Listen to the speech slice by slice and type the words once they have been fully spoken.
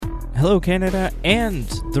Hello, Canada and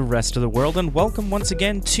the rest of the world, and welcome once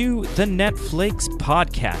again to the Netflakes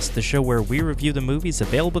podcast, the show where we review the movies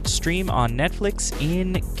available to stream on Netflix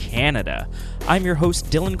in Canada. I'm your host,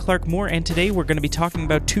 Dylan Clark Moore, and today we're going to be talking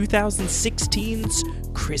about 2016's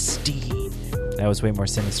Christine. That was way more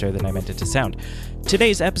sinister than I meant it to sound.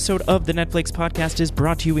 Today's episode of the Netflix podcast is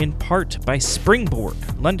brought to you in part by Springboard,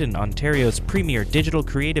 London, Ontario's premier digital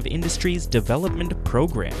creative industries development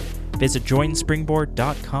program. Visit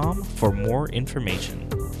joinspringboard.com for more information.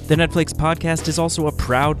 The Netflix podcast is also a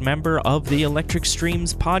proud member of the Electric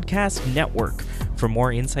Streams Podcast Network. For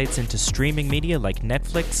more insights into streaming media like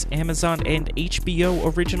Netflix, Amazon, and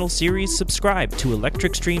HBO original series, subscribe to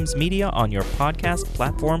Electric Streams Media on your podcast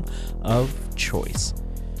platform of choice.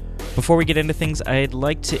 Before we get into things, I'd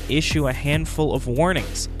like to issue a handful of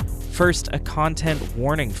warnings. First, a content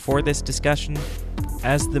warning for this discussion,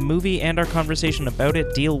 as the movie and our conversation about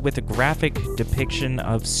it deal with a graphic depiction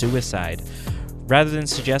of suicide. Rather than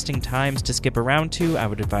suggesting times to skip around to, I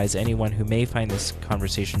would advise anyone who may find this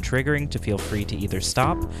conversation triggering to feel free to either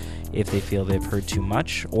stop if they feel they've heard too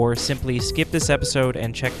much, or simply skip this episode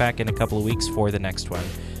and check back in a couple of weeks for the next one.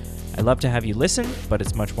 I'd love to have you listen, but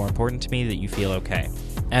it's much more important to me that you feel okay.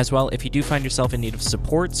 As well, if you do find yourself in need of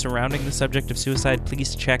support surrounding the subject of suicide,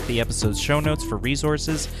 please check the episode's show notes for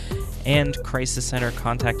resources and Crisis Center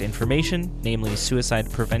contact information, namely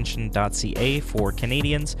SuicidePrevention.ca for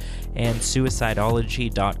Canadians and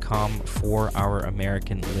Suicidology.com for our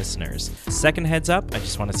American listeners. Second heads up, I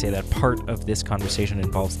just want to say that part of this conversation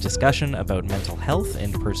involves discussion about mental health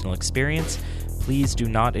and personal experience. Please do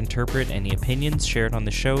not interpret any opinions shared on the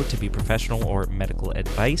show to be professional or medical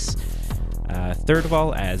advice. Third of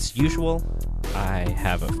all, as usual, I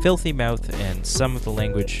have a filthy mouth, and some of the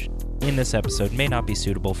language in this episode may not be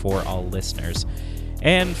suitable for all listeners.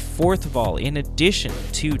 And fourth of all, in addition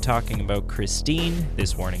to talking about Christine,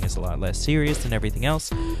 this warning is a lot less serious than everything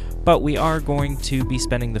else, but we are going to be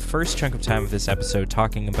spending the first chunk of time of this episode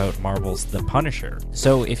talking about Marvel's The Punisher.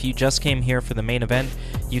 So if you just came here for the main event,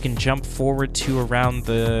 you can jump forward to around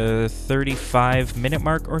the 35-minute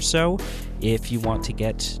mark or so if you want to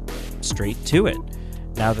get straight to it.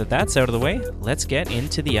 Now that that's out of the way, let's get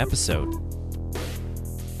into the episode.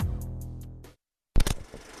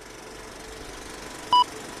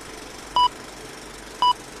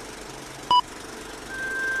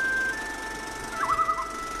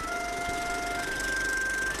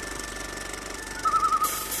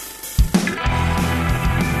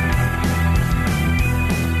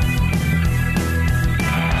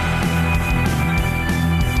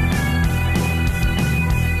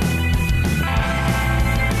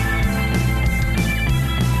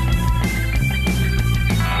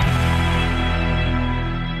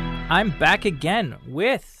 I'm back again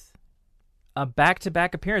with a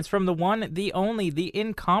back-to-back appearance from the one, the only, the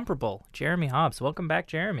incomparable Jeremy Hobbs. Welcome back,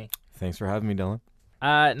 Jeremy. Thanks for having me, Dylan.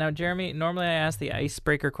 Now, Jeremy, normally I ask the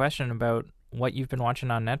icebreaker question about what you've been watching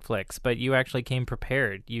on Netflix, but you actually came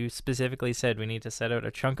prepared. You specifically said we need to set out a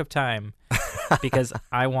chunk of time because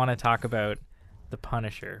I want to talk about The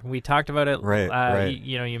Punisher. We talked about it. Right.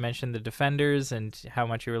 You mentioned The Defenders and how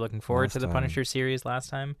much you were looking forward to the Punisher series last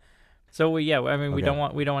time. So we don't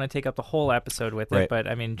want to take up the whole episode with it, but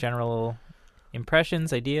I mean, general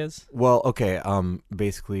impressions, ideas. Well, okay.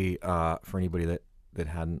 Basically, for anybody that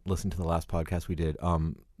hadn't listened to the last podcast we did,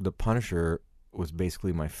 The Punisher was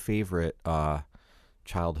basically my favorite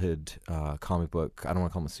childhood comic book. I don't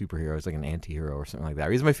want to call him a superhero. It's like an anti-hero or something like that.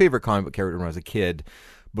 He was my favorite comic book character when I was a kid,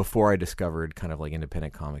 before I discovered kind of like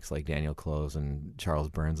independent comics like Daniel Close and Charles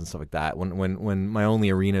Burns and stuff like that. When my only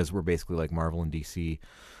arenas were basically like Marvel and DC.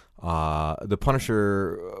 The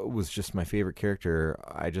Punisher was just my favorite character.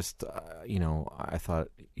 I just, I thought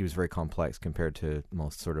he was very complex compared to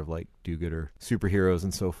most sort of like do-gooder superheroes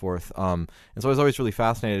and so forth. And so I was always really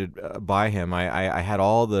fascinated by him. I had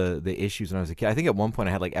all the issues when I was a kid. I think at one point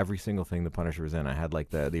I had like every single thing the Punisher was in. I had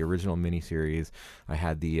like the original miniseries. I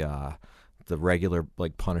had the regular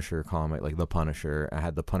like Punisher comic, like The Punisher. I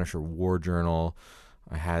had the Punisher War Journal.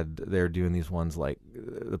 They're doing these ones like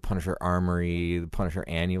the Punisher Armory, the Punisher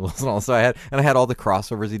Annuals, and all. So I had all the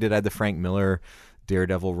crossovers he did. I had the Frank Miller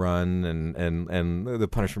Daredevil run and the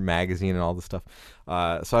Punisher magazine and all this stuff.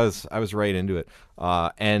 So I was right into it.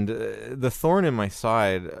 And the thorn in my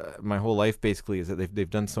side, my whole life basically, is that they've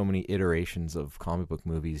done so many iterations of comic book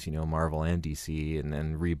movies, Marvel and DC,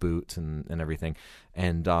 and reboots and everything.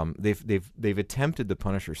 And they've attempted the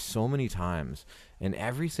Punisher so many times, and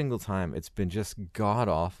every single time it's been just god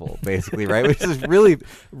awful, basically, right? Which is really,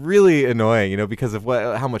 really annoying, because of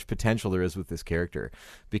how much potential there is with this character,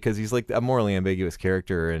 because he's like a morally ambiguous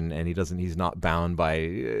character, and he's not bound by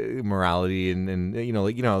morality, and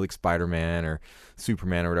like Spider-Man or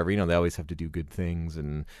Superman or whatever. They always have to do good things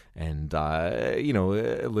and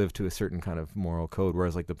live to a certain kind of moral code,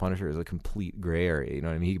 whereas like the Punisher is a complete gray area. You know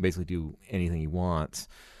what I mean? He can basically do anything he wants,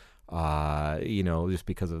 just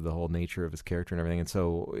because of the whole nature of his character and everything. And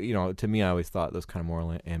so, to me, I always thought those kind of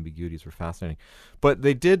moral ambiguities were fascinating. But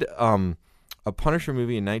they did a Punisher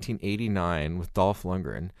movie in 1989 with Dolph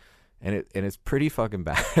Lundgren, and it's pretty fucking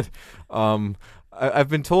bad. I've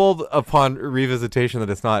been told upon revisitation that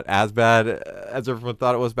it's not as bad as everyone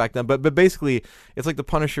thought it was back then. But basically, it's like the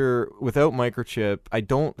Punisher without microchip. I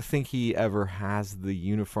don't think he ever has the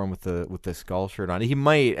uniform with the skull shirt on. He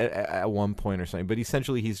might at one point or something, but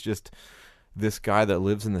essentially he's just this guy that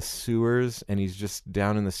lives in the sewers, and he's just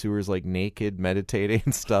down in the sewers like naked, meditating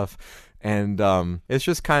and stuff. And it's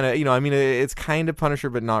just kind of, it's kind of Punisher,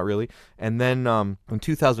 but not really. And then in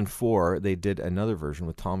 2004, they did another version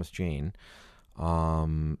with Thomas Jane.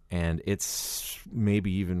 And it's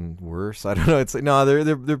maybe even worse. I don't know. It's like, no,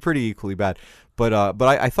 they're pretty equally bad. But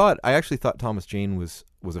I actually thought Thomas Jane was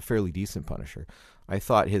a fairly decent Punisher. I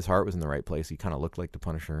thought his heart was in the right place. He kind of looked like the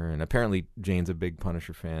Punisher, and apparently Jane's a big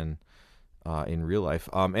Punisher fan in real life.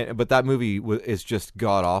 But that movie is just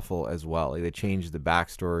god awful as well. Like, they changed the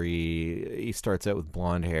backstory. He starts out with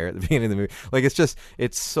blonde hair at the beginning of the movie. Like,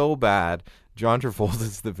 it's so bad. John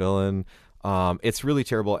Travolta's the villain. It's really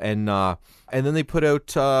terrible. And then they put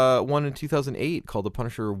out one in 2008 called The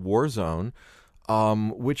Punisher Warzone,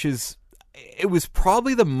 which it was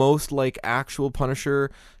probably the most like actual Punisher,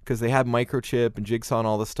 because they had microchip and Jigsaw and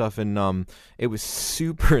all this stuff, and it was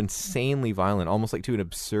super insanely violent, almost like to an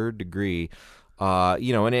absurd degree.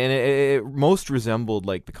 And it most resembled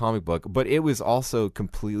like the comic book, but it was also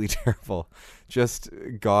completely terrible, just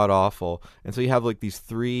god awful. And so you have like these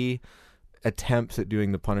 3 attempts at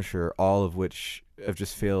doing the Punisher, all of which have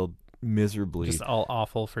just failed miserably. Just all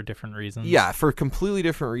awful for different reasons. Yeah, for completely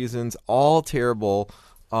different reasons, all terrible.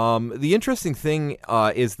 The interesting thing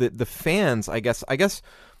is that the fans, I guess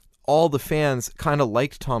all the fans kind of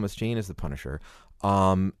liked Thomas Jane as the Punisher.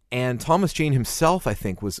 And Thomas Jane himself, I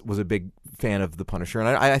think, was a big fan of the Punisher. And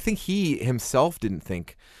I think he himself didn't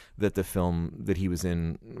think that the film that he was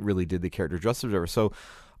in really did the character justice or whatever. So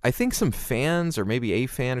I think some fans, or maybe a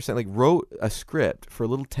fan or something, like wrote a script for a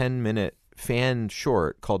little 10-minute fan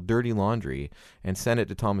short called Dirty Laundry and sent it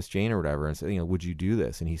to Thomas Jane or whatever and said, would you do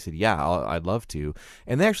this? And he said, yeah, I'd love to.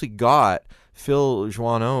 And they actually got Phil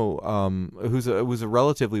Joannou, who's a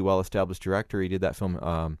relatively well-established director. He did that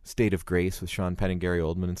film State of Grace with Sean Penn and Gary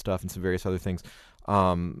Oldman and stuff, and some various other things.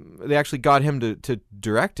 They actually got him to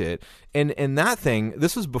direct it, and that thing.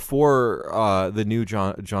 This was before the new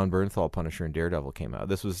John Bernthal Punisher and Daredevil came out.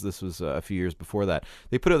 This was a few years before that.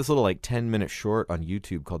 They put out this little like 10-minute short on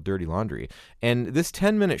YouTube called Dirty Laundry, and this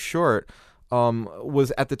 10-minute short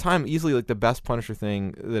was at the time easily like the best Punisher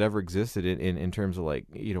thing that ever existed in terms of like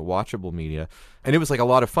watchable media, and it was like a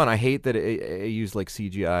lot of fun. I hate that it used like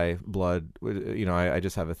CGI blood. I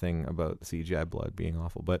just have a thing about CGI blood being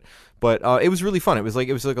awful, but it was really fun. It was like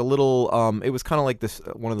a little it was kind of like this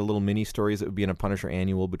one of the little mini stories that would be in a Punisher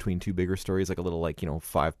annual between 2 bigger stories, like a little like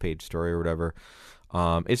 5-page story or whatever.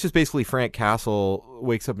 It's just basically Frank Castle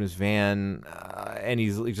wakes up in his van and he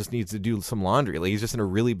just needs to do some laundry. Like, he's just in a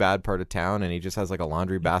really bad part of town, and he just has like a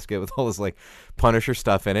laundry basket with all this like Punisher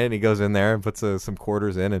stuff in it, and he goes in there and puts some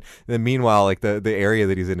quarters in, and then meanwhile like the area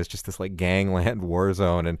that he's in is just this like gangland war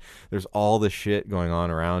zone, and there's all this shit going on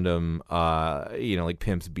around him, like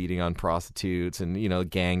pimps beating on prostitutes, and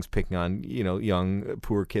gangs picking on young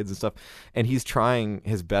poor kids and stuff, and he's trying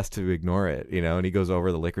his best to ignore it, and he goes over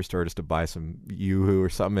to the liquor store just to buy some Yoo-hoo or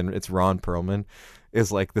something, and it's Ron Perlman is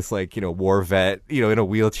like this like war vet in a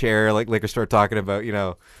wheelchair, like liquor store, talking about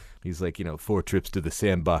he's like 4 trips to the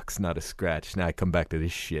sandbox, not a scratch. Now I come back to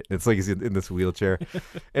this shit. It's like he's in this wheelchair,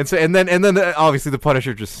 and then obviously the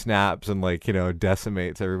Punisher just snaps and like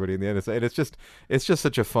decimates everybody in the end. It's just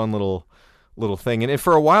such a fun little thing. And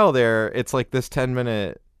for a while there, it's like this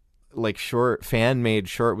 10-minute like short, fan made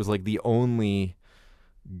short, was like the only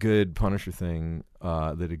good Punisher thing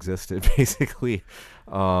that existed, basically,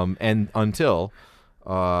 and until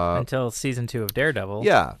season 2 of Daredevil.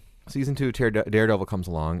 Yeah. season 2 Daredevil comes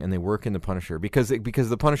along, and they work in the Punisher because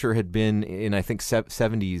the Punisher had been in, I think,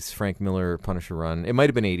 70s Frank Miller Punisher run. It might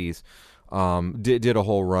have been 80s. Did a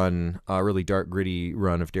whole run, really dark, gritty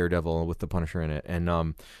run of Daredevil with the Punisher in it,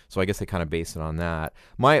 and so I guess they kind of based it on that.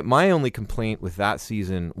 My only complaint with that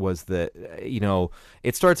season was that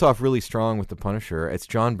it starts off really strong with the Punisher. It's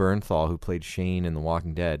John Bernthal who played Shane in The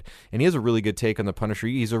Walking Dead, and he has a really good take on the Punisher.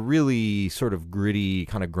 He's a really sort of gritty,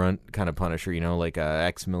 kind of grunt kind of Punisher, like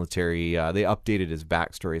ex-military. They updated his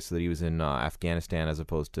backstory so that he was in Afghanistan as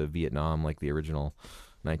opposed to Vietnam, like the original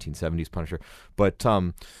 1970s Punisher, but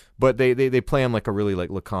they play him like a really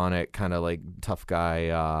like laconic kind of like tough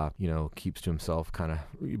guy, keeps to himself, kind of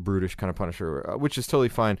brutish kind of Punisher, which is totally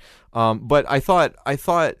fine. But I thought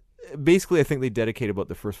basically I think they dedicated about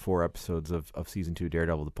the first 4 episodes of season 2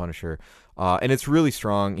 Daredevil the Punisher, and it's really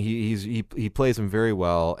strong. He plays him very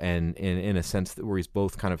well, and in a sense where he's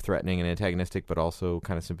both kind of threatening and antagonistic, but also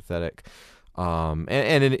kind of sympathetic.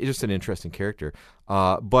 And just an interesting character.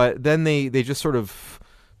 But then they just sort of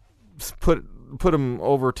put him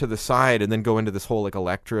over to the side and then go into this whole like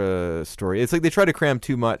Elektra story. It's like they try to cram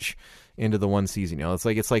too much into the one season.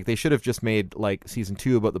 It's like they should have just made like season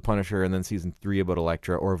 2 about the Punisher and then season 3 about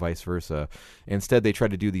Elektra, or vice versa. Instead, they try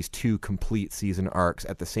to do these 2 complete season arcs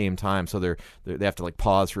at the same time. So they have to like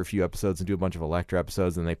pause for a few episodes and do a bunch of Elektra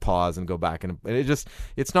episodes, and they pause and go back, and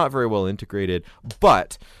it's not very well integrated.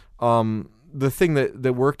 But the thing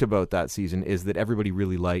that worked about that season is that everybody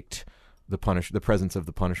really liked the presence of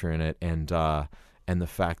the Punisher in it, and the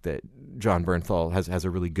fact that John Bernthal has a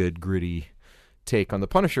really good gritty take on the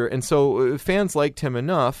Punisher, and so fans liked him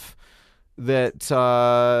enough that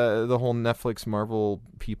the whole Netflix Marvel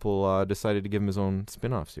people decided to give him his own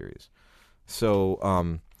spin-off series.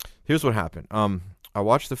 So here's what happened. I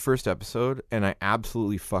watched the first episode and I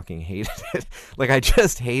absolutely fucking hated it. Like, I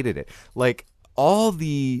just hated it. Like, all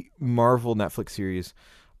the Marvel Netflix series,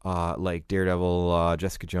 like Daredevil,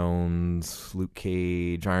 Jessica Jones, Luke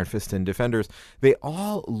Cage, Iron Fist, and Defenders, they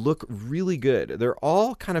all look really good. They're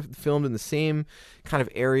all kind of filmed in the same kind of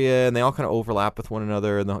area, and they all kind of overlap with one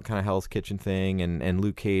another, and the kind of Hell's Kitchen thing, and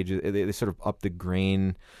Luke Cage, they sort of up the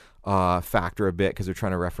grain factor a bit because they're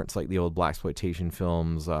trying to reference like the old blaxploitation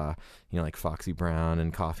films, like Foxy Brown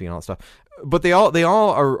and Coffee and all that stuff. But they all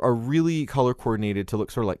are really color coordinated to look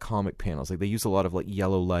sort of like comic panels. Like, they use a lot of like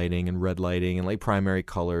yellow lighting and red lighting and like primary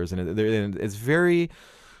colors, and it's very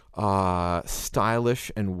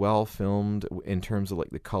stylish and well filmed in terms of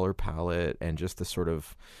like the color palette and just the sort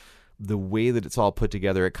of the way that it's all put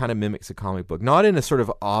together. It kind of mimics a comic book, not in a sort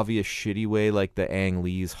of obvious shitty way like the Ang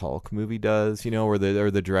Lee's Hulk movie does, or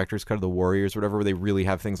the director's cut of the Warriors or whatever, where they really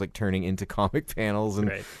have things like turning into comic panels, and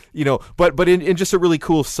right. But in just a really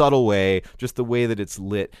cool subtle way, just the way that it's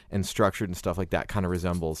lit and structured and stuff like that kind of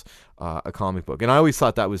resembles a comic book. And I always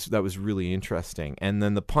thought that was really interesting. And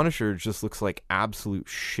then the Punisher just looks like absolute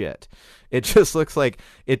shit. It just looks like,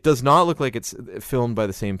 it does not look like it's filmed by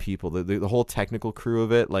the same people. The whole technical crew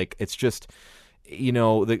of it, like, it's just,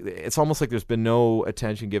 it's almost like there's been no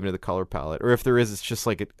attention given to the color palette, or if there is, it's just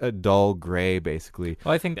like a dull gray, basically.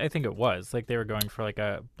 Well, I think it was like they were going for like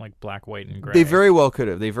black, white, and gray. They very well could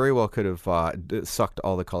have sucked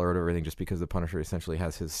all the color out of everything, just because the Punisher essentially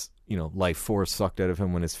has his life force sucked out of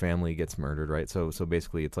him when his family gets murdered, right? So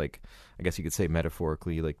basically, it's like, I guess you could say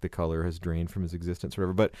metaphorically, like the color has drained from his existence, or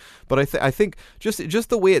whatever. But I think just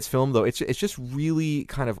the way it's filmed, though, it's just really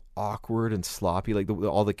kind of awkward and sloppy, like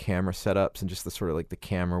all the camera setups and just the sort of like the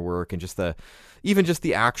camera work and just even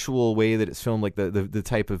the actual way that it's filmed, like the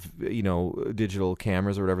type of digital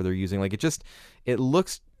cameras or whatever they're using, like it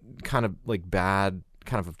looks kind of like bad,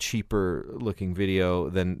 kind of a cheaper looking video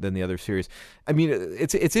than the other series. I mean,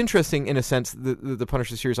 it's interesting in a sense. The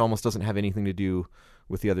Punisher series almost doesn't have anything to do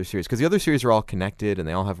with the other series, because the other series are all connected and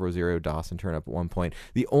they all have Rosario Dawson turn up at one point.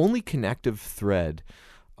 The only connective thread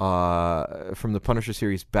from the Punisher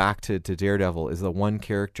series back to Daredevil is the one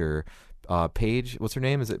character, Paige. What's her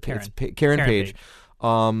name? Is it Karen? Karen Page.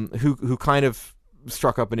 Who kind of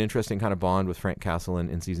struck up an interesting kind of bond with Frank Castle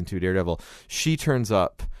in season 2 Daredevil. She turns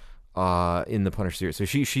up in the Punisher series, so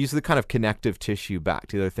she's the kind of connective tissue back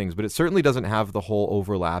to the other things, but it certainly doesn't have the whole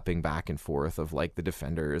overlapping back and forth of like the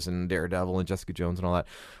Defenders and Daredevil and Jessica Jones and all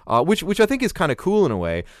that, which I think is kind of cool in a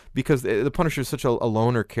way, because the Punisher is such a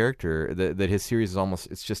loner character that his series is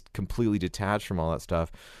it's just completely detached from all that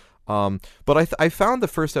stuff. But I found the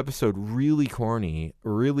first episode really corny,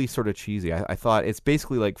 really sort of cheesy. I thought it's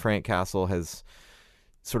basically like Frank Castle has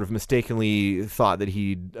sort of mistakenly thought that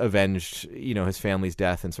he'd avenged, his family's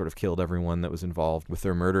death and sort of killed everyone that was involved with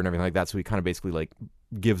their murder and everything like that. So he kind of basically like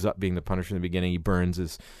gives up being the Punisher in the beginning. He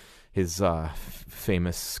burns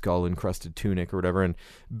famous skull encrusted tunic or whatever. And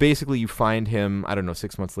basically, you find him, I don't know,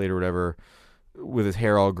 6 months later or whatever, with his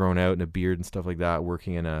hair all grown out and a beard and stuff like that,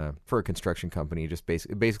 working for a construction company. Just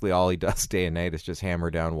basically all he does day and night is just hammer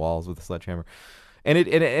down walls with a sledgehammer. And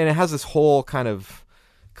it has this whole kind of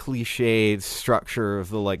cliched structure of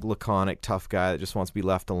the like laconic tough guy that just wants to be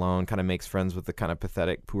left alone, kind of makes friends with the kind of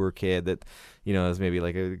pathetic poor kid that, you know, is maybe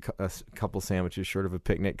like a couple sandwiches short of a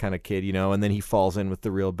picnic kind of kid, you know, and then he falls in with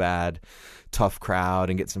the real bad tough crowd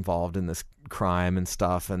and gets involved in this crime and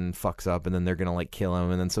stuff and fucks up, and then they're gonna like kill him,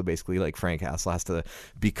 and then so basically like Frank Castle has to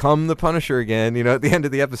become the Punisher again, you know, at the end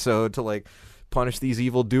of the episode to like punish these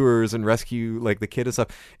evil doers and rescue like the kid and stuff.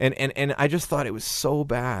 And I just thought it was so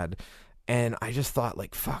bad. And I just thought,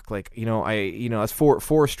 like, fuck, like, you know, as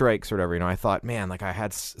four strikes or whatever, you know, I thought, man, like, I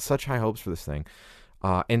had such high hopes for this thing.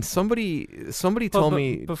 And somebody told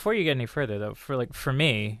me... Before you get any further, though, for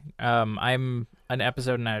me, I'm an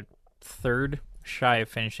episode and a third shy of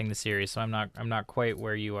finishing the series, so I'm not quite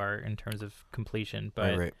where you are in terms of completion,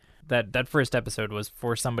 but... Right. That first episode was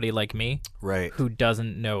for somebody like me, right, who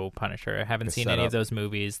doesn't know Punisher. I haven't seen any of those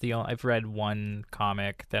movies. I've read one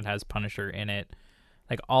comic that has Punisher in it.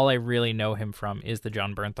 Like, all I really know him from is the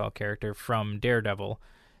Jon Bernthal character from Daredevil.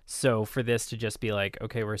 So for this to just be like,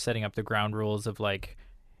 okay, we're setting up the ground rules of, like,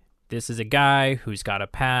 this is a guy who's got a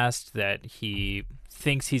past that he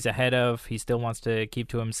thinks he's ahead of, he still wants to keep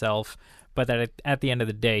to himself, but that at the end of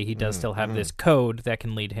the day, he does still have this code that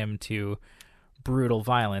can lead him to brutal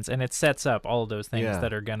violence, and it sets up all of those things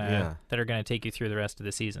that are gonna take you through the rest of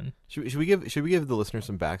the season. Should we give the listeners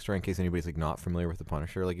some backstory in case anybody's like not familiar with the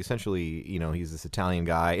Punisher? Like, essentially, you know, he's this Italian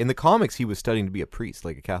guy. In the comics, he was studying to be a priest,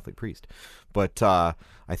 like a Catholic priest, but I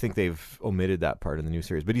think they've omitted that part in the new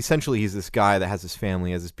series. But essentially, he's this guy that has his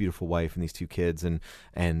family, has this beautiful wife and these two kids, and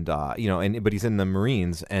you know, but he's in the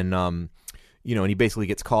Marines, and you know, and he basically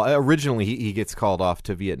gets called. Originally, he gets called off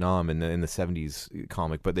to Vietnam in the 70s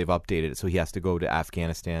comic, but they've updated it, so he has to go to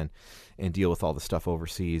Afghanistan and deal with all the stuff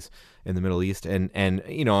overseas in the Middle East, and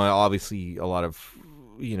you know, obviously a lot of,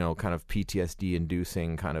 you know, kind of PTSD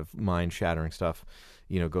inducing, kind of mind shattering stuff,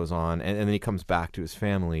 you know, goes on, and then he comes back to his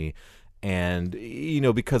family. And, you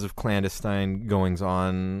know, because of clandestine goings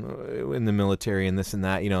on in the military and this and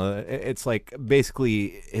that, you know, it's like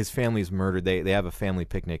basically his family's murdered. They have a family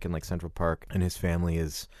picnic in like Central Park, and his family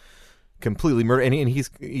is completely murdered. And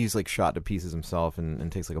he's like shot to pieces himself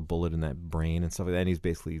and takes like a bullet in that brain and stuff like that. And he's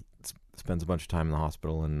basically spends a bunch of time in the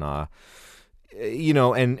hospital and, you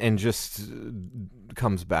know, and just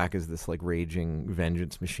comes back as this like raging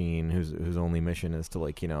vengeance machine whose only mission is to,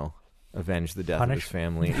 like, you know, avenge the death of his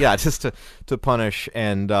family. Yeah, just to punish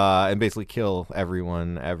and basically kill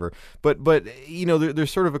everyone ever. But you know,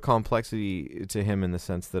 there's sort of a complexity to him in the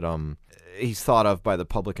sense that he's thought of by the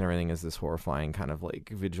public and everything as this horrifying kind of like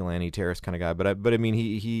vigilante terrorist kind of guy. But I mean,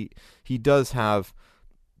 he does have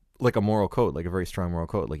like a moral code, like a very strong moral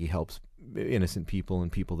code. Like, he helps innocent people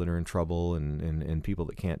and people that are in trouble and people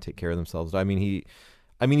that can't take care of themselves.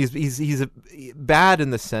 He's bad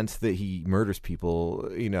in the sense that he murders people.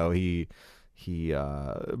 You know, he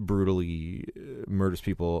brutally murders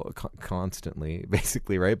people constantly,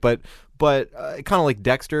 basically, right? But kind of like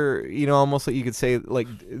Dexter, you know, almost like you could say like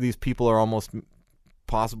these people are almost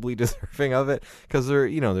possibly deserving of it because they're,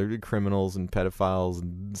 you know, they're criminals and pedophiles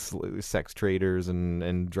and sex traders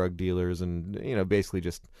and drug dealers and, you know, basically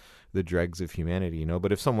just the dregs of humanity, you know.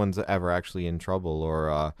 But if someone's ever actually in trouble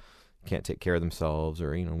or can't take care of themselves,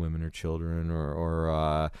 or, you know, women or children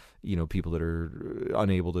or you know, people that are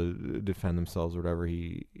unable to defend themselves or whatever,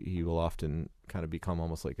 he will often kind of become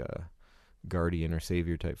almost like a guardian or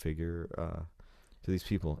savior type figure to these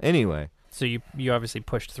people. Anyway, so you obviously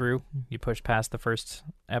pushed through. You pushed past the first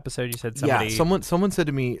episode. You said somebody... Yeah, someone said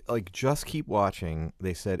to me, like, just keep watching.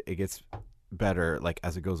 They said it gets better like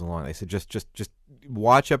as it goes along. They said just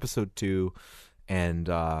watch episode 2 and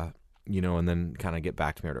you know, and then kind of get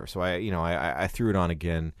back to me or whatever. So I threw it on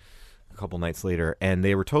again a couple nights later, and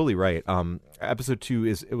they were totally right. Episode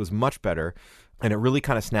 2 was much better, and it really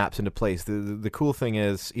kind of snaps into place. The cool thing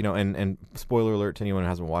is, you know, and spoiler alert to anyone who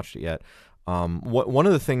hasn't watched it yet. One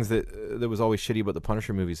of the things that was always shitty about the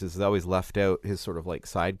Punisher movies is they always left out his sort of like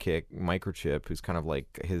sidekick Microchip, who's kind of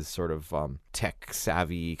like his sort of tech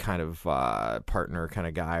savvy kind of partner kind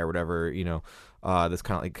of guy or whatever, you know, that's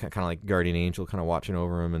kind of like guardian angel kind of watching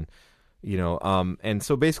over him. And you know, and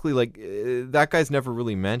so basically, like, that guy's never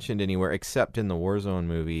really mentioned anywhere except in the Warzone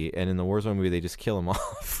movie, and in the Warzone movie they just kill him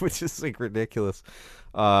off, which is like ridiculous,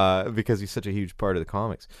 because he's such a huge part of the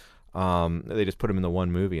comics. They just put him in the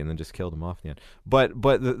one movie and then just killed him off in the end.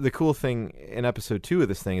 But the cool thing in episode 2 of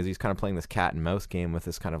this thing is he's kind of playing this cat and mouse game with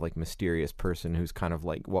this kind of like mysterious person who's kind of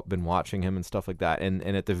like been watching him and stuff like that. And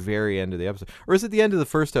at the very end of the episode, or is it the end of the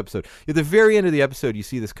first episode? At the very end of the episode, you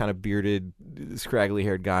see this kind of bearded, scraggly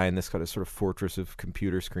haired guy in this kind of sort of fortress of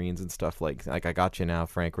computer screens and stuff like I got you now,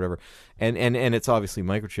 Frank, whatever. And it's obviously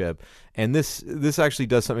Microchip. And this actually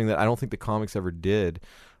does something that I don't think the comics ever did,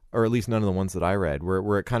 or at least none of the ones that I read,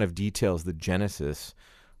 where it kind of details the genesis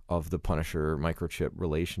of the Punisher Microchip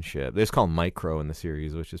relationship. They just call him Micro in the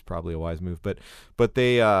series, which is probably a wise move. But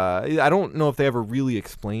they, I don't know if they ever really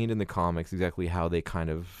explained in the comics exactly how they kind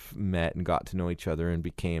of met and got to know each other and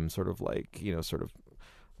became sort of like, sort of,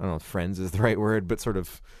 I don't know if friends is the right word, but sort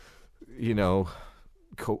of,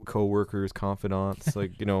 co-workers, confidants,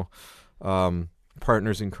 like,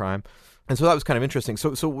 partners in crime. And so that was kind of interesting.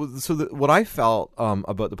 What I felt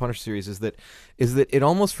about the Punisher series is that it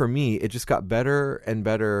almost, for me, it just got better and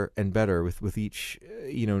better and better with each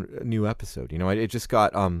new episode. It just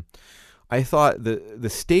got. I thought the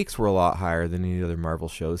stakes were a lot higher than any other Marvel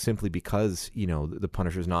shows, simply because the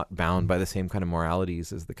Punisher's not bound by the same kind of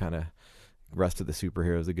moralities as the kind of rest of the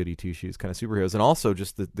superheroes, the goody two shoes kind of superheroes, and also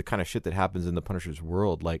just the kind of shit that happens in the Punisher's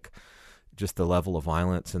world, like. Just the level of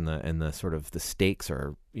violence and the sort of the stakes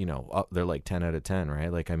are, up, they're like 10 out of 10, right?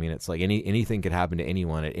 Like, I mean, it's like anything could happen to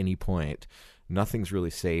anyone at any point. Nothing's really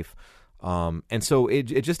safe. And so it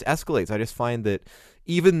just escalates. I just find that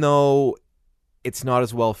even though it's not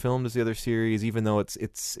as well filmed as the other series, even though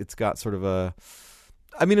it's got sort of a,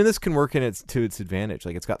 I mean, and this can work to its advantage.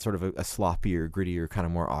 Like, it's got sort of a sloppier, grittier, kind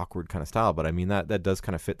of more awkward kind of style. But I mean, that does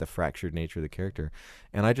kind of fit the fractured nature of the character.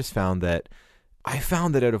 And I just found that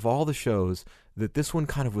out of all the shows, that this one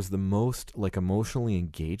kind of was the most like emotionally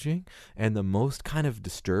engaging and the most kind of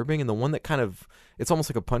disturbing, and the one that kind of, it's almost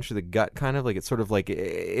like a punch to the gut, kind of like, it's sort of like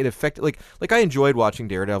it affected, like I enjoyed watching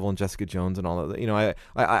Daredevil and Jessica Jones and all of that.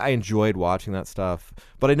 I enjoyed watching that stuff,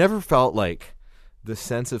 but I never felt like the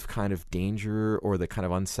sense of kind of danger or the kind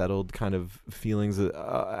of unsettled kind of feelings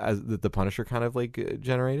that the Punisher kind of like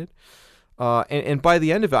generated. And by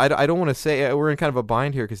the end of it, I don't want to say, we're in kind of a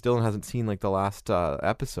bind here because Dylan hasn't seen like the last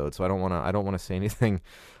episode, so I don't want to say anything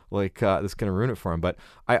like that's going to ruin it for him. But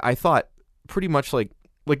I thought pretty much like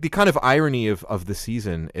the kind of irony of the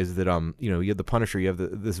season is that you have the Punisher, you have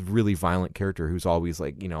this really violent character who's always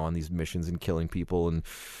like on these missions and killing people and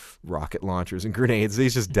rocket launchers and grenades.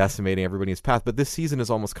 He's just decimating everybody in his path. But this season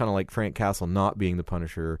is almost kind of like Frank Castle not being the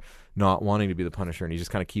Punisher, not wanting to be the Punisher, and he's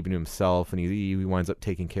just kind of keeping to himself, and he winds up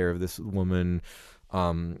taking care of this woman,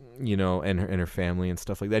 and her family and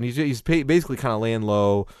stuff like that. And he's basically kind of laying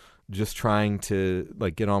low, just trying to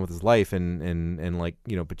like get on with his life, and like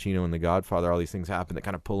Pacino and The Godfather, all these things happen that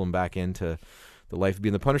kind of pull him back into the life of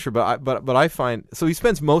being the Punisher. But I find, so he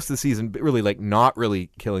spends most of the season really like not really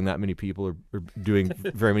killing that many people or doing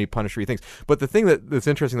very many Punisher-y things. But the thing that's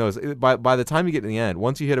interesting though is by the time you get to the end,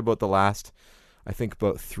 once you hit about the last, I think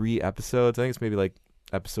about 3 episodes, I think it's maybe like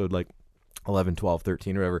episode like 11, 12,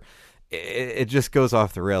 13 or whatever, it just goes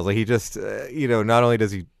off the rails. Like he just not only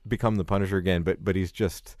does he become the Punisher again, but he's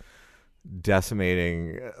just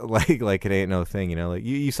decimating like it ain't no thing. Like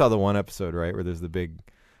you saw the one episode, right, where there's the big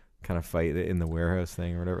kind of fight in the warehouse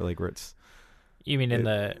thing or whatever, like where it's, you mean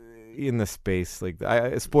in the space, like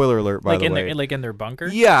spoiler alert, by the way, like in their bunker.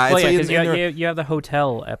 Yeah, because you have the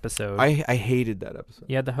hotel episode. I hated that episode.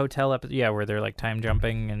 You had the hotel episode, yeah, where they're like time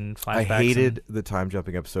jumping and flashbacks. I hated the time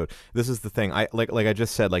jumping episode. This is the thing. I like I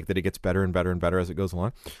just said, like that it gets better and better and better as it goes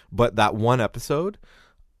along. But that one episode,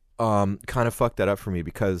 kind of fucked that up for me,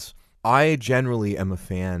 because I generally am a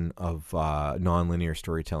fan of non-linear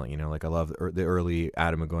storytelling. Like I love the early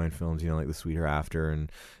Adam McGowan films, like The Sweet Hereafter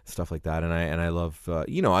and stuff like that. And I love,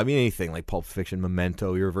 anything like Pulp Fiction,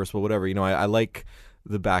 Memento, Irreversible, whatever. I like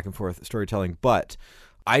the back and forth storytelling, but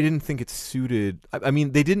I didn't think it suited. I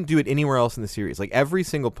mean, they didn't do it anywhere else in the series. Like every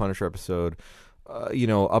single Punisher episode,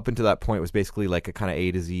 up until that point was basically like a kind of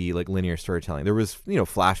A to Z, like linear storytelling. There was,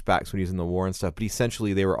 flashbacks when he was in the war and stuff, but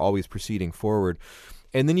essentially they were always proceeding forward.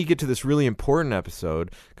 And then you get to this really important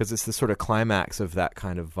episode because it's the sort of climax of that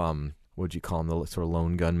kind of, what'd you call him, the sort of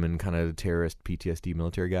lone gunman kind of terrorist PTSD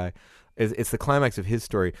military guy. It's the climax of his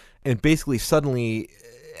story. And basically suddenly,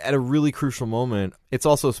 at a really crucial moment, it's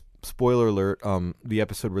also, spoiler alert, the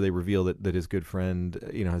episode where they reveal that his good friend,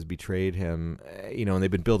 has betrayed him, and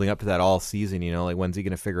they've been building up to that all season, like when's he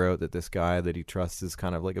going to figure out that this guy that he trusts is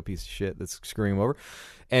kind of like a piece of shit that's screwing him over.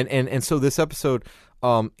 And so this episode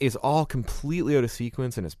is all completely out of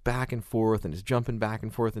sequence, and it's back and forth, and it's jumping back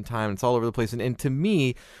and forth in time, and it's all over the place. And to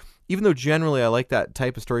me, even though generally I like that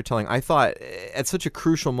type of storytelling, I thought at such a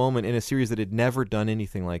crucial moment in a series that had never done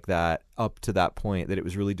anything like that up to that point, that it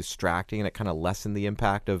was really distracting, and it kind of lessened the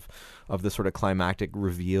impact of the sort of climactic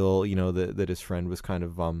reveal, that his friend was kind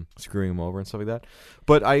of screwing him over and stuff like that.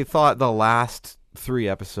 But I thought the last 3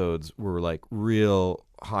 episodes were like real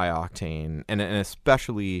high octane, and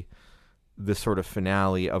especially the sort of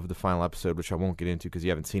finale of the final episode, which I won't get into because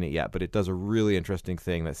you haven't seen it yet, but it does a really interesting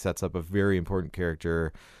thing that sets up a very important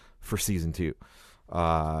character for season 2.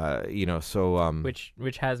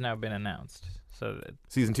 Which has now been announced. So that,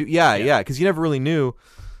 season 2, yeah, because you never really knew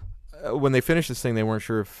when they finished this thing. They weren't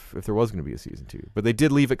sure if there was going to be a season 2, but they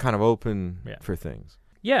did leave it kind of open for things.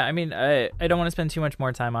 Yeah, I mean, I don't want to spend too much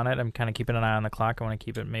more time on it. I'm kind of keeping an eye on the clock. I want to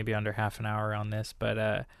keep it maybe under half an hour on this.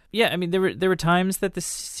 But yeah, I mean, there were times that the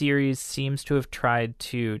series seems to have tried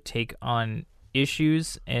to take on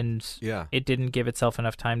issues, and it didn't give itself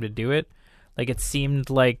enough time to do it. Like, it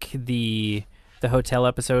seemed like the hotel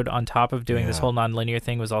episode, on top of doing this whole nonlinear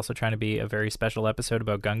thing, was also trying to be a very special episode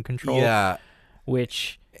about gun control. Yeah.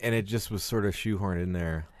 And it just was sort of shoehorned in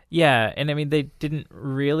there. Yeah, and I mean, they didn't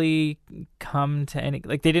really come to any,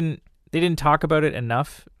 like, they didn't talk about it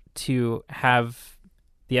enough to have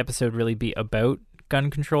the episode really be about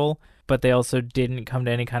gun control, but they also didn't come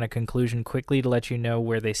to any kind of conclusion quickly to let you know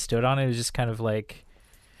where they stood on it. It was just kind of like,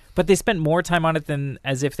 but they spent more time on it than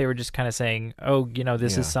as if they were just kind of saying, oh,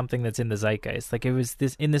 this is something that's in the zeitgeist. Like, it was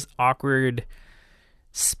this awkward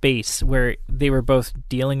space where they were both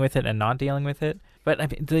dealing with it and not dealing with it. But I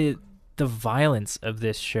mean, the violence of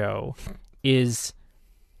this show is,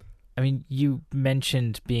 I mean, you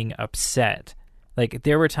mentioned being upset. Like,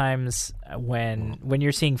 there were times when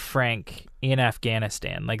you're seeing Frank in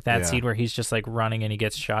Afghanistan, like that scene where he's just like running and he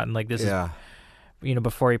gets shot, and like this is,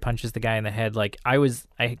 before he punches the guy in the head, like I was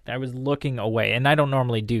looking away, and I don't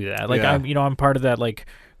normally do that. Like, I'm part of that like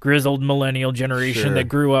grizzled millennial generation that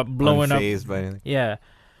grew up blowing Unfazed up by anything. Yeah.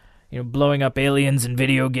 Blowing up aliens in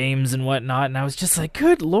video games and whatnot, and I was just like,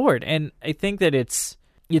 good Lord. And I think that it's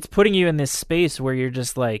putting you in this space where you're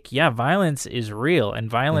just like, yeah, violence is real, and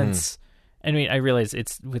violence, I mean, I realize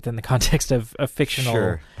it's within the context of a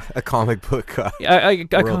fictional... a comic book.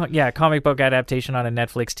 Comic book adaptation on a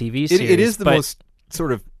Netflix TV series. It is the most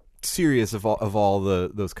sort of serious of all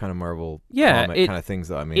those kind of Marvel comic kind of things,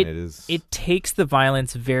 though. I mean, it is... It takes the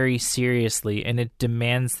violence very seriously, and it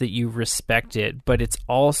demands that you respect it, but it's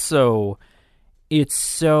so...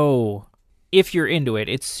 If you're into it,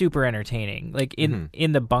 it's super entertaining. Like, in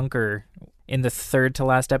the bunker... In the third to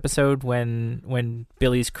last episode, when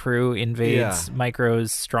Billy's crew invades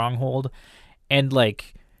Micro's stronghold, and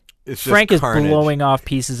like Frank is blowing off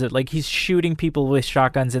pieces of, like, he's shooting people with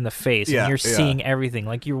shotguns in the face, and you're seeing everything.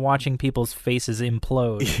 Like, you're watching people's faces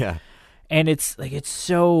implode. Yeah, and it's like, it's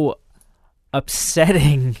so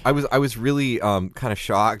upsetting. I was really kind of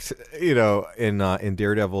shocked, in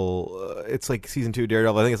Daredevil. It's like season 2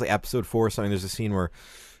 Daredevil. I think it's like episode 4 or something. There's a scene where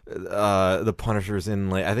the Punisher's in,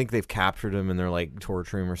 like, I think they've captured him and they're like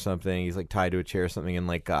torturing him or something. He's like tied to a chair or something in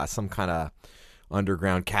like some kind of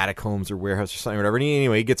underground catacombs or warehouse or something or whatever.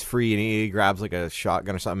 And he gets free and he grabs like a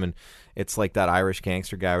shotgun or something, and it's like that Irish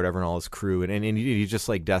gangster guy or whatever and all his crew, and he just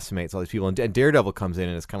like decimates all these people, and Daredevil comes in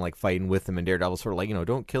and is kind of like fighting with him, and Daredevil's sort of like,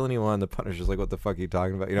 don't kill anyone. The Punisher's like, what the fuck are you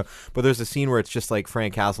talking about, but there's a scene where it's just like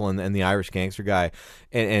Frank Castle and the Irish gangster guy,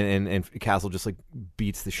 and Castle just like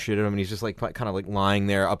beats the shit out of him, and he's just like kind of like lying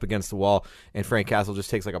there up against the wall, and Frank Castle just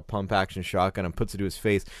takes like a pump action shotgun and puts it to his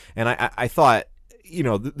face, and I thought,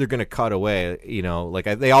 they're going to cut away, like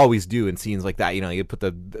they always do in scenes like that. You put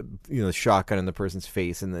the shotgun in the person's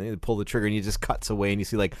face and then you pull the trigger and he just cuts away and you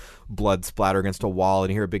see like blood splatter against a wall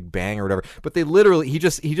and you hear a big bang or whatever. But they literally, he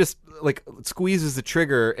just like squeezes the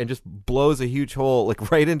trigger and just blows a huge hole like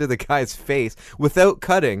right into the guy's face without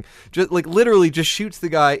cutting. Just like literally just shoots the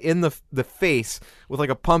guy in the face with like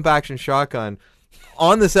a pump action shotgun.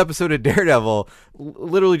 On this episode of Daredevil,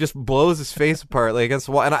 literally just blows his face apart like against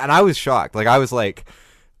the wall, and I was shocked. Like I was like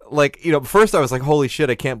first I was like, holy shit,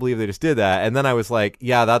 I can't believe they just did that, and then I was like,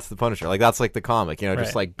 yeah, that's the Punisher. Like that's like the comic,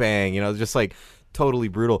 just like bang, just like totally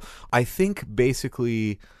brutal. I think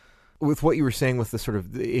basically with what you were saying with the sort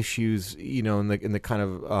of the issues, in the kind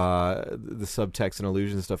of the subtext and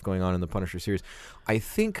allusions and stuff going on in the Punisher series, I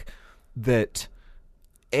think that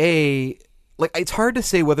like, it's hard to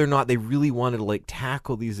say whether or not they really wanted to like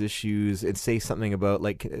tackle these issues and say something about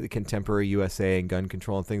like contemporary USA and gun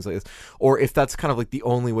control and things like this, or if that's kind of like the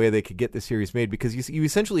only way they could get the series made, because you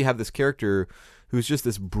essentially have this character who's just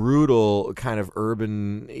this brutal kind of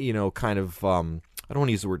urban, kind of I don't want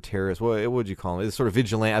to use the word terrorist. What would you call him? It's sort of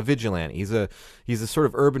vigilante. He's a sort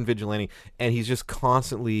of urban vigilante, and he's just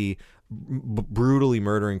constantly brutally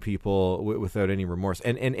murdering people without any remorse.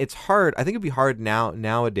 And it's hard. I think it'd be hard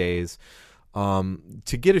nowadays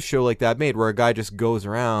to get a show like that made, where a guy just goes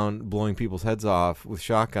around blowing people's heads off with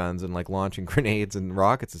shotguns and like launching grenades and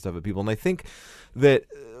rockets and stuff at people. And I think that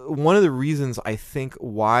one of the reasons I think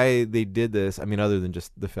why they did this, I mean, other than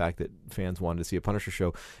just the fact that fans wanted to see a Punisher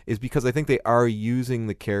show, is because I think they are using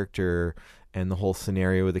the character and the whole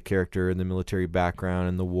scenario with the character and the military background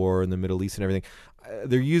and the war in the Middle East and everything.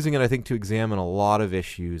 They're using it, I think, to examine a lot of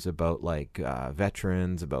issues about like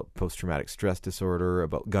veterans, about post-traumatic stress disorder,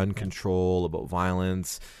 about gun control, about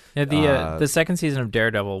violence. Yeah, the second season of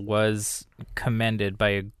Daredevil was commended by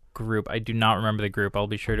a group. I do not remember the group. I'll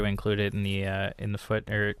be sure to include it in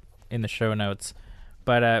the show notes.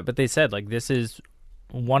 But they said like this is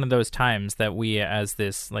one of those times that we, as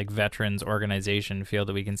this like veterans organization, feel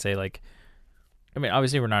that we can say like, I mean,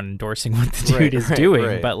 obviously we're not endorsing what the dude is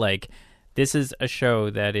doing, but like this is a show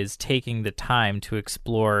that is taking the time to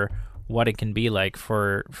explore what it can be like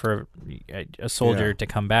for a soldier to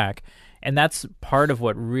come back, and that's part of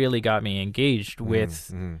what really got me engaged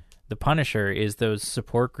with the Punisher is those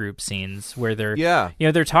support group scenes where they're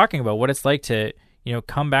they're talking about what it's like to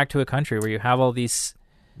come back to a country where you have all these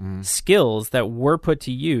skills that were put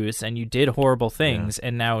to use and you did horrible things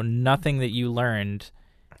and now nothing that you learned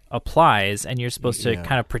applies, and you're supposed to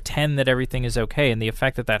kind of pretend that everything is okay, and the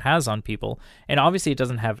effect that has on people. And obviously it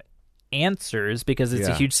doesn't have answers because it's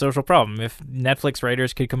a huge social problem. If Netflix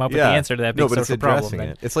writers could come up with the answer to that big social problem,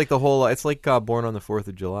 then... It's like the whole, it's like Born on the 4th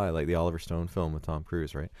of July, like the Oliver Stone film with Tom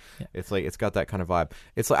Cruise, right? Yeah. It's like, it's got that kind of vibe.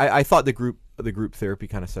 It's like, I thought the group therapy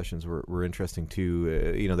kind of sessions were interesting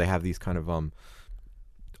too. They have these kind of,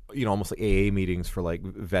 almost like AA meetings for like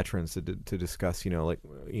veterans to discuss,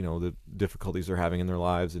 the difficulties they're having in their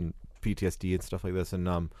lives and PTSD and stuff like this. And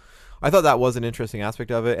I thought that was an interesting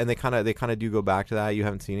aspect of it. And they kind of do go back to that. You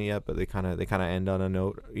haven't seen it yet, but they kind of end on a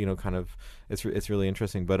note. It's really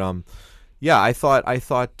interesting. But I thought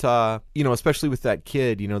especially with that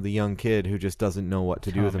kid, the young kid who just doesn't know what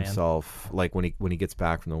to do with himself. Like when he gets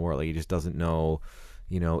back from the war, like he just doesn't know.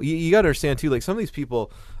 You got to understand too, like some of these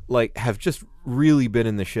people like have just really been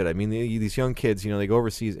in the shit. I mean, these young kids, they go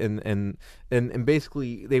overseas and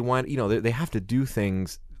basically they want, they have to do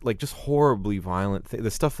things like just horribly violent.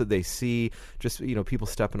 The stuff that they see, just, people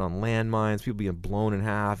stepping on landmines, people being blown in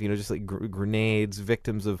half, just like grenades,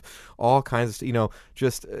 victims of all kinds of,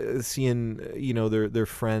 just seeing, their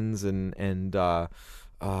friends and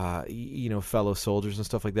fellow soldiers and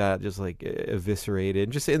stuff like that, just like eviscerated,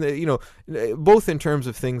 just both in terms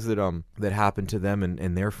of things that happen to them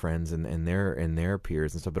and their friends and their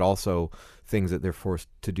peers and stuff, but also things that they're forced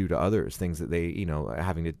to do to others, things that they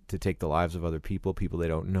having to take the lives of other people they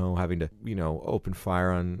don't know, having to open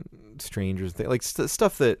fire on strangers, like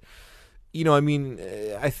stuff that.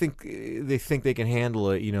 I think they think they can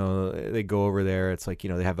handle it. They go over there. It's like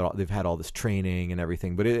they've had all this training and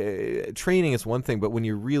everything. But training is one thing. But when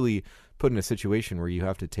you're really put in a situation where you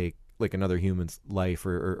have to take like another human's life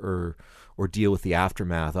or deal with the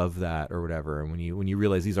aftermath of that or whatever, and when you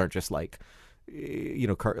realize these aren't just like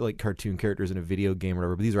like cartoon characters in a video game or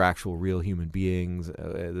whatever, but these are actual real human beings.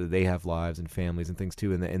 They have lives and families and things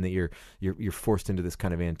too, and that you're forced into this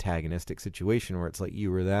kind of antagonistic situation where it's like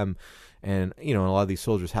you or them. And a lot of these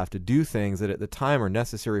soldiers have to do things that at the time are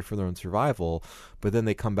necessary for their own survival, but then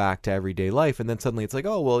they come back to everyday life, and then suddenly it's like,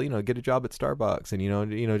 oh well, get a job at Starbucks,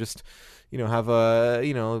 and just have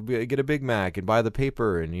a get a Big Mac and buy the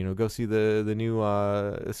paper, and go see the new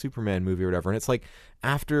Superman movie or whatever. And it's like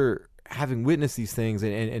after having witnessed these things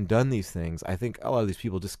and done these things, I think a lot of these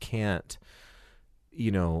people just can't,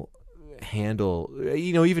 handle,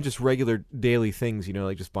 even just regular daily things,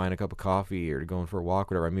 like just buying a cup of coffee or going for a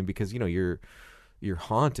walk, whatever. I mean, because, you're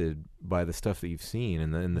haunted by the stuff that you've seen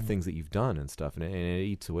and the things that you've done and stuff, and it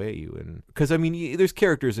eats away at you. And because, I mean, there's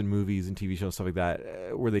characters in movies and TV shows and stuff like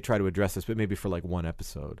that where they try to address this, but maybe for like one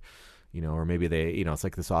episode, or maybe they, it's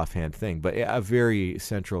like this offhand thing. But a very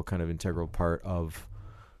central kind of integral part of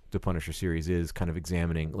the Punisher series is kind of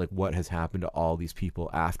examining like what has happened to all these people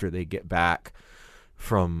after they get back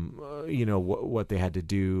from what they had to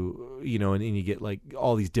do, and you get like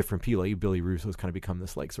all these different people. Like Billy Russo's kind of become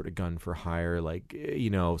this like sort of gun for hire, like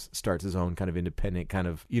starts his own kind of independent kind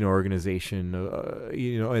of organization,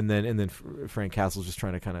 and then Frank Castle's just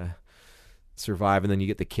trying to kind of survive, and then you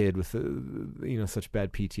get the kid with such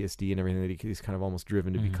bad PTSD and everything that he's kind of almost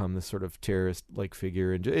driven to become this sort of terrorist like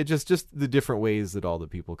figure, and it just the different ways that all the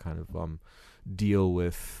people kind of deal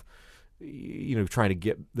with trying to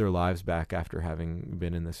get their lives back after having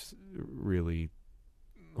been in this really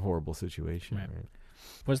horrible situation. Right. Right?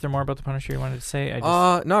 Was there more about The Punisher you wanted to say?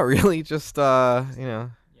 Not really. Just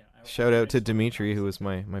shout out to Dimitri, who was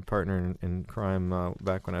my partner in crime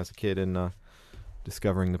back when I was a kid, and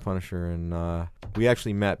discovering The Punisher. And we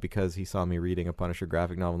actually met because he saw me reading a Punisher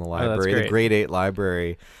graphic novel in the library, the grade 8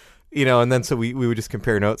 library. And then so we would just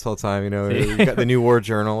compare notes all the time. We got the New War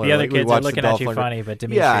Journal. The other kids are looking at you funny, but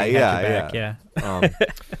Dimitri had your back. Yeah.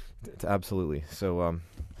 Absolutely. So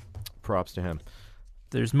props to him.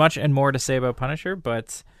 There's much and more to say about Punisher,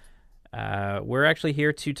 but we're actually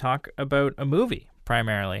here to talk about a movie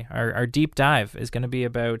primarily. Our deep dive is going to be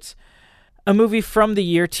about a movie from the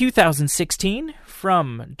year 2016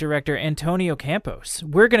 from director Antonio Campos.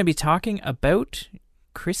 We're going to be talking about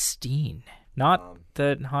Christine, not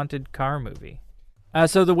the haunted car movie.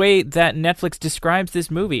 So the way that Netflix describes this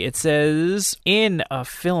movie, it says, in a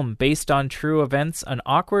film based on true events, an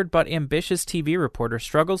awkward but ambitious TV reporter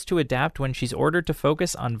struggles to adapt when she's ordered to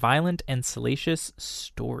focus on violent and salacious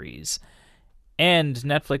stories. And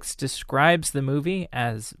Netflix describes the movie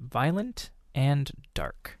as violent and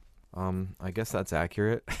dark. I guess that's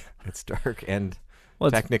accurate. It's dark and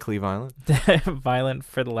it's technically violent. Violent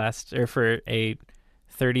for a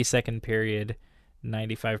 30-second period.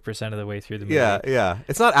 95% of the way through the movie. Yeah.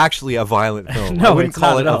 It's not actually a violent film. No, I wouldn't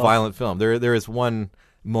call it a all. violent film. There is one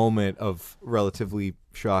moment of relatively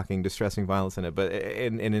shocking, distressing violence in it, but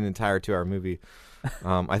in an entire 2-hour movie.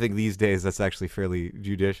 I think these days that's actually fairly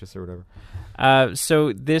judicious or whatever.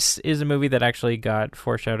 So this is a movie that actually got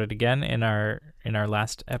foreshadowed again in our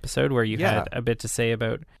last episode where you had a bit to say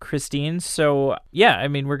about Christine. So yeah, I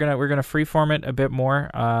mean we're gonna freeform it a bit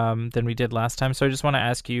more than we did last time. So I just want to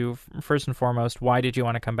ask you first and foremost, why did you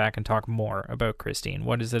want to come back and talk more about Christine?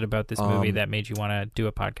 What is it about this movie that made you want to do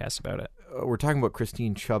a podcast about it? We're talking about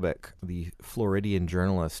Christine Chubbuck, the Floridian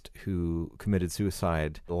journalist who committed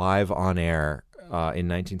suicide live on air in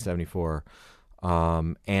 1974.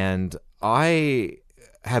 And I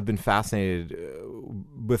have been fascinated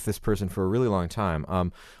with this person for a really long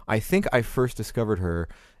time. I think I first discovered her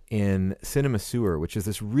in Cinema Sewer, which is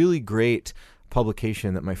this really great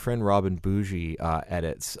publication that my friend Robin Bougie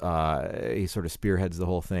edits. He sort of spearheads the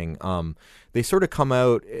whole thing. They sort of come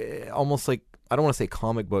out almost like, I don't want to say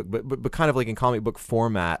comic book, but kind of like in comic book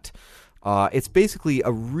format. It's basically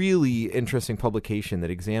a really interesting publication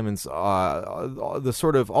that examines the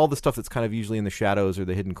sort of all the stuff that's kind of usually in the shadows or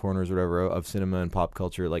the hidden corners or whatever of cinema and pop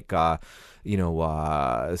culture, like sleaze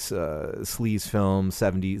films,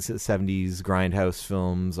 70s grindhouse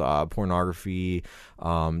films, pornography,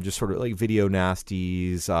 just sort of like video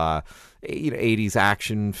nasties, 80s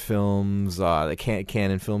action films, the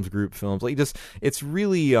Canon Films Group films. Like it's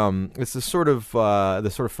really it's the sort of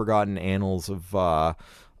forgotten annals of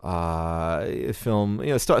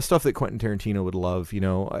film, stuff that Quentin Tarantino would love.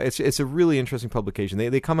 It's a really interesting publication.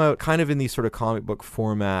 They come out kind of in these sort of comic book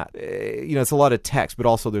format. It's a lot of text, but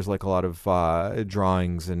also there's like a lot of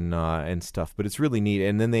drawings and stuff. But it's really neat.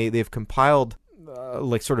 And then they've compiled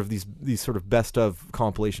like sort of these sort of best of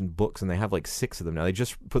compilation books, and they have like 6 of them now. They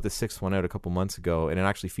just put the 6th one out a couple months ago, and it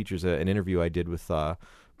actually features an interview I did with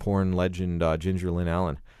porn legend Ginger Lynn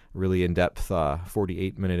Allen. Really in-depth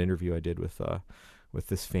 48-minute interview I did with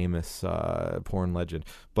this famous porn legend.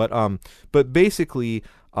 But basically,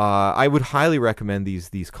 I would highly recommend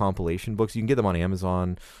these compilation books. You can get them on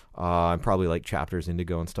Amazon, and probably like Chapters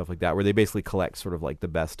Indigo and stuff like that, where they basically collect sort of like the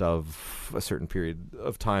best of a certain period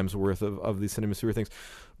of time's worth of these Cinema Sewer things.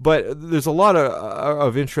 But there's a lot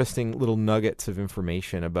of interesting little nuggets of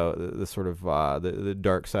information about the sort of the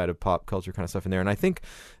dark side of pop culture kind of stuff in there. And I think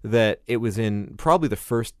that it was in probably the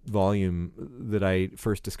first volume that I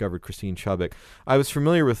first discovered Christine Chubbuck. I was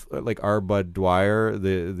familiar with like R. Bud Dwyer,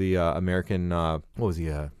 the American, what was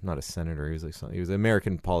he? Not a senator. He was an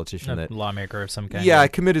American politician, a lawmaker of some kind. Yeah,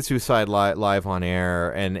 committed suicide live on air,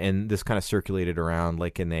 and this kind of circulated around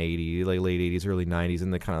like in the 80s, like late 80s, early 90s,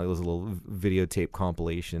 and the kind of those little videotape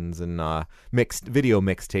compilations and mixed video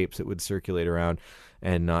mixtapes that would circulate around,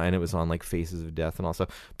 and it was on like Faces of Death and all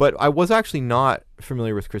stuff. But I was actually not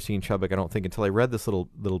familiar with Christine Chubbuck, I don't think, until I read this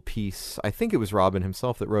little piece. I think it was Robin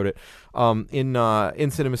himself that wrote it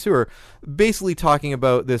in Cinema Sewer, basically talking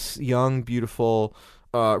about this young, beautiful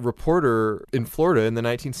reporter in Florida in the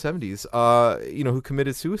 1970s, who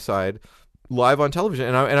committed suicide live on television,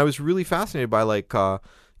 and I was really fascinated by like.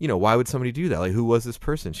 Why would somebody do that? Like, who was this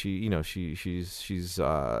person? She was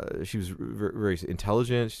very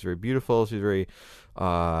intelligent. She's very beautiful. She's very,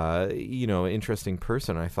 interesting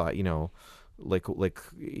person. And I thought,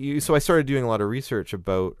 So I started doing a lot of research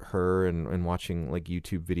about her and watching like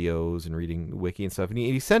YouTube videos and reading wiki and stuff. And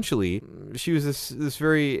essentially, she was this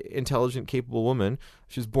very intelligent, capable woman.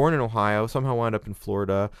 She was born in Ohio, somehow wound up in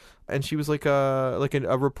Florida, and she was like a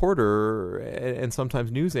reporter and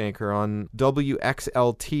sometimes news anchor on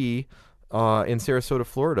WXLT. In Sarasota,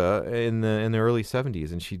 Florida, in the early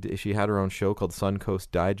 70s, and she had her own show called Suncoast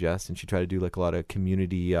Digest, and she tried to do like a lot of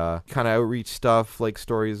community kind of outreach stuff, like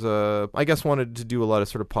stories. I guess wanted to do a lot of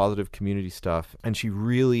sort of positive community stuff, and she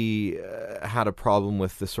really had a problem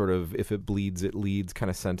with the sort of if it bleeds, it leads kind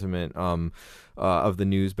of sentiment of the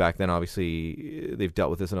news back then. Obviously, they've dealt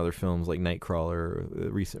with this in other films like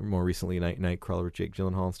Nightcrawler, more recently Nightcrawler with Jake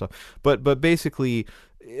Gyllenhaal and stuff. But basically,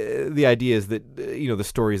 the idea is that the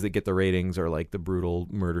stories that get the ratings are like the brutal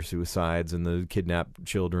murder suicides and the kidnapped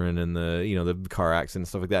children and the the car accidents and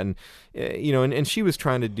stuff like that. And and she was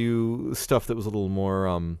trying to do stuff that was a little more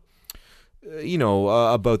about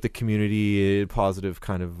the community, positive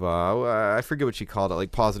kind of I forget what she called it,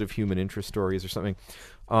 like positive human interest stories or something.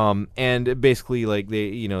 And basically, like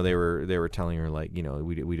they were telling her like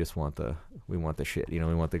we just want the shit,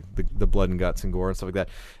 we want the blood and guts and gore and stuff like that,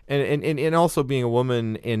 and also being a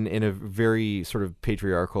woman in a very sort of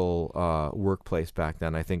patriarchal workplace back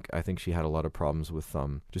then. I think she had a lot of problems with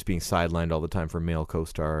just being sidelined all the time for male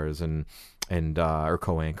co-stars and or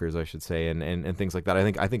co-anchors, I should say, and things like that.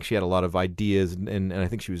 I think she had a lot of ideas, and I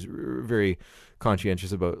think she was very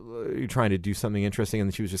conscientious about trying to do something interesting,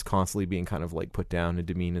 and she was just constantly being kind of like put down and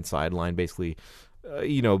demeaned and sidelined, basically,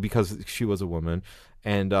 because she was a woman,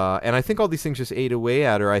 and I think all these things just ate away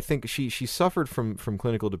at her. I think she suffered from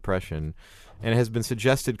clinical depression, and it has been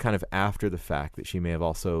suggested kind of after the fact that she may have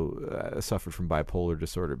also suffered from bipolar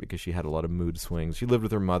disorder because she had a lot of mood swings. She lived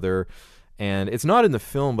with her mother. And it's not in the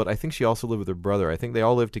film, but I think she also lived with her brother. I think they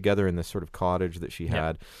all lived together in this sort of cottage that she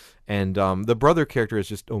had. And the brother character is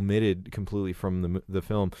just omitted completely from the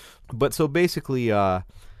film. But so basically, she was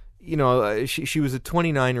a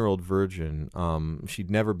 29-year-old virgin. She'd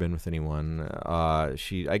never been with anyone.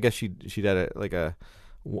 I guess she'd had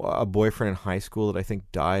a boyfriend in high school that I think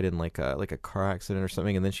died in like a car accident or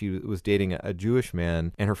something, and then she was dating a Jewish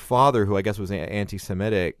man, and her father, who I guess was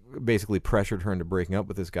anti-Semitic, basically pressured her into breaking up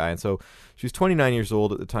with this guy. And so she was 29 years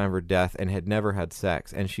old at the time of her death and had never had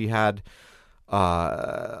sex, and she had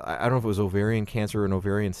I don't know if it was ovarian cancer or an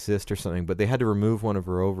ovarian cyst or something, but they had to remove one of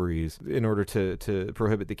her ovaries in order to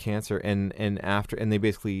prohibit the cancer, and they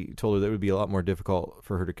basically told her that it would be a lot more difficult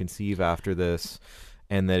for her to conceive after this.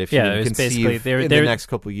 And that if she didn't conceive in the next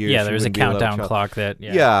couple of years, there was a countdown clock that.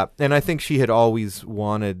 Yeah, and I think she had always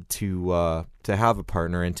wanted to have a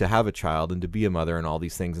partner and to have a child and to be a mother and all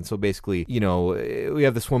these things. And so basically, we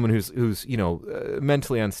have this woman who's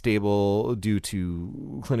mentally unstable due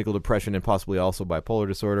to clinical depression and possibly also bipolar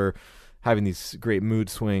disorder, having these great mood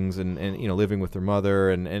swings and living with her mother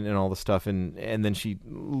and all the stuff, and then she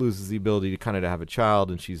loses the ability to kind of have a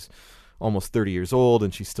child, and she's almost 30 years old,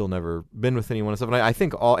 and she's still never been with anyone and stuff. And I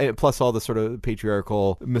think plus all the sort of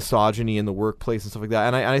patriarchal misogyny in the workplace and stuff like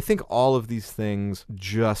that. And I think all of these things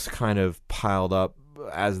just kind of piled up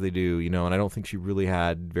as they do, and I don't think she really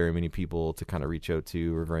had very many people to kind of reach out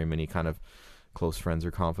to, or very many kind of close friends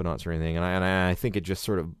or confidants or anything. And I think it just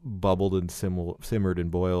sort of bubbled and simmered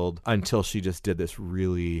and boiled until she just did this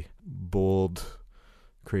really bold,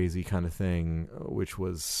 crazy kind of thing, which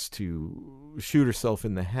was to shoot herself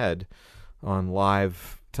in the head on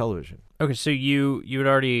live television. Okay, so you had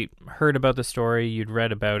already heard about the story, you'd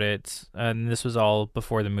read about it, and this was all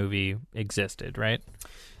before the movie existed, right?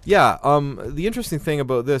 Yeah. The interesting thing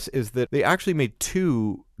about this is that they actually made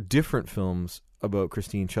two different films about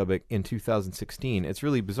Christine Chubbuck in 2016. It's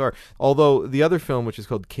really bizarre. Although the other film, which is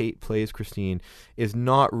called Kate Plays Christine, is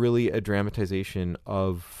not really a dramatization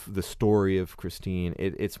of the story of Christine.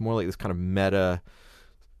 It's more like this kind of meta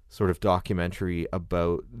sort of documentary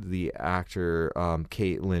about the actor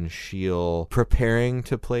Caitlin Scheel preparing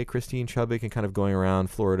to play Christine Chubbuck and kind of going around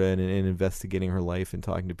Florida and investigating her life and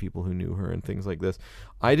talking to people who knew her and things like this.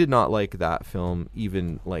 I did not like that film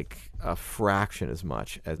even like a fraction as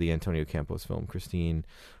much as the Antonio Campos film Christine.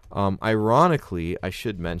 Ironically, I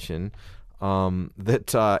should mention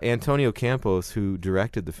that Antonio Campos, who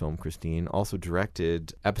directed the film Christine, also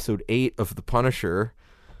directed episode 8 of The Punisher,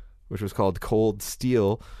 which was called Cold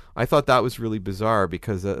Steel. I thought that was really bizarre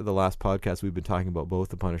because the last podcast we've been talking about both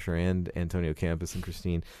The Punisher and Antonio Campos and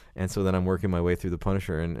Christine. And so then I'm working my way through The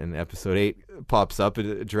Punisher, and episode 8 pops up,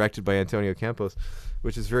 directed by Antonio Campos,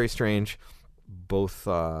 which is very strange. Both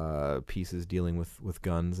pieces dealing with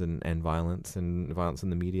guns and violence and violence in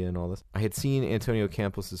the media and all this. I had seen Antonio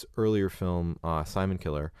Campos' earlier film, Simon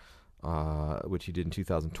Killer, which he did in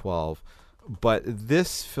 2012. But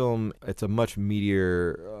this film, it's a much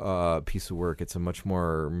meatier piece of work. It's a much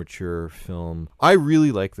more mature film. I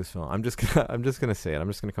really like this film. I'm just gonna say it. I'm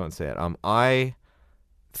just gonna come and say it. I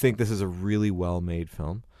think this is a really well made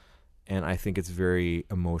film, and I think it's very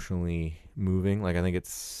emotionally moving. Like, I think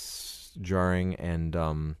it's jarring, and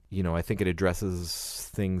I think it addresses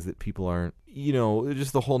things that people aren't.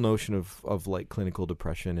 Just the whole notion of like clinical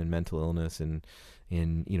depression and mental illness and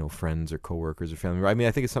in friends or coworkers or family. I mean,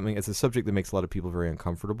 I think it's a subject that makes a lot of people very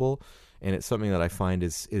uncomfortable, and it's something that I find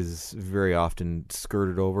is very often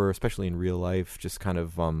skirted over, especially in real life. Just kind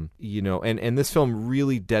of and this film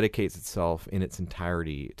really dedicates itself in its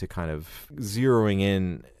entirety to kind of zeroing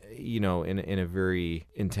in in a very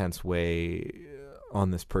intense way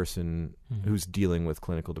on this person who's dealing with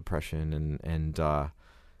clinical depression and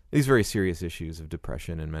these very serious issues of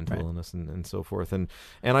depression and mental illness and so forth. And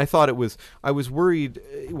I thought I was worried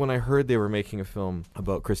when I heard they were making a film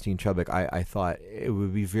about Christine Chubbuck. I thought it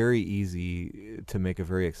would be very easy to make a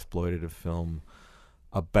very exploitative film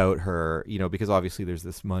about her, because obviously there's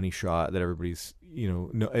this money shot that everybody's,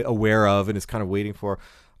 aware of and is kind of waiting for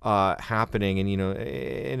happening. And,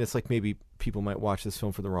 and it's like maybe people might watch this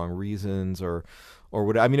film for the wrong reasons or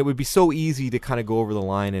what. I mean, it would be so easy to kind of go over the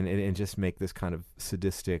line and just make this kind of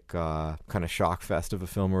sadistic kind of shock fest of a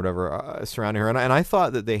film or whatever surrounding her. And I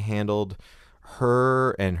thought that they handled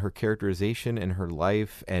her and her characterization and her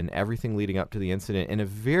life and everything leading up to the incident in a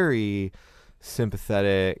very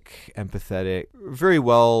sympathetic, empathetic, very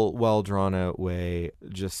well drawn out way,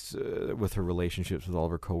 just with her relationships with all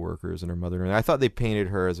of her coworkers and her mother. And I thought they painted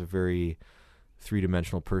her as a very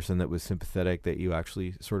three-dimensional person that was sympathetic, that you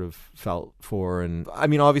actually sort of felt for. And I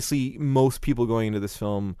mean, obviously most people going into this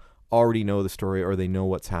film already know the story, or they know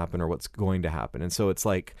what's happened or what's going to happen. And so it's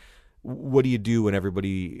like, what do you do when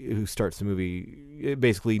everybody who starts the movie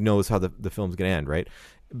basically knows how the film's going to end, right?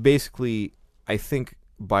 Basically, I think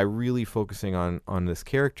by really focusing on this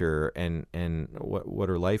character and what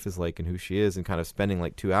her life is like and who she is, and kind of spending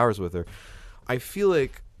like 2 hours with her, I feel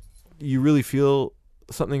like you really feel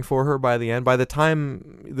something for her by the end. By the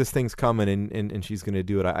time this thing's coming and she's going to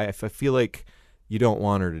do it, I feel like you don't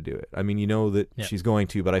want her to do it. I mean, that she's going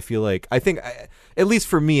to, but I think at least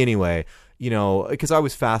for me anyway, because I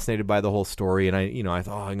was fascinated by the whole story, and I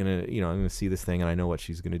thought, I'm gonna see this thing, and I know what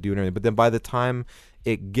she's gonna do and everything. But then by the time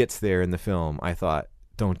it gets there in the film, I thought,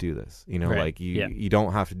 don't do this. Like you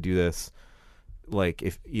don't have to do this. Like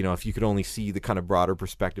if you could only see the kind of broader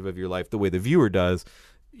perspective of your life the way the viewer does,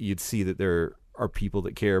 you'd see that there are people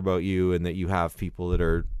that care about you and that you have people that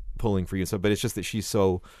are pulling for you. So, but it's just that she's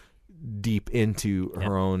so deep into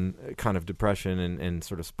her own kind of depression and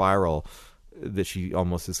sort of spiral that she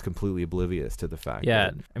almost is completely oblivious to the fact.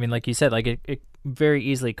 Yeah, I mean, like you said, like it very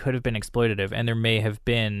easily could have been exploitative, and there may have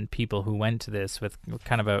been people who went to this with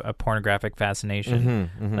kind of a pornographic fascination.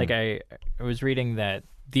 Like I was reading that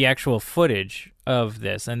the actual footage of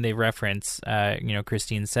this, and they reference,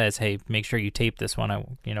 Christine says, "Hey, make sure you tape this one. I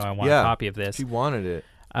want a copy of this." She wanted it.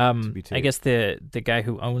 To be taped. I guess the guy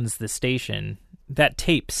who owns the station, that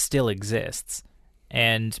tape still exists,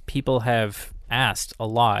 and people have asked a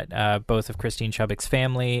lot, both of Christine Chubbuck's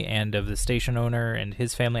family and of the station owner and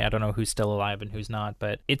his family. I don't know who's still alive and who's not,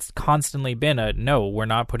 but it's constantly been no, we're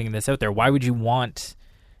not putting this out there. Why would you want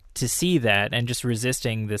to see that? And just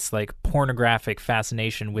resisting this like pornographic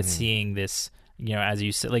fascination with seeing this, as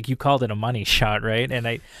you said, like you called it a money shot, right? And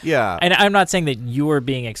and I'm not saying that you're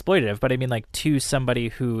being exploitative, but I mean like to somebody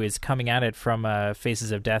who is coming at it from a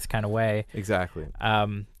faces of death kind of way. Exactly.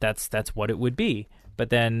 That's what it would be. But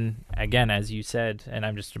then again, as you said, and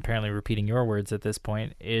I'm just apparently repeating your words at this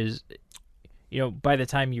point, is, by the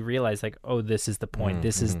time you realize like, oh, this is the point,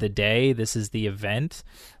 this is the day, this is the event,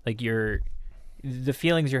 like the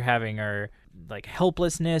feelings you're having are like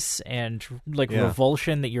helplessness and like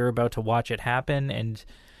revulsion that you're about to watch it happen, and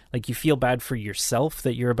like you feel bad for yourself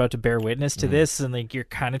that you're about to bear witness to this, and like you're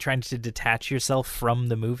kind of trying to detach yourself from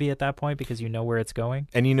the movie at that point because you know where it's going,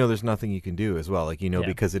 and there's nothing you can do as well, like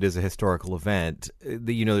because it is a historical event.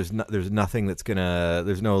 There's nothing that's gonna,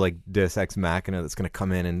 there's no like Deus Ex Machina that's gonna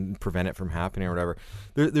come in and prevent it from happening or whatever.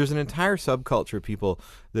 There's an entire subculture of people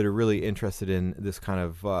that are really interested in this kind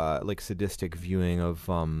of like sadistic viewing of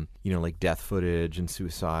like death footage and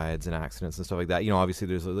suicides and accidents and stuff like that. Obviously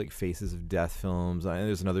there's like Faces of Death films, and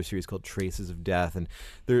there's another series called Traces of Death, and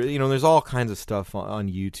there's all kinds of stuff on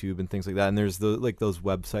YouTube and things like that. And there's those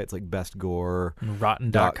websites like Best Gore,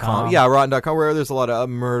 Rotten.com. Yeah, Rotten.com, where there's a lot of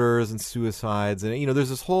murders and suicides, and there's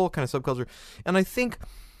this whole kind of subculture. And I think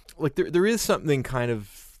like there is something kind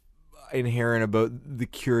of inherent about the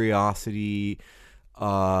curiosity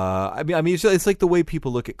I mean, it's like the way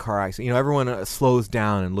people look at car accidents. You know, everyone slows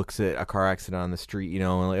down and looks at a car accident on the street, you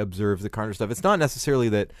know, and like, observes the car and stuff. It's not necessarily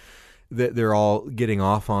that they're all getting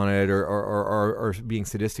off on it or being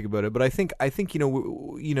sadistic about it. But I think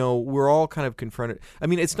we're all kind of confronted. I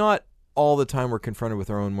mean, it's not all the time we're confronted with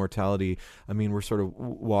our own mortality. I mean, we're sort of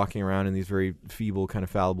walking around in these very feeble, kind of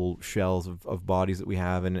fallible shells of bodies that we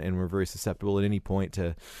have, and we're very susceptible at any point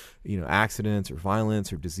to, you know, accidents or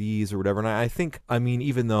violence or disease or whatever. And I think, I mean,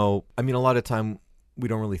 even though, I mean, a lot of time we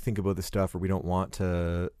don't really think about this stuff, or we don't want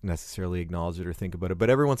to necessarily acknowledge it or think about it, but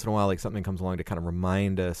every once in a while, like, something comes along to kind of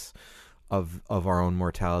remind us of our own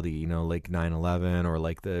mortality, you know, like 9/11 or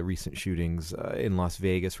like the recent shootings in Las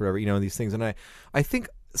Vegas, or whatever, you know, these things. And I think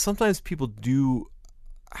sometimes people do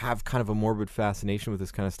have kind of a morbid fascination with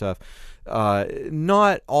this kind of stuff,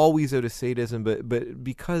 not always out of sadism, but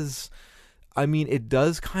because, I mean, it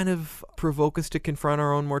does kind of provoke us to confront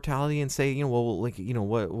our own mortality and say, you know, well, like, you know,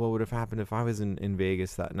 what would have happened if I was in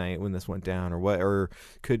Vegas that night when this went down, or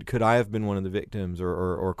could I have been one of the victims,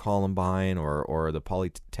 or Columbine, or the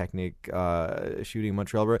Polytechnic shooting in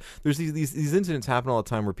Montreal. There's these incidents happen all the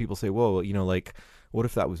time where people say, whoa, you know, like, what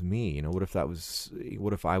if that was me? You know, what if I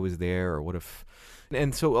was there, or what if...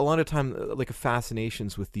 And so a lot of time, like,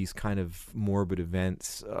 fascinations with these kind of morbid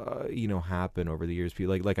events, you know, happen over the years.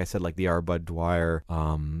 People, like I said, like the R. Bud Dwyer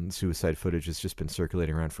suicide footage has just been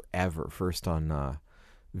circulating around forever. First on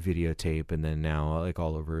videotape, and then now like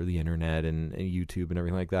all over the internet and YouTube and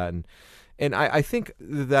everything like that. And I think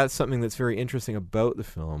that's something that's very interesting about the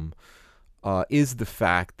film, is the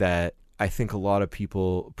fact that I think a lot of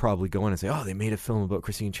people probably go in and say, "Oh, they made a film about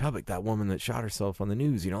Christine Chubbuck, that woman that shot herself on the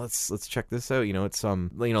news. You know, let's check this out. You know, it's you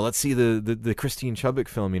know, let's see the Christine Chubbuck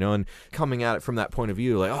film. You know," and coming at it from that point of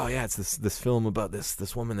view, like, "Oh yeah, it's this film about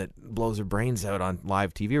this woman that blows her brains out on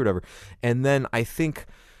live TV or whatever." And then I think,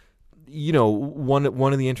 you know, one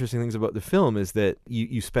of the interesting things about the film is that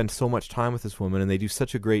you spend so much time with this woman, and they do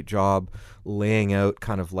such a great job laying out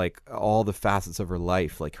kind of like all the facets of her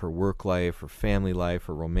life, like her work life, her family life,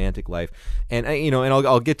 her romantic life, and you know, and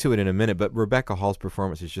I'll get to it in a minute. But Rebecca Hall's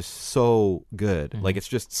performance is just so good, like it's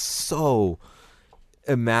just so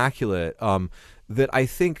immaculate, that I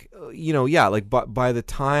think, you know, yeah, like by the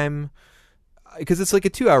time. Because it's like a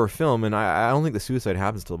 2-hour film, and I don't think the suicide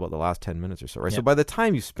happens till about the last 10 minutes or so, right? Yep. So by the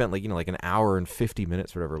time you spent, like, you know, like an hour and 50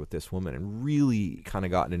 minutes or whatever with this woman and really kind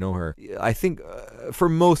of gotten to know her, I think for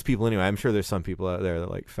most people anyway, I'm sure there's some people out there that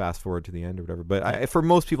like fast forward to the end or whatever, but for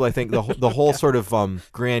most people, I think the whole sort of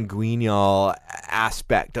grand guignol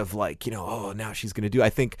aspect of, like, you know, oh, now she's going to do, I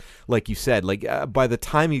think, like you said, like by the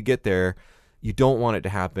time you get there, you don't want it to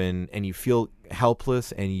happen, and you feel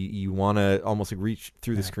helpless, and you want to almost like reach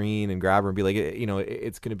through the screen and grab her and be like, you know,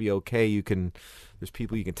 it's going to be okay. There's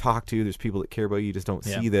people you can talk to. There's people that care about you. You just don't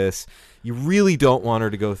see this. You really don't want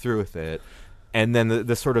her to go through with it. And then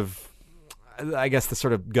the sort of, I guess the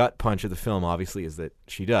sort of gut punch of the film obviously is that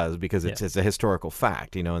she does, because it's a historical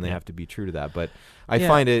fact, you know, and they have to be true to that. But I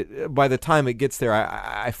find it, by the time it gets there,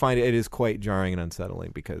 I find it is quite jarring and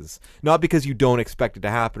unsettling, because not because you don't expect it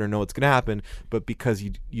to happen or know it's going to happen, but because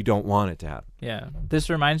you don't want it to happen. Yeah. This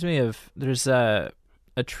reminds me of, there's a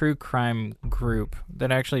true crime group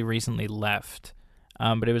that actually recently left.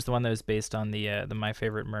 But it was the one that was based on the My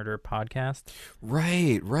Favorite Murder podcast.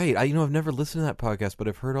 Right. I've never listened to that podcast, but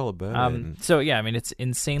I've heard all about it. So yeah, I mean, it's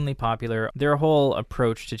insanely popular. Their whole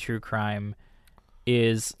approach to true crime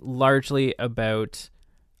is largely about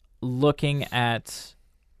looking at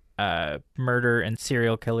murder and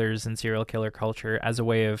serial killers and serial killer culture as a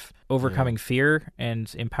way of overcoming fear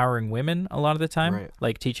and empowering women a lot of the time. Right.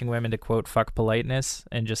 Like teaching women to, quote, fuck politeness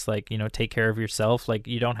and just, like, you know, take care of yourself. Like,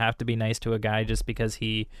 you don't have to be nice to a guy just because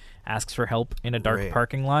he asks for help in a dark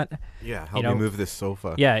parking lot. Yeah, help me move this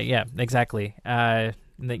sofa. Yeah, exactly.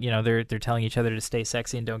 You know, they're telling each other to stay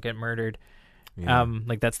sexy and don't get murdered. Yeah.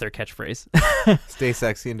 Like, that's their catchphrase. Stay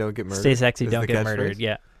sexy and don't get murdered. Stay sexy, don't get murdered.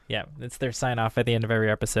 Yeah, it's their sign off at the end of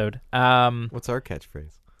every episode. What's our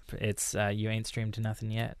catchphrase? It's you ain't streamed to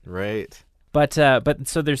nothing yet. Right. But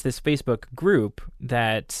so there's this Facebook group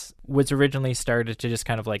that was originally started to just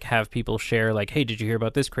kind of like have people share, like, hey, did you hear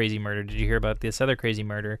about this crazy murder? Did you hear about this other crazy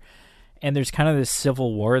murder? And there's kind of this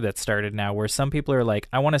civil war that started now, where some people are like,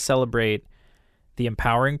 I want to celebrate the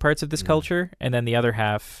empowering parts of this culture, and then the other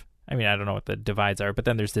half, I mean, I don't know what the divides are, but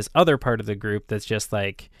then there's this other part of the group that's just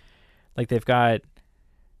like they've got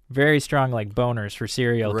very strong, like, boners for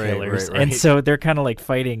serial killers. Right. And so they're kind of like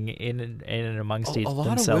fighting in and amongst each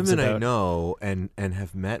themselves. A lot of women I know and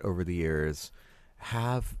have met over the years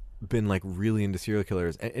have been like really into serial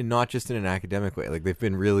killers, and not just in an academic way. Like, they've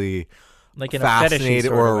been really like in a fetishy fascinated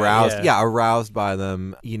sort or of way, aroused, yeah. aroused by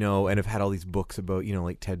them, and have had all these books about,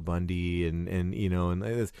 like Ted Bundy and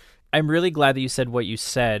it's, I'm really glad that you said what you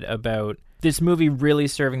said about this movie really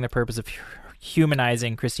serving the purpose of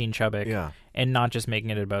humanizing Christine Chubbuck and not just making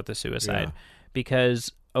it about the suicide.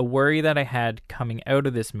 Because a worry that I had coming out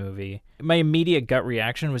of this movie, my immediate gut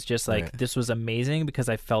reaction was just like, this was amazing because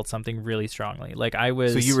I felt something really strongly. Like I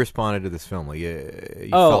was... So you responded to this film, like you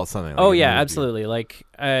felt something. Like absolutely. Like,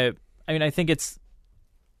 I mean, I think it's...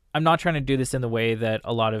 I'm not trying to do this in the way that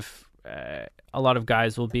a lot of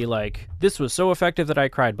guys will be like, this was so effective that I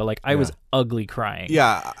cried, but like I was ugly crying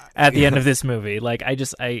at the end of this movie. Like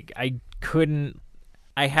I couldn't,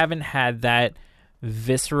 I haven't had that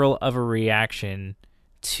visceral of a reaction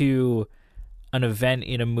to an event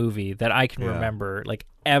in a movie that I can remember, like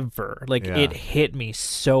ever. Like it hit me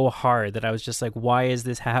so hard that I was just like, why is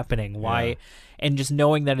this happening? Why? And just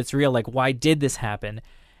knowing that it's real, like, why did this happen?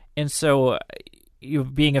 And so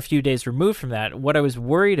being a few days removed from that, what I was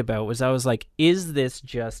worried about was, I was like, is this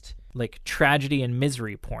just like tragedy and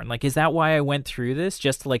misery porn? Like, is that why I went through this,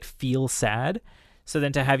 just to like feel sad? So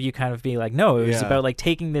then to have you kind of be like, no, it was about like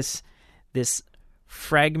taking this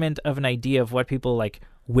fragment of an idea of what people like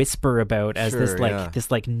whisper about as this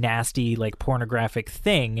like nasty, like pornographic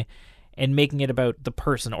thing, and making it about the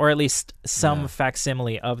person, or at least some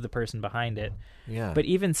facsimile of the person behind it. Yeah. But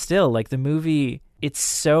even still, like the movie, it's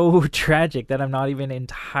so tragic that I'm not even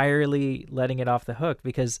entirely letting it off the hook,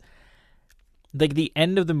 because like the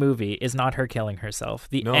end of the movie is not her killing herself.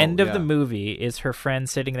 The end of the movie is her friend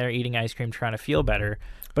sitting there eating ice cream trying to feel better.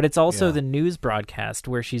 But it's also the news broadcast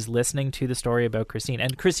where she's listening to the story about Christine.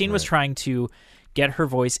 And Christine was trying to get her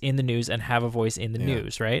voice in the news and have a voice in the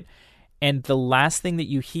news, right? And the last thing that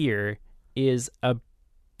you hear is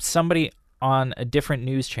somebody on a different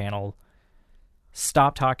news channel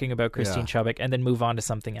stop talking about Christine Chubbuck and then move on to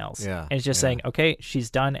something else. Yeah. And it's just saying, okay, she's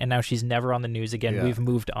done, and now she's never on the news again. Yeah. We've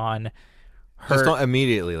moved on. Just not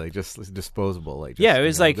immediately, like just disposable. Like it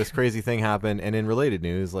was like this crazy thing happened, and in related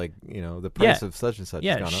news, like the price of such and such.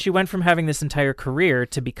 Yeah, has gone up. She went from having this entire career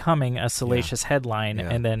to becoming a salacious headline,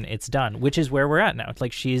 and then it's done. Which is where we're at now. It's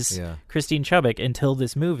like she's Christine Chubbuck until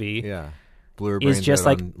this movie. Yeah. Blew her brains is just out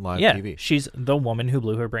like on live TV. She's the woman who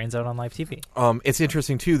blew her brains out on live TV. It's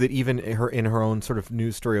interesting too that even in her own sort of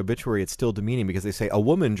news story obituary, it's still demeaning, because they say a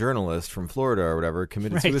woman journalist from Florida or whatever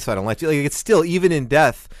committed suicide on live TV. Like, it's still, even in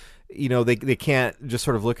death, they can't just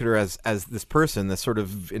sort of look at her as this person, this sort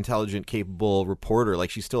of intelligent, capable reporter. Like,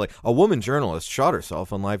 she's still like a woman journalist shot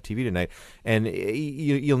herself on live TV tonight. And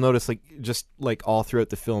you'll notice, like, just like all throughout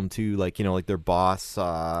the film too, like, like their boss,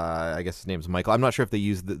 I guess his name's Michael. I'm not sure if they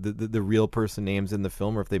used the real person names in the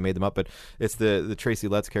film or if they made them up, but it's the Tracy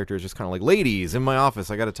Letts character is just kind of like, ladies in my office,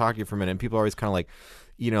 I got to talk to you for a minute. And people are always kind of like,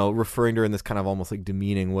 referring to her in this kind of almost like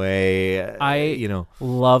demeaning way. I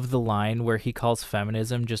love the line where he calls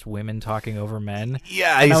feminism just women talking over men.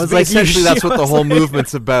 Yeah, I was like, essentially that's what the whole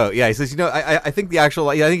movement's about. Yeah, he says, I think I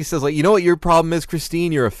think he says, like, what your problem is,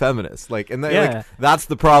 Christine? You're a feminist. Like, and like, that's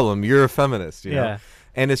the problem. You're a feminist. You know?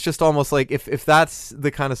 And it's just almost like if that's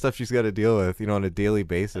the kind of stuff she's got to deal with, on a daily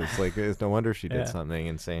basis, like, it's no wonder she did something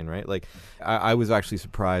insane, right? Like, I was actually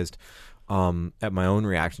surprised at my own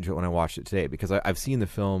reaction to it when I watched it today, because I've seen the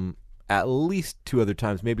film at least 2 other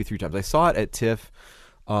times, maybe 3 times. I saw it at TIFF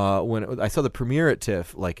when I saw the premiere at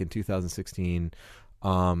TIFF, like in 2016,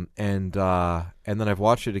 and then I've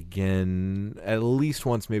watched it again at least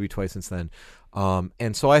once, maybe twice since then.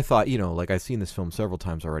 And so I thought, like, I've seen this film several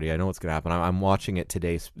times already. I know what's going to happen. I'm watching it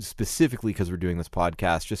today specifically because we're doing this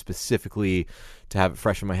podcast, just specifically to have it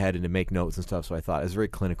fresh in my head and to make notes and stuff. So I thought it was very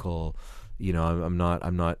clinical. I'm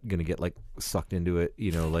not gonna get like sucked into it,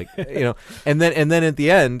 and then at the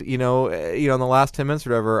end, in the last 10 minutes or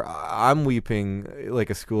whatever, I'm weeping like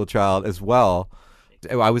a school child as well.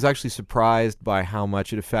 I was actually surprised by how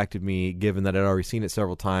much it affected me, given that I'd already seen it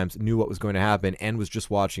several times, knew what was going to happen, and was just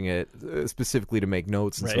watching it specifically to make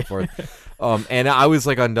notes and so forth. And I was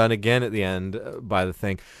like undone again at the end by the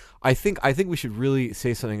thing. I think we should really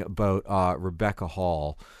say something about Rebecca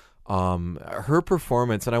Hall. Her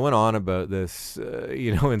performance, and I went on about this,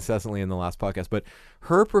 incessantly in the last podcast, but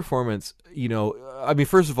her performance,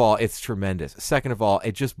 first of all, it's tremendous. Second of all,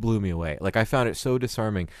 it just blew me away. Like, I found it so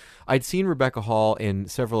disarming. I'd seen Rebecca Hall in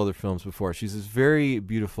several other films before. She's this very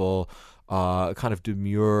beautiful, kind of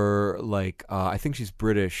demure, like, I think she's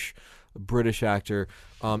British, British actor,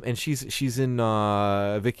 and she's in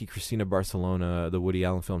Vicky Cristina Barcelona, the Woody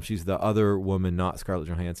Allen film. She's the other woman, not Scarlett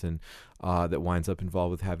Johansson, that winds up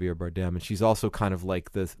involved with Javier Bardem, and she's also kind of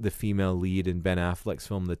like the female lead in Ben Affleck's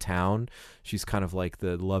film The Town. She's kind of like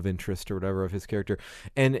the love interest or whatever of his character,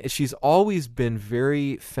 and she's always been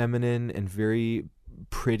very feminine and very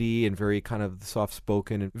pretty and very kind of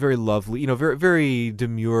soft-spoken and very lovely, very, very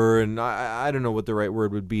demure, and I don't know what the right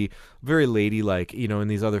word would be, very ladylike, in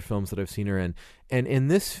these other films that I've seen her in. And in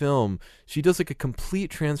this film, she does like a complete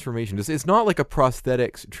transformation. It's not like a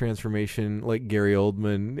prosthetics transformation like Gary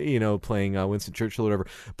Oldman, playing Winston Churchill or whatever,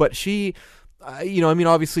 but she...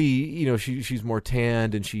 obviously, she's more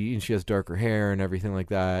tanned and she has darker hair and everything like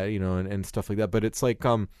that, and stuff like that. But it's like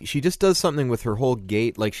she just does something with her whole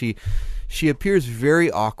gait. Like she appears very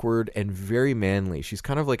awkward and very manly. She's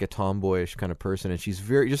kind of like a tomboyish kind of person, and she's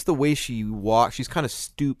just the way she walks. She's kind of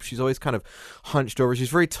stooped. She's always kind of hunched over.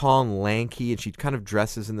 She's very tall and lanky, and she kind of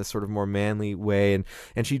dresses in this sort of more manly way.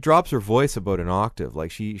 And she drops her voice about an octave.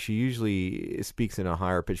 Like she usually speaks in a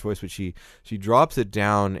higher pitched voice, but she drops it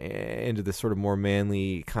down into this sort of more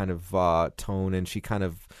manly kind of tone, and she kind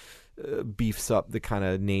of beefs up the kind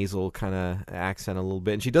of nasal kind of accent a little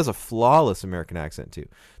bit, and she does a flawless American accent too.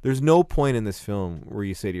 There's no point in this film where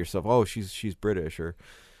you say to yourself, "Oh, she's British," or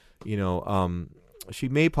she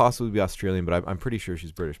may possibly be Australian, but I'm pretty sure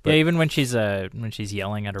she's British. But yeah, even when she's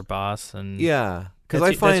yelling at her boss, and yeah. Because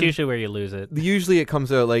I find that's usually where you lose it. Usually it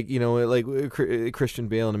comes out like Christian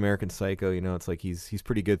Bale in American Psycho. It's like he's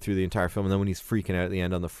pretty good through the entire film, and then when he's freaking out at the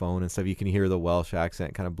end on the phone and stuff, you can hear the Welsh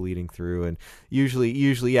accent kind of bleeding through. And usually,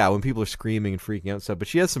 yeah, when people are screaming and freaking out and stuff. But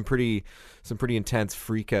she has some pretty intense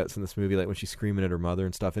freakouts in this movie, like when she's screaming at her mother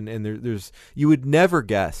and stuff. And there's you would never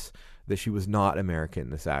guess that she was not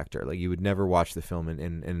American. This actor, like you would never watch the film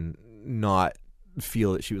and not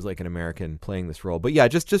feel that she was like an American playing this role. But yeah,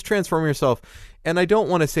 just transforming herself. And I don't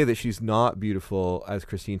want to say that she's not beautiful as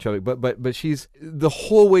Christine Chubbuck, but she's, the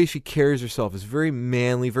whole way she carries herself is very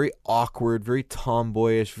manly, very awkward, very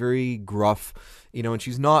tomboyish, very gruff, and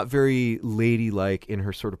she's not very ladylike in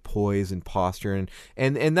her sort of poise and posture,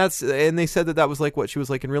 and they said that was like what she was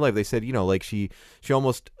like in real life. They said, like she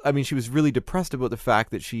almost, she was really depressed about the fact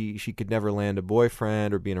that she could never land a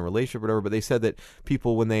boyfriend or be in a relationship or whatever, but they said that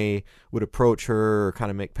people, when they would approach her or kind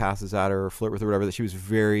of make passes at her or flirt with her or whatever, that she was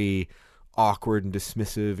very awkward and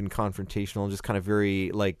dismissive and confrontational and just kind of very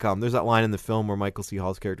like there's that line in the film where Michael C.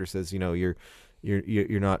 Hall's character says, you're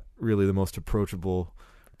not really the most approachable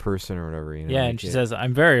person or whatever, yeah, and she says,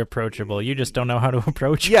 "I'm very approachable. You just don't know how to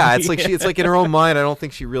approach me." Yeah, it's like it's like in her own mind, I don't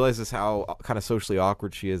think she realizes how kind of socially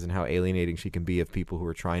awkward she is and how alienating she can be of people who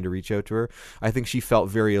are trying to reach out to her. I think she felt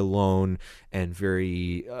very alone and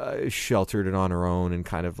very sheltered and on her own, and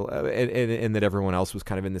kind of and that everyone else was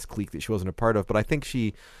kind of in this clique that she wasn't a part of. But I think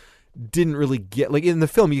she didn't really get, like in the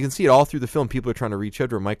film, you can see it all through the film. People are trying to reach out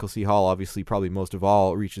to her. Michael C. Hall, obviously, probably most of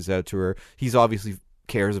all, reaches out to her. He's obviously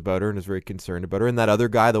cares about her and is very concerned about her. And that other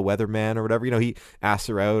guy, the weatherman or whatever, he asks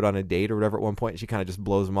her out on a date or whatever at one point, and she kind of just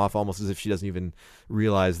blows him off almost as if she doesn't even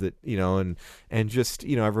realize that, and just,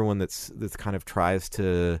 everyone that's kind of tries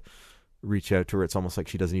to reach out to her, it's almost like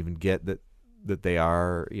she doesn't even get that they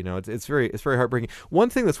are, it's very heartbreaking. One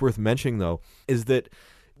thing that's worth mentioning though is that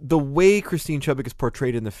the way Christine Chubbuck is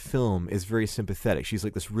portrayed in the film is very sympathetic. She's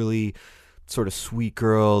like this really sort of sweet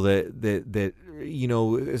girl that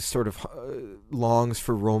sort of longs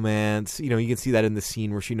for romance. You can see that in the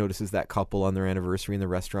scene where she notices that couple on their anniversary in the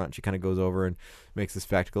restaurant. She kind of goes over and makes a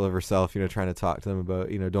spectacle of herself, trying to talk to them about,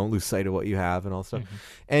 don't lose sight of what you have and all stuff. Mm-hmm.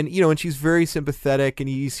 And, and she's very sympathetic, and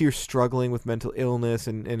you see her struggling with mental illness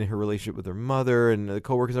and her relationship with her mother and the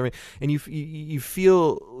coworkers and everything. And you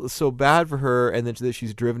feel so bad for her, and then that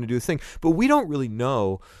she's driven to do this thing. But we don't really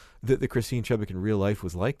know that the Christine Chubbuck in real life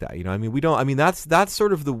was like that. We don't, that's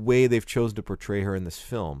sort of the way they've chosen to portray her in this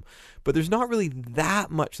film. But there's not really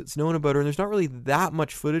that much that's known about her, and there's not really that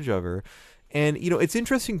much footage of her. And, it's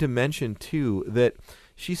interesting to mention, too, that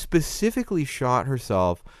she specifically shot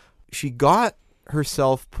herself. She got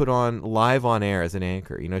herself put on live on air as an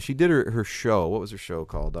anchor. She did her show. What was her show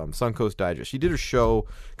called? Suncoast Digest. She did her show,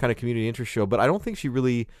 kind of community interest show, but I don't think she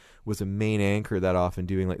really was a main anchor that often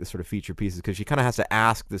doing like the sort of feature pieces, because she kind of has to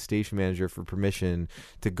ask the station manager for permission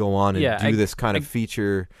to go on and do this kind of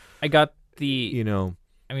feature. I got the,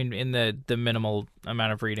 in the minimal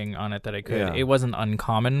amount of reading on it that I could, it wasn't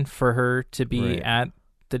uncommon for her to be at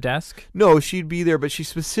the desk. No, she'd be there, but she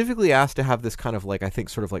specifically asked to have this kind of like, I think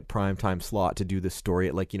sort of like prime time slot to do this story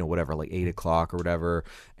at like, whatever, like 8 o'clock or whatever.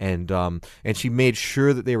 And she made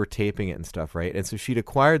sure that they were taping it and stuff. Right. And so she'd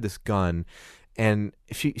acquired this gun, and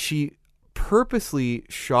she purposely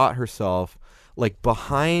shot herself like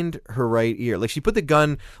behind her right ear. Like she put the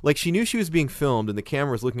gun, like she knew she was being filmed and the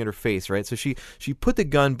camera was looking at her face, right? So she put the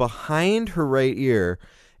gun behind her right ear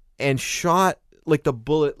and shot like the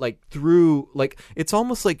bullet like through, like it's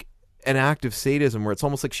almost like an act of sadism where it's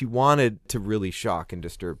almost like she wanted to really shock and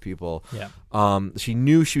disturb people. Yeah. She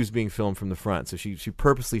knew she was being filmed from the front, so she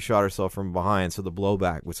purposely shot herself from behind so the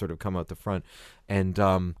blowback would sort of come out the front. And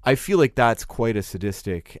I feel like that's quite a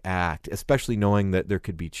sadistic act, especially knowing that there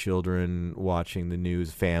could be children watching the news,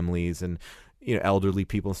 families, and elderly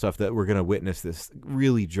people and stuff that were going to witness this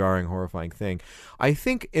really jarring, horrifying thing. I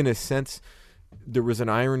think in a sense there was an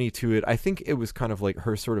irony to it. I think it was kind of like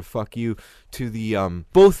her sort of fuck you to the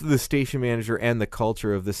both the station manager and the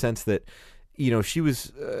culture, of the sense that she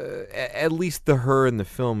was at least her in the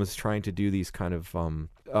film was trying to do these kind of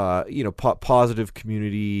positive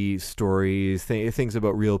community stories, things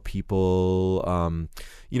about real people, and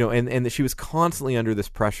that she was constantly under this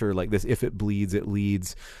pressure, like this if it bleeds it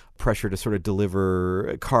leads pressure to sort of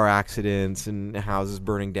deliver car accidents and houses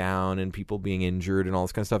burning down and people being injured and all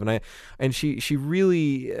this kind of stuff. And she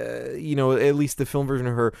really at least the film version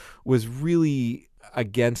of her was really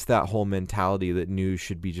against that whole mentality that news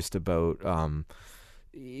should be just about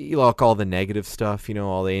like all the negative stuff,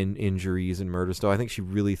 all the injuries and murder stuff. I think she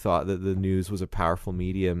really thought that the news was a powerful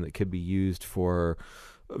medium that could be used for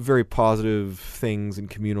very positive things and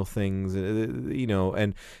communal things,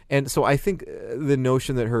 and so I think the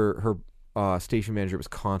notion that her station manager was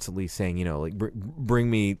constantly saying, like bring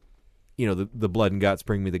me, the blood and guts,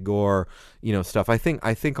 bring me the gore, stuff. I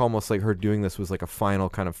think almost like her doing this was like a final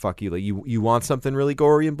kind of fuck you. Like you want something really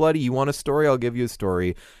gory and bloody, you want a story, I'll give you a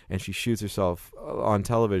story. And she shoots herself on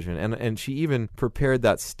television, and she even prepared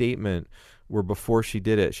that statement where before she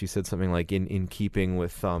did it, she said something like, in keeping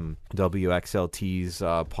with WXLT's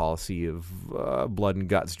policy of blood and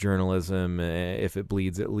guts journalism, if it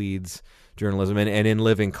bleeds, it leads journalism, and in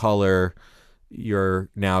living color, you're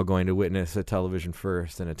now going to witness a television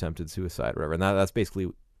first and attempted suicide, whatever. And that's basically,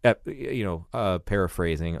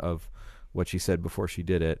 paraphrasing of what she said before she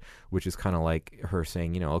did it, which is kind of like her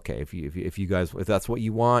saying, okay, if you guys, if that's what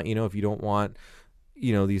you want, if you don't want,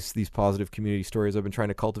 these positive community stories I've been trying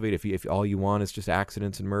to cultivate, if all you want is just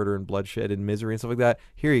accidents and murder and bloodshed and misery and stuff like that,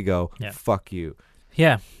 here you go. Yeah. Fuck you.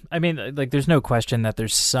 Yeah. I mean, like, there's no question that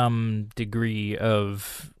there's some degree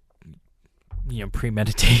of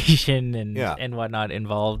premeditation and whatnot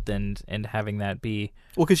involved, and having that be,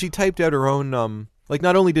 well, because she typed out her own like,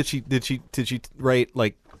 not only did she write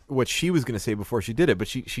like what she was going to say before she did it, but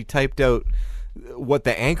she typed out what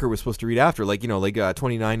the anchor was supposed to read after, like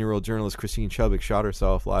 29-year-old journalist Christine Chubbuck shot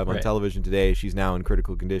herself live on television today. She's now in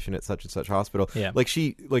critical condition at such and such hospital. Yeah. Like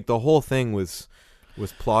the whole thing was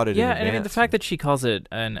plotted in advance. And I mean, the fact that she calls it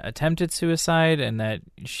an attempted suicide and that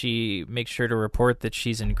she makes sure to report that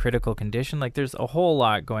she's in critical condition, like, there's a whole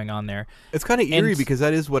lot going on there. It's kind of eerie because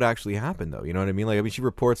that is what actually happened, though. You know what I mean? Like, I mean, she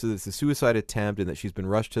reports that it's a suicide attempt and that she's been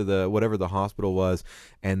rushed to whatever the hospital was,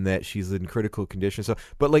 and that she's in critical condition. So,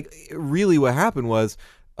 but like, really, what happened was,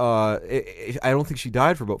 I don't think she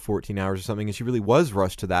died for about 14 hours or something, and she really was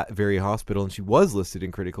rushed to that very hospital, and she was listed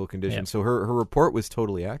in critical condition. Yeah. So her report was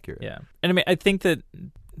totally accurate. Yeah. And I mean, I think that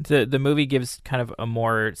the movie gives kind of a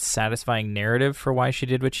more satisfying narrative for why she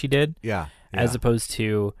did what she did. Yeah. As opposed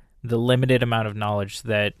to the limited amount of knowledge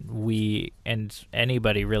that we and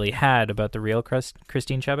anybody really had about the real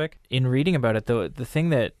Christine Chubbuck. In reading about it, though, the thing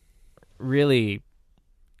that really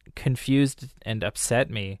confused and upset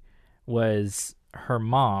me was her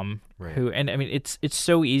mom, who, and I mean, it's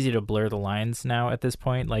so easy to blur the lines now at this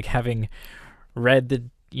point, like, having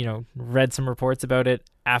read some reports about it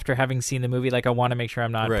after having seen the movie. Like, I want to make sure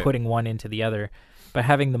I'm not putting one into the other, but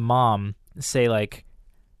having the mom say, like,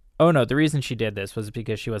 oh no, the reason she did this was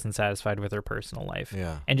because she wasn't satisfied with her personal life.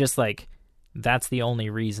 Yeah. And just like, that's the only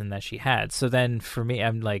reason that she had. So then for me,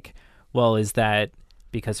 I'm like, well, is that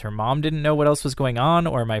because her mom didn't know what else was going on,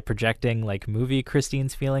 or am I projecting like movie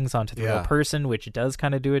Christine's feelings onto the real person, which does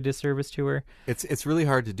kind of do a disservice to her? It's really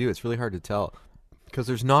hard to do. It's really hard to tell, because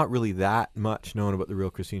there's not really that much known about the real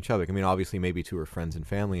Christine Chubbuck. I mean, obviously maybe to her friends and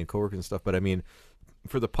family and coworkers and stuff, but I mean,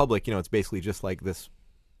 for the public, it's basically just like this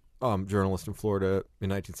journalist in Florida in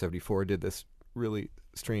 1974 did this really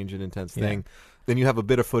strange and intense thing. Then you have a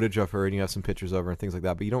bit of footage of her and you have some pictures of her and things like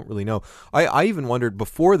that, but you don't really know. I even wondered,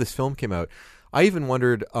 before this film came out,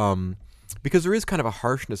 because there is kind of a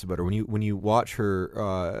harshness about her when you watch her,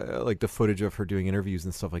 like the footage of her doing interviews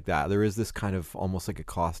and stuff like that. There is this kind of almost like a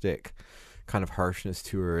caustic kind of harshness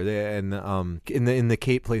to her. And in the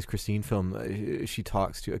Kate Plays Christine film,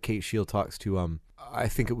 Kate Shield talks to I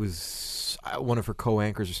think it was one of her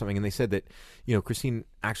co-anchors or something, and they said that, Christine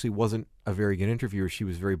actually wasn't a very good interviewer. She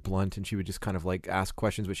was very blunt, and she would just kind of like ask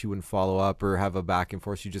questions, but she wouldn't follow up or have a back and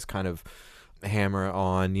forth. She just kind of hammer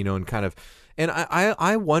on, and kind of. And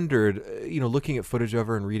I wondered, looking at footage of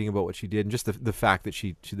her and reading about what she did, and just the fact that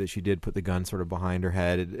she did put the gun sort of behind her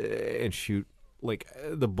head and shoot like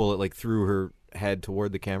the bullet like through her head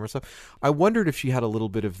toward the camera. So I wondered if she had a little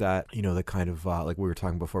bit of that, the kind of like we were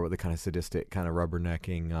talking before about the kind of sadistic kind of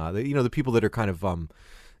rubbernecking, the people that are kind of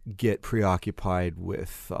get preoccupied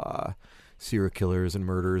with serial killers and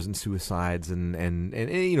murders and suicides and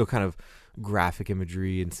kind of graphic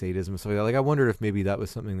imagery and sadism and stuff like that. Like I wondered if maybe that was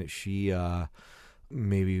something that she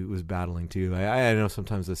maybe was battling too. I know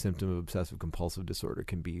sometimes the symptom of obsessive compulsive disorder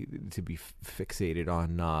can be to be fixated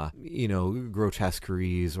on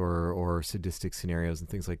grotesqueries or sadistic scenarios and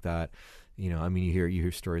things like that. I mean, you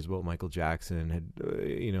hear stories about Michael Jackson had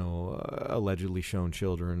allegedly shown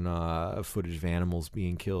children footage of animals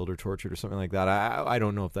being killed or tortured or something like that. I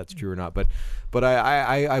don't know if that's true or not, but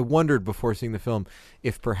I wondered before seeing the film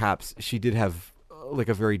if perhaps she did have like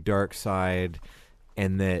a very dark side.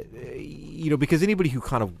 And that, because anybody who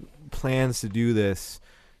kind of plans to do this,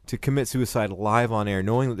 to commit suicide live on air,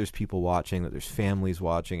 knowing that there's people watching, that there's families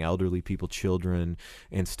watching, elderly people, children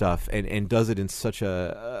and stuff, and does it in such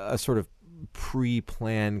a sort of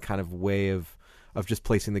pre-planned kind of way of just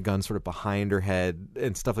placing the gun sort of behind her head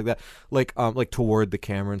and stuff like that, like toward the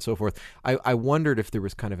camera and so forth. I wondered if there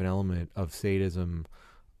was kind of an element of sadism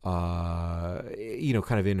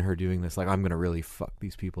kind of in her doing this, like I'm gonna really fuck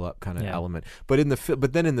these people up kind of element. But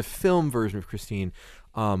then in the film version of Christine,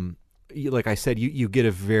 like I said, you get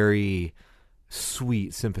a very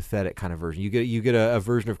sweet, sympathetic kind of version. You get a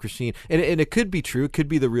version of Christine, and it could be true, it could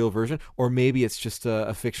be the real version, or maybe it's just a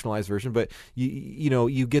fictionalized version. But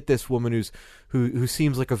you get this woman who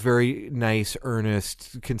seems like a very nice,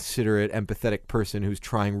 earnest, considerate, empathetic person who's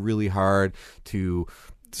trying really hard to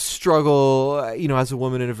struggle, as a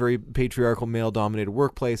woman in a very patriarchal, male-dominated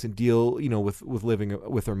workplace, and deal, with living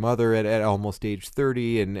with her mother at almost age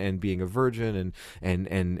 30 and being a virgin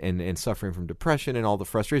and suffering from depression and all the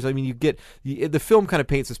frustrations. I mean, the film kind of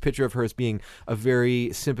paints this picture of her as being a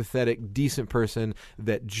very sympathetic, decent person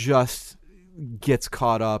that just gets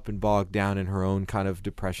caught up and bogged down in her own kind of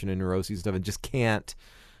depression and neuroses and stuff, and just can't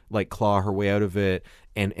like claw her way out of it,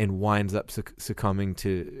 and winds up succumbing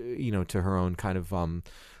to to her own kind of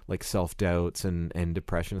like self-doubts and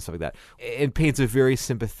depression and stuff like that. It paints a very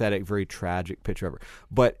sympathetic, very tragic picture of her.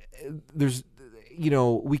 But there's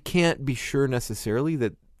we can't be sure necessarily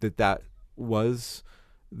that was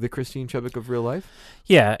the Christine Chubbuck of real life.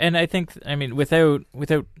 Yeah, and I think, without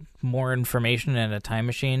more information and a time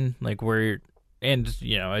machine, like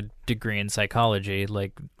a degree in psychology,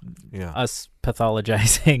 like us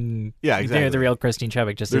pathologizing exactly. The real Christine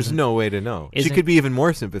Chubbuck, just there's no way to know. She could be even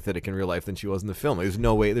more sympathetic in real life than she was in the film. There's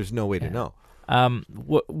no way to know.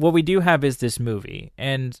 What we do have is this movie,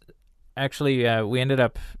 and actually we ended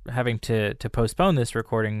up having to postpone this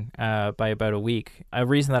recording by about a week. A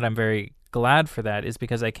reason that I'm very glad for that is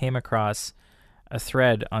because I came across a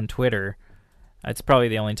thread on Twitter. It's probably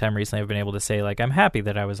the only time recently I've been able to say, like, I'm happy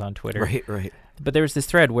that I was on Twitter. Right. But there was this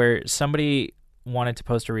thread where somebody wanted to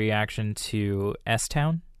post a reaction to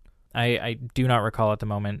S-Town. I do not recall at the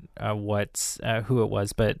moment who it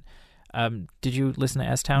was, but did you listen to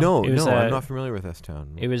S-Town? No, I'm not familiar with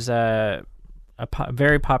S-Town. It was a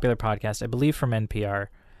very popular podcast, I believe from NPR,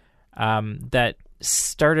 that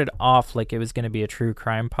started off like it was going to be a true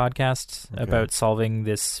crime podcast about solving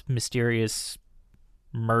this mysterious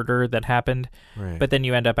murder that happened, but then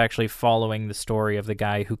you end up actually following the story of the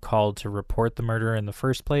guy who called to report the murder in the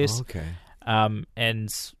first place.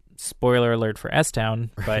 And spoiler alert for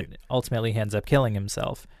S-Town, but ultimately he ends up killing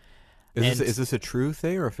himself. Is this a true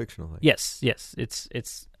thing or a fictional thing? Yes,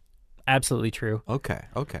 it's absolutely true. Okay,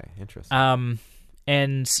 interesting.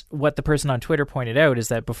 And what the person on Twitter pointed out is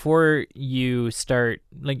that before you start,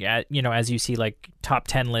 like, as you see, like, top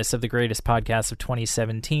 10 lists of the greatest podcasts of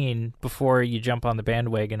 2017, before you jump on the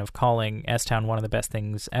bandwagon of calling S-Town one of the best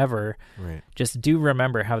things ever, just do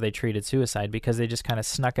remember how they treated suicide, because they just kind of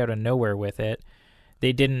snuck out of nowhere with it.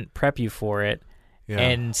 They didn't prep you for it.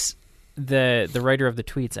 And the writer of the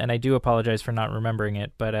tweets, and I do apologize for not remembering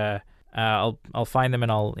it, but I'll find them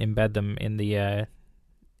and I'll embed them in the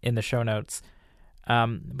show notes.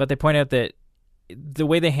 But they point out that the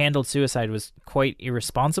way they handled suicide was quite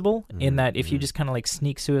irresponsible, in that if you just kind of like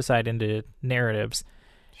sneak suicide into narratives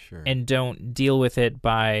and don't deal with it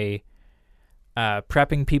by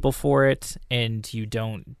prepping people for it, and you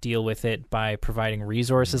don't deal with it by providing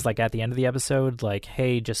resources like at the end of the episode, like,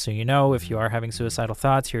 hey, just so you know, if you are having suicidal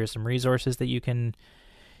thoughts, here are some resources that you can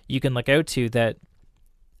look out to. That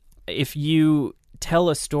if you tell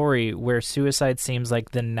a story where suicide seems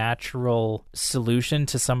like the natural solution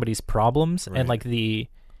to somebody's problems, and like the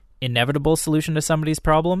inevitable solution to somebody's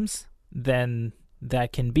problems, then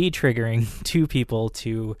that can be triggering to people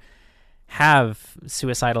to have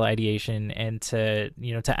suicidal ideation and to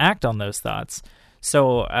act on those thoughts.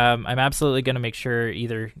 So I'm absolutely going to make sure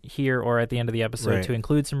either here or at the end of the episode to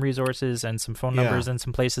include some resources and some phone numbers and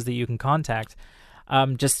some places that you can contact.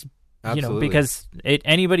 Because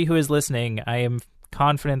anybody who is listening, I am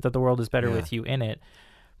confident that the world is better with you in it.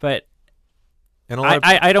 But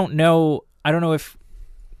I don't know if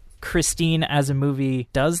Christine as a movie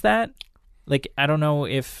does that. Like, I don't know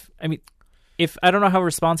if I don't know how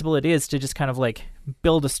responsible it is to just kind of like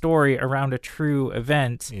build a story around a true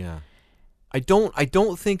event. Yeah. I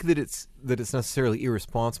don't think that it's necessarily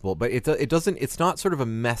irresponsible, but it's not sort of a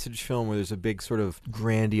message film where there's a big sort of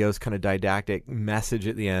grandiose kind of didactic message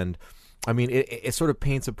at the end. I mean, it sort of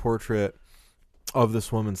paints a portrait of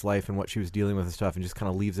this woman's life and what she was dealing with and stuff, and just kind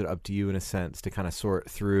of leaves it up to you in a sense to kind of sort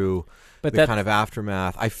through the kind of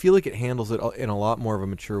aftermath. I feel like it handles it in a lot more of a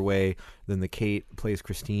mature way than the Kate Plays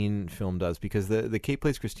Christine film does, because the Kate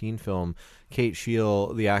Plays Christine film, Kate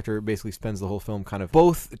Shiel, the actor, basically spends the whole film kind of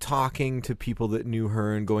both talking to people that knew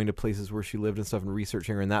her and going to places where she lived and stuff and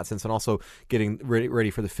researching her in that sense, and also getting ready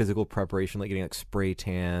for the physical preparation, like getting like spray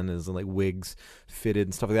tan and like wigs fitted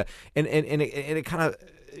and stuff like that. And it kind of...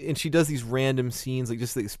 And she does these random scenes, like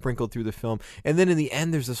just like sprinkled through the film. And then in the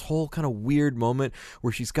end, there's this whole kind of weird moment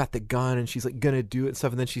where she's got the gun and she's like gonna do it and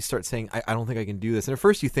stuff. And then she starts saying, "I don't think I can do this." And at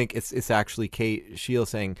first, you think it's actually Kate Shiel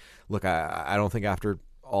saying, "Look, I don't think after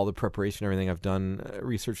all the preparation, everything I've done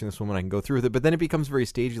researching this woman, I can go through with it." But then it becomes very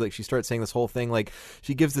stagey. Like she starts saying this whole thing, like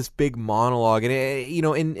she gives this big monologue, and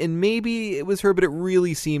and maybe it was her, but it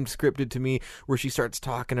really seemed scripted to me, where she starts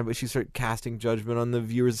talking about, she starts casting judgment on the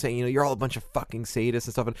viewers, saying, you're all a bunch of fucking sadists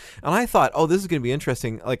and stuff. And I thought, oh, this is going to be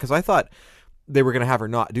interesting, like, because I thought they were going to have her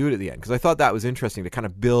not do it at the end, because I thought that was interesting to kind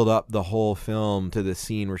of build up the whole film to the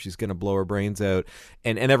scene where she's going to blow her brains out,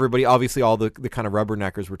 and everybody, obviously all the kind of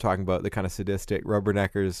rubberneckers we're talking about, the kind of sadistic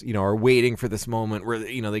rubberneckers, are waiting for this moment where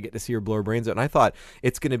they get to see her blow her brains out. And I thought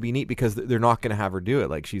it's going to be neat because they're not going to have her do it.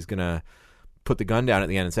 Like she's going to put the gun down at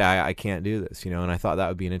the end and say, I can't do this, and I thought that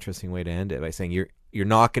would be an interesting way to end it, by saying you're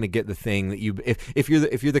not going to get the thing that you, if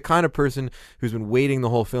you're the kind of person who's been waiting the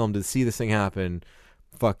whole film to see this thing happen,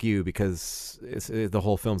 fuck you, because the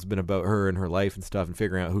whole film's been about her and her life and stuff, and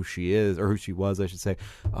figuring out who she is, or who she was, I should say.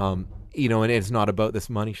 And it's not about this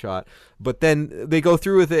money shot. But then they go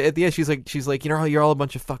through with it at the end. She's like, you're all a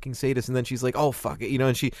bunch of fucking sadists. And then she's like, oh fuck it,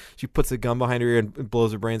 and she puts the gun behind her ear and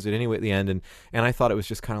blows her brains out anyway at the end. And I thought it was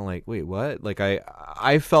just kind of like, wait, what? Like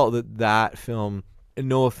I felt that film,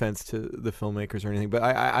 no offense to the filmmakers or anything, but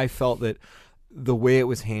I felt that the way it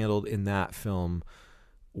was handled in that film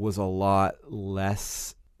was a lot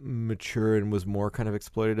less mature and was more kind of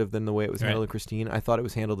exploitative than the way it was handled in Christine. I thought it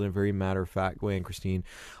was handled in a very matter-of-fact way in Christine.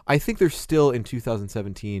 I think there's still, in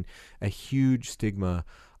 2017, a huge stigma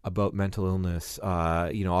about mental illness.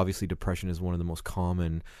 Obviously depression is one of the most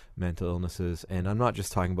common mental illnesses, and I'm not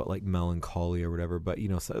just talking about like melancholy or whatever, but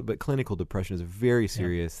but clinical depression is a very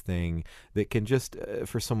serious thing that can just,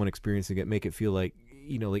 for someone experiencing it, make it feel like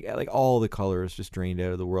like all the color is just drained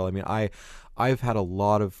out of the world. I mean, I've had a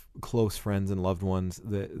lot of close friends and loved ones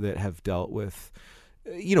that have dealt with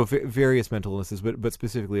various mental illnesses, but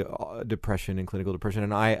specifically depression and clinical depression.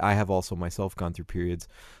 And I have also myself gone through periods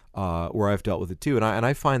where I've dealt with it too. And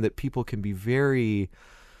I find that people can be very,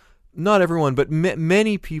 not everyone, but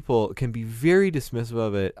many people can be very dismissive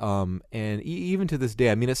of it. And even to this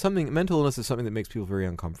day, I mean, it's something, mental illness is something that makes people very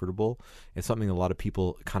uncomfortable. It's something a lot of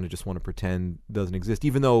people kind of just want to pretend doesn't exist,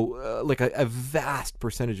 even though like a vast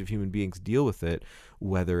percentage of human beings deal with it,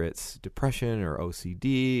 whether it's depression or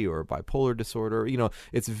OCD or bipolar disorder.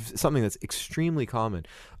 It's something that's extremely common.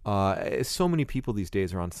 So many people these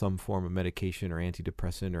days are on some form of medication or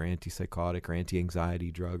antidepressant or antipsychotic or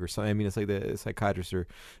anti-anxiety drug or something. I mean, it's like the psychiatrists are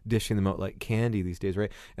dishing them out like candy these days,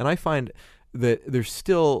 right? And I find that there's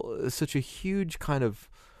still such a huge kind of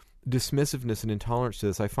dismissiveness and intolerance to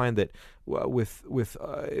this. I find that with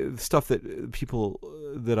stuff that people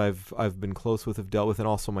that I've been close with have dealt with, and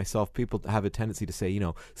also myself, people have a tendency to say, you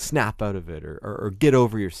know, snap out of it or get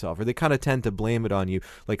over yourself, or they kind of tend to blame it on you,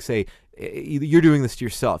 like say, you're doing this to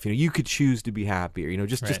yourself, you know, you could choose to be happy, or, you know,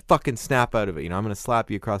 just fucking snap out of it, you know, I'm going to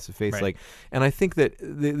slap you across the face, like, and I think that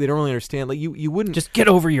they don't really understand, like, you wouldn't just get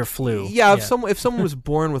over your flu. If someone was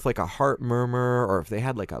born with like a heart murmur, or if they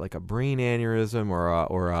had like a brain aneurysm,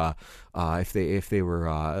 or if they were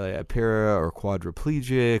a para or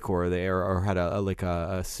quadriplegic, or they had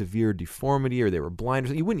a severe deformity, or they were blind,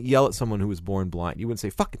 you wouldn't yell at someone who was born blind. You wouldn't say,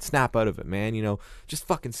 fucking snap out of it, man, you know, just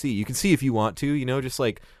fucking see. You can see if you want to, you know, just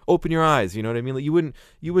like open your eyes, you know what I mean? Like, you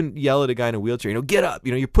wouldn't yell at a guy in a wheelchair, you know, get up,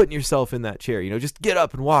 you know, you're putting yourself in that chair, you know, just get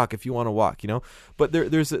up and walk if you want to walk, you know. But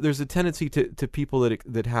there's a tendency to people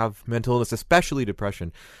that have mental illness, especially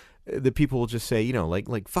depression, that people will just say, you know,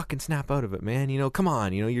 like fucking snap out of it, man, you know, come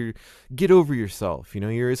on, you know, get over yourself, you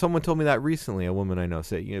know. Someone told me that recently, a woman I know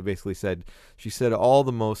said, you know, basically said, she said, all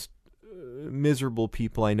the most miserable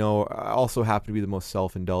people I know also happen to be the most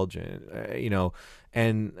self-indulgent, you know.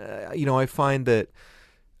 And you know, I find that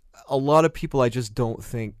a lot of people, I just don't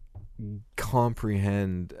think,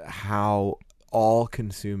 comprehend how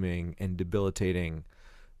all-consuming and debilitating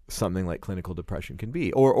something like clinical depression can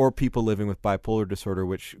be, or people living with bipolar disorder,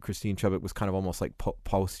 which Christine Chubbuck was kind of almost like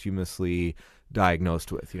posthumously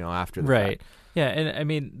diagnosed with, you know, after the fact. Yeah, and I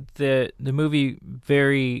mean, the movie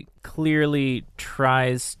very clearly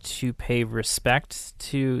tries to pay respect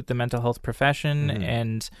to the mental health profession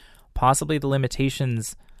and possibly the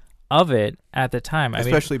limitations of it at the time.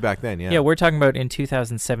 Especially back then, yeah. Yeah, we're talking about in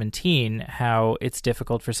 2017 how it's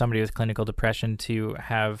difficult for somebody with clinical depression to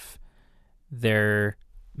have their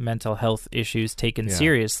mental health issues taken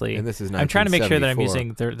seriously. And this is 1974. I'm trying to make sure that I'm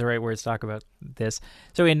using the right words to talk about this.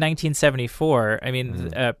 So in 1974, I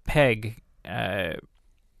mean, Peg,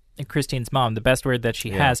 Christine's mom, the best word that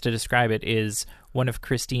she has to describe it is one of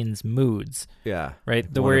Christine's moods. Yeah. Right?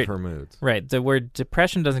 One of her moods. Right. The word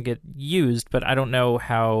depression doesn't get used, but I don't know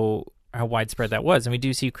how widespread that was. And we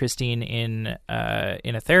do see Christine in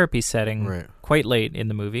a therapy setting quite late in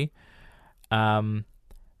the movie.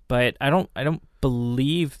 But I don't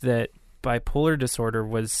believe that bipolar disorder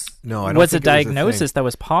was a diagnosis that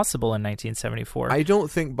was possible in 1974. I don't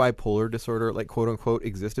think bipolar disorder, like, quote unquote,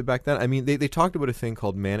 existed back then. I mean, they talked about a thing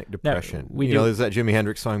called manic depression. You know, there's that Jimi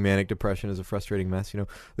Hendrix song, "Manic Depression is a Frustrating Mess." You know,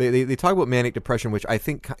 they talk about manic depression, which I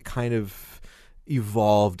think kind of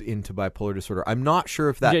evolved into bipolar disorder. I'm not sure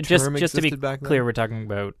if that term existed back then. Clear, we're talking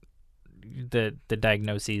about the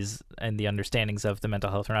diagnoses and the understandings of the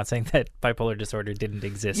mental health. We're not saying that bipolar disorder didn't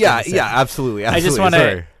exist. Yeah, absolutely. I just want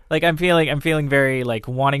to, like, I'm feeling very, like,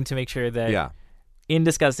 wanting to make sure that in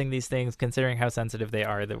discussing these things, considering how sensitive they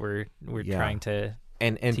are, that we're trying to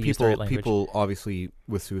and to use the right language. People obviously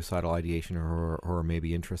with suicidal ideation or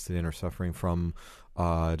maybe interested in or suffering from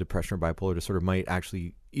depression or bipolar disorder might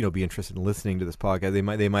actually, you know, be interested in listening to this podcast.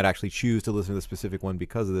 They might actually choose to listen to the specific one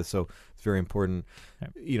because of this. So it's very important,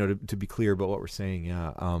 you know, to be clear about what we're saying.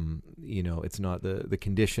 You know, it's not the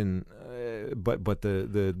condition, but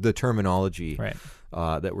the terminology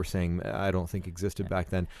that we're saying, I don't think existed back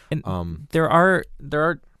then. And there are.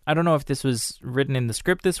 I don't know if this was written in the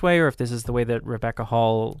script this way or if this is the way that Rebecca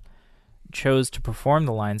Hall chose to perform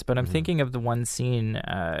the lines, but I'm thinking of the one scene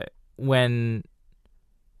when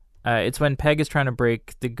it's when Peg is trying to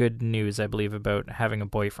break the good news, I believe, about having a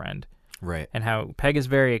boyfriend. Right. And how Peg is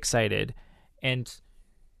very excited. And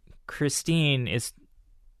Christine is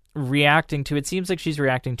reacting to, it seems like she's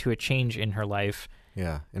reacting to a change in her life.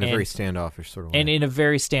 Yeah, in a very standoffish sort of way. And in a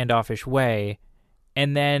very standoffish way.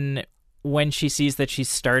 And then when she sees that she's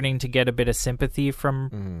starting to get a bit of sympathy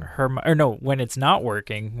from her, or no, when it's not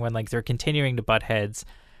working, when, like, they're continuing to butt heads,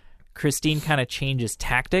 Christine kind of changes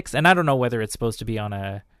tactics. And I don't know whether it's supposed to be on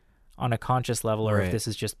a conscious level or if this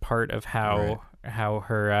is just part of how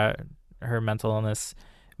her mental illness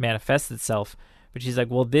manifests itself. But she's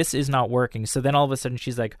like, well, this is not working. So then all of a sudden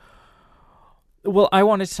she's like, well, I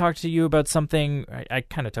wanted to talk to you about something. I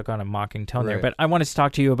kind of took on a mocking tone there, but I wanted to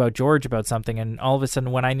talk to you about George about something. And all of a sudden,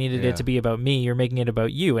 when I needed it to be about me, you're making it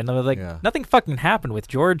about you. And they're like, nothing fucking happened with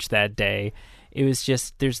George that day. It was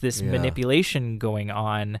just, there's this manipulation going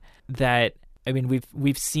on that, I mean,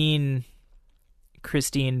 we've seen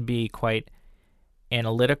Christine be quite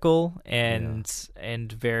analytical and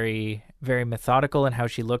very, very methodical in how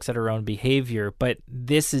she looks at her own behavior. But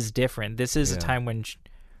this is different. This is a time when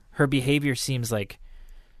her behavior seems like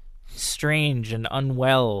strange and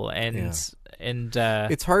unwell, and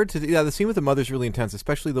it's hard to the scene with the mother's really intense,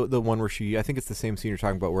 especially the one where I think it's the same scene you're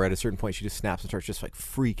talking about, where at a certain point she just snaps and starts just like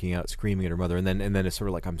freaking out, screaming at her mother, and then it's sort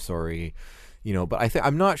of like, I'm sorry, But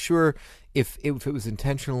I'm not sure if it was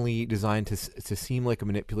intentionally designed to seem like a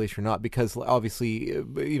manipulation or not, because obviously,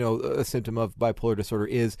 a symptom of bipolar disorder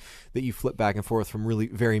is that you flip back and forth from really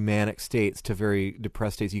very manic states to very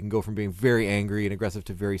depressed states. You can go from being very angry and aggressive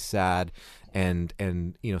to very sad and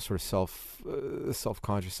sort of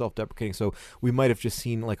self-conscious, self-deprecating. So we might have just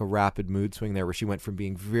seen like a rapid mood swing there, where she went from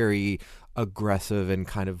being very aggressive and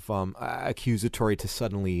kind of accusatory to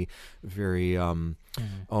suddenly very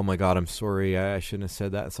oh my God, I'm sorry, I shouldn't have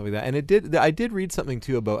said that, and stuff like that. And I did read something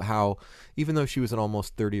too about how, even though she was an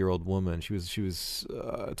almost 30-year-old woman, she was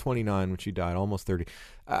 29 when she died, almost 30.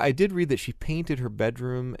 I did read that she painted her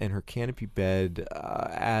bedroom and her canopy bed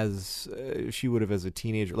as she would have as a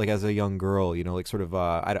teenager, like as a young girl, like sort of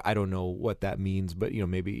I don't know what that means, but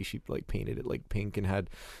maybe she like painted it like pink and had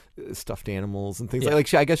stuffed animals and things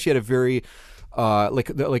like I guess she had a very her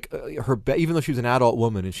even though she was an adult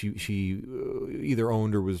woman and she either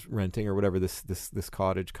owned or was renting or whatever this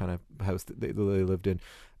cottage kind of house that they lived in,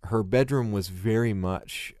 her bedroom was very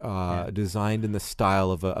much designed in the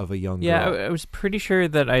style of a young girl. Yeah, I was pretty sure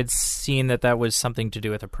that I'd seen that was something to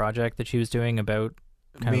do with a project that she was doing about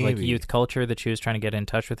kind of like youth culture, that she was trying to get in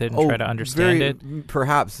touch with it and try to understand it.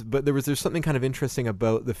 Perhaps, but there's something kind of interesting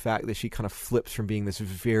about the fact that she kind of flips from being this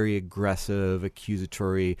very aggressive,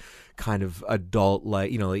 accusatory kind of adult,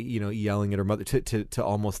 like yelling at her mother to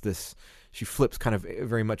almost this. She flips kind of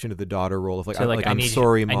very much into the daughter role of I'm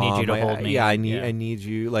sorry, Mom. I need you to hold me. Yeah, I need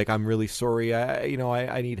you. Like, I'm really sorry.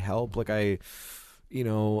 I need help. Like, I don't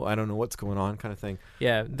know what's going on, kind of thing.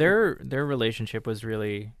 Yeah, their relationship was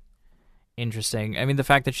really interesting. I mean, the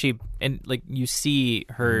fact that you see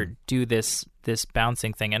her do this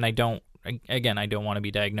bouncing thing, and I don't want to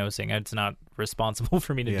be diagnosing. It's not responsible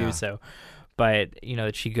for me to do so. But,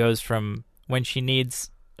 that she goes from when she needs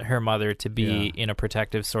her mother to be in a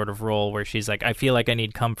protective sort of role where she's like, I feel like I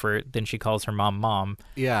need comfort, then she calls her mom.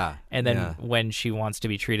 Yeah. And then when she wants to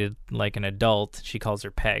be treated like an adult, she calls her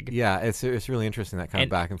Peg. Yeah, it's really interesting, that kind of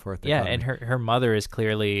back and forth. Yeah, and her mother is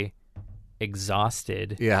clearly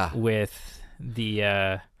exhausted with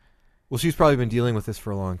the well, she's probably been dealing with this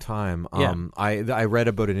for a long time. I read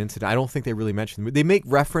about an incident. I don't think they really mentioned it. They make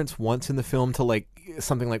reference once in the film to like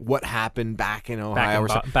something like what happened back in Ohio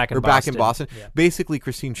back in Boston. Yeah. Basically,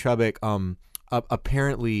 Christine Chubbuck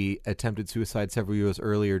apparently attempted suicide several years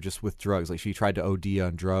earlier just with drugs. Like, she tried to OD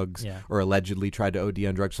on drugs, or allegedly tried to OD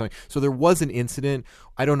on drugs. So there was an incident.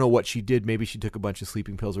 I don't know what she did. Maybe she took a bunch of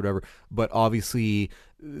sleeping pills or whatever. But obviously,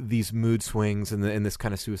 these mood swings and this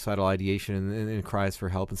kind of suicidal ideation and cries for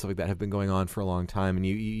help and stuff like that have been going on for a long time. And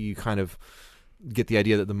you kind of get the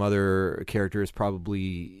idea that the mother character has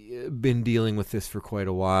probably been dealing with this for quite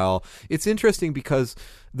a while. It's interesting because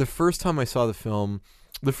the first time I saw the film,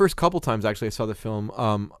 the first couple times actually I saw the film,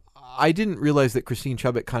 I didn't realize that Christine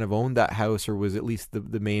Chubbuck kind of owned that house, or was at least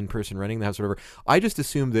the main person renting the house or whatever. I just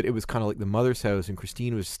assumed that it was kind of like the mother's house and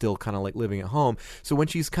Christine was still kind of like living at home. So when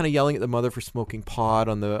she's kind of yelling at the mother for smoking pot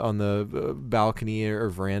on the balcony or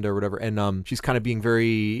veranda or whatever, and she's kind of being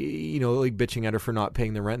very, like bitching at her for not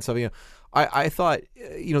paying the rent and stuff, I thought,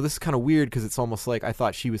 this is kind of weird because it's almost like I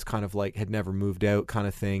thought she was kind of like had never moved out kind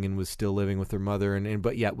of thing and was still living with her mother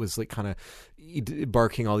but yet was like kind of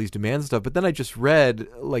barking all these demands and stuff. But then I just read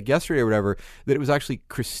like yesterday or whatever that it was actually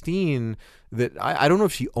Christine that I don't know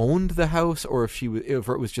if she owned the house or if it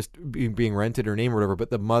was just being rented her name or whatever,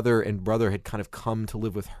 but the mother and brother had kind of come to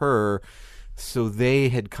live with her. So they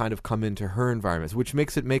had kind of come into her environments, which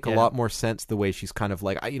makes it make a lot more sense the way she's kind of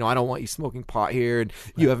like, I don't want you smoking pot here, and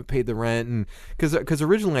you haven't paid the rent, and because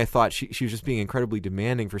originally I thought she was just being incredibly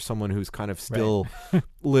demanding for someone who's kind of still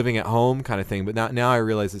living at home kind of thing. But now I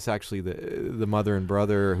realize it's actually the mother and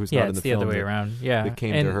brother who's not in the film. Yeah, it's the other way around. Yeah, that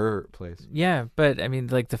came to her place. Yeah, but I mean,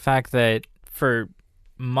 like the fact that for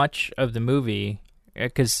much of the movie,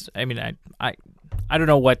 because I mean, I don't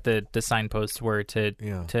know what the signposts were to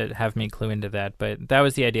have me clue into that, but that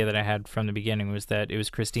was the idea that I had from the beginning, was that it was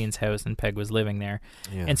Christine's house and Peg was living there.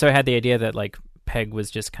 Yeah. And so I had the idea that like Peg was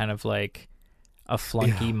just kind of like a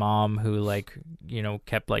flunky mom who like,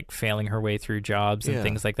 kept like failing her way through jobs and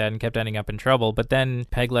things like that and kept ending up in trouble. But then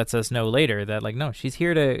Peg lets us know later that like, no, she's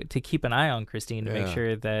here to keep an eye on Christine to make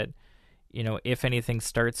sure that, if anything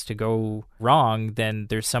starts to go wrong, then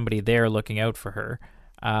there's somebody there looking out for her.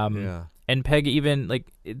 And Peg even like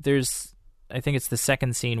I think it's the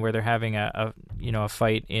second scene where they're having a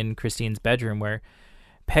fight in Christine's bedroom where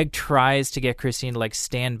Peg tries to get Christine to like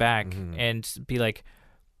stand back and be like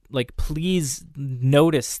please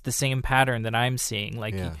notice the same pattern that I'm seeing.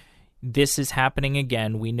 Like this is happening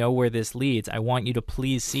again. We know where this leads. I want you to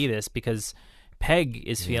please see this, because Peg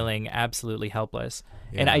is feeling absolutely helpless.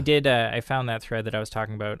 Yeah. And I found that thread that I was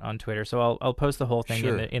talking about on Twitter, so I'll post the whole thing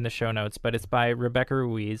in the show notes, but it's by Rebecca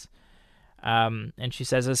Ruiz. And she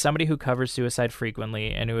says, as somebody who covers suicide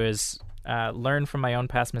frequently and who has learned from my own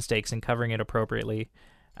past mistakes in covering it appropriately,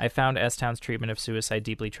 I found S-Town's treatment of suicide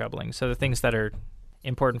deeply troubling. So the things that are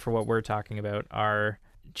important for what we're talking about are,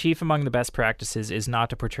 chief among the best practices is not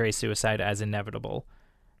to portray suicide as inevitable,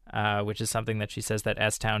 which is something that she says that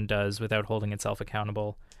S-Town does without holding itself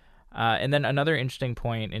accountable. And then another interesting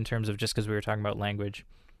point in terms of, just because we were talking about language,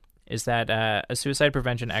 is that a suicide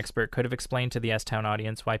prevention expert could have explained to the S-Town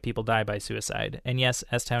audience why people die by suicide. And yes,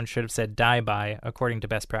 S-Town should have said die by, according to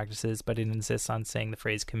best practices, but it insists on saying the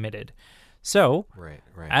phrase committed. So,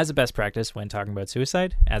 as a best practice when talking about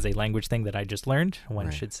suicide, as a language thing that I just learned, one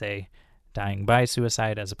should say dying by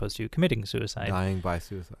suicide as opposed to committing suicide. Dying by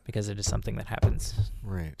suicide. Because it is something that happens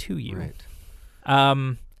to you. Right.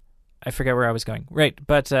 I forget where I was going. Right,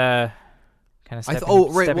 but kind of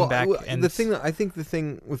stepping back. And the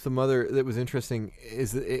thing with the mother that was interesting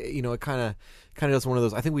is that it kind of does one of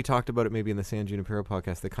those. I think we talked about it maybe in the San Junipero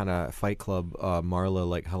podcast. The kind of Fight Club Marla,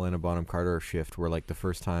 like Helena Bonham Carter shift, where like the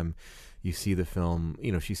first time you see the film,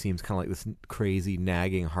 she seems kind of like this crazy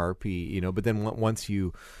nagging harpy, but then once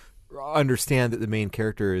you understand that the main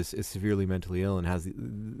character is severely mentally ill and has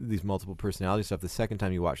these multiple personality stuff, the second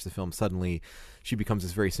time you watch the film, suddenly she becomes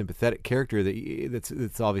this very sympathetic character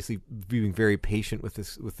that's obviously being very patient with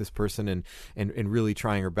this person and really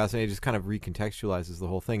trying her best, and it just kind of recontextualizes the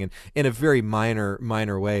whole thing. And in a very minor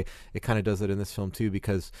way, it kind of does it in this film too,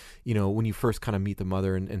 because when you first kind of meet the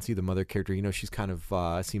mother and see the mother character, she's kind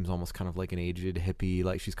of seems almost kind of like an aged hippie,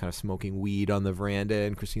 like she's kind of smoking weed on the veranda,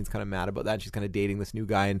 and Christine's kind of mad about that, and she's kind of dating this new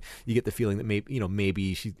guy, and you get the feeling that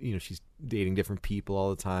maybe she's dating different people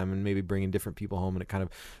all the time and maybe bringing different people home, and it kind of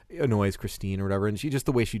annoys Christine or whatever. And she just,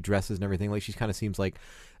 the way she dresses and everything, like she kind of seems like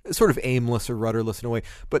sort of aimless or rudderless in a way.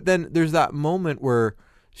 But then there's that moment where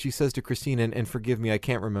she says to Christine, and forgive me, I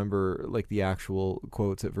can't remember like the actual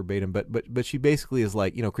quotes at verbatim, but she basically is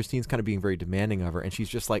like, Christine's kind of being very demanding of her, and she's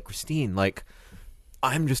just like, Christine, like,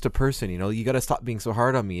 I'm just a person, you got to stop being so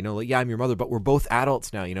hard on me, like, yeah, I'm your mother, but we're both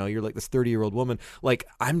adults now, you're like this 30-year-old woman, like,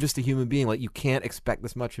 I'm just a human being, like, you can't expect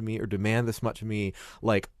this much of me or demand this much of me,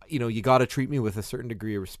 like, you got to treat me with a certain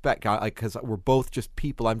degree of respect, because we're both just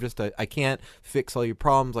people. I can't fix all your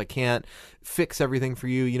problems, I can't fix everything for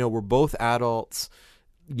you, we're both adults.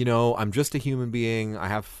 I'm just a human being. I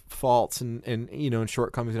have faults and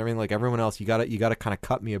shortcomings and everything like everyone else. You gotta kind of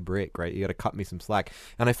cut me a break, right? You gotta cut me some slack.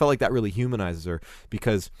 And I felt like that really humanizes her,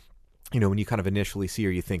 because when you kind of initially see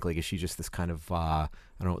her, you think like, is she just this kind of I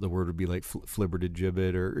don't know what the word would be, like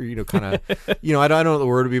flibbertigibbet or kind of I don't know what the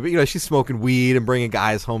word would be, but she's smoking weed and bringing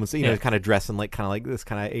guys home and so kind of dressing like kind of like this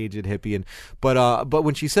kind of aged hippie, and but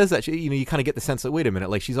when she says that, you kind of get the sense that, wait a minute,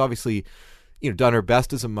 like she's obviously done her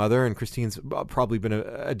best as a mother, and Christine's probably been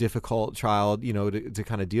a difficult child, to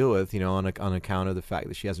kind of deal with, on account of the fact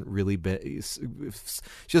that she hasn't really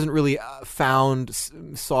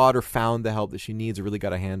sought or found the help that she needs, or really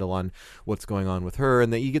got a handle on what's going on with her,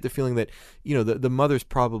 and that you get the feeling that, the mother's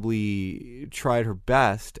probably tried her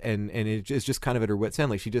best, and it is just kind of at her wit's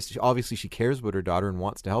end. Like obviously she cares about her daughter and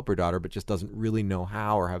wants to help her daughter, but just doesn't really know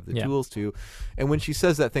how or have the tools to. And when she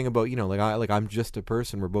says that thing about, I'm just a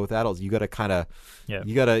person, we're both adults, you got to kind of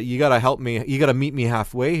you gotta help me, you gotta meet me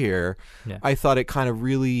halfway here. I thought it kind of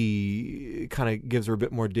really kind of gives her a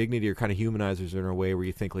bit more dignity, or kind of humanizes her in a way where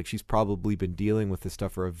you think like she's probably been dealing with this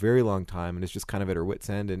stuff for a very long time, and it's just kind of at her wit's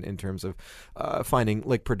end in terms of finding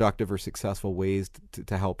like productive or successful ways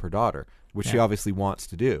to help her daughter, which she obviously wants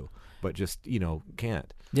to do, but just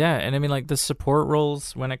can't. Yeah, and I mean, like, the support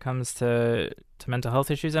roles when it comes to mental health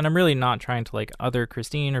issues, and I'm really not trying to like other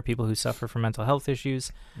Christine or people who suffer from mental health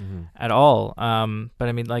issues at all. But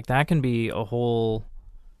I mean, like, that can be a whole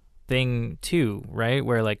thing too, right?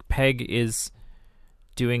 Where like Peg is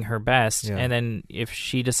doing her best, and then if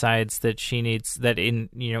she decides that she needs that in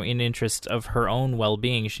interest of her own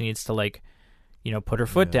well-being, she needs to like put her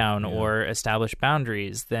foot down or establish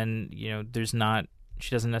boundaries, then she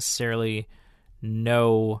doesn't necessarily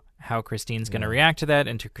know how Christine's going to react to that,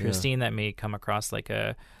 and to Christine that may come across like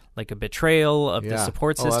a betrayal of the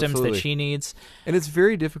support systems that she needs. And it's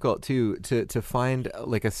very difficult to find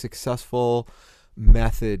like a successful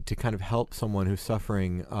method to kind of help someone who's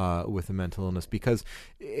suffering with a mental illness, because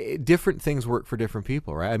different things work for different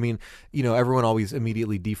people, right? I mean, everyone always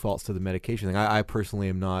immediately defaults to the medication thing. I personally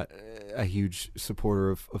am not a huge supporter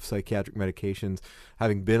of psychiatric medications,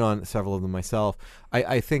 having been on several of them myself.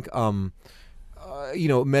 I think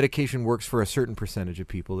medication works for a certain percentage of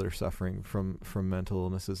people that are suffering from mental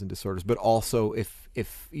illnesses and disorders, but also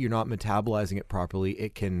if you're not metabolizing it properly,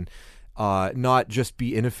 it can not just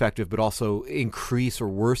be ineffective, but also increase or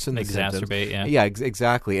worsen the symptoms. Exacerbate, Yeah,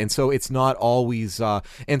 exactly. And so it's not always,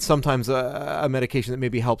 and sometimes a medication that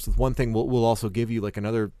maybe helps with one thing will also give you like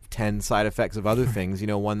another 10 side effects of other things.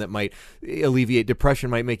 One that might alleviate depression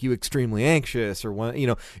might make you extremely anxious, or one,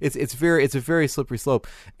 it's a very slippery slope.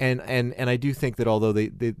 And I do think that although they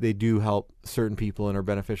do help certain people and are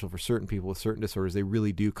beneficial for certain people with certain disorders, they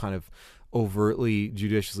really do kind of overtly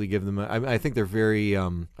judiciously give them I think they're very I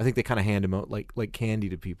think they kind of hand them out like candy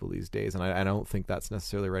to people these days, and I don't think that's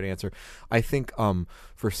necessarily the right answer. I think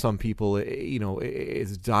for some people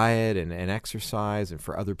it's diet and exercise, and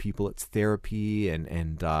for other people it's therapy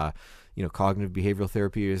and cognitive behavioral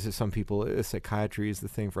therapy. Some people psychiatry is the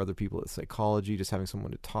thing. For other people it's psychology, just having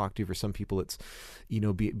someone to talk to. For some people it's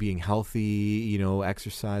being healthy,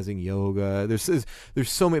 exercising, yoga. There's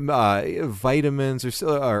so many vitamins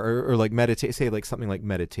or like meditate, say like something like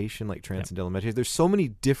meditation, like transcendental meditation. There's so many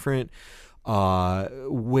different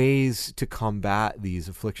ways to combat these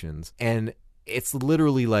afflictions, and it's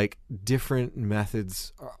literally like different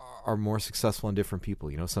methods are more successful in different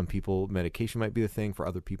people. Some people medication might be the thing. For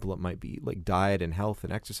other people it might be like diet and health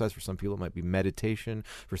and exercise. For some people it might be meditation.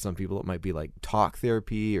 For some people it might be like talk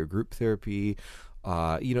therapy or group therapy.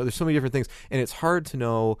 There's so many different things, and it's hard to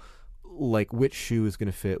know like which shoe is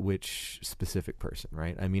going to fit which specific person,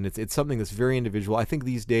 right? I mean, it's something that's very individual. I think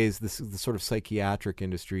these days the sort of psychiatric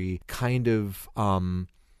industry kind of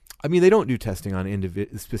they don't do testing on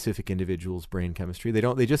specific individuals' brain chemistry.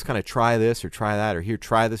 They just kind of try this or try that, or here,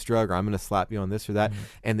 try this drug, or I'm going to slap you on this or that. Mm-hmm.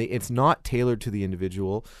 And it's not tailored to the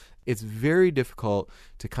individual. It's very difficult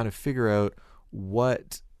to kind of figure out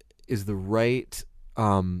what is the right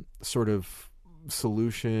sort of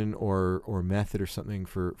solution or method or something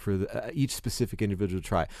for each specific individual to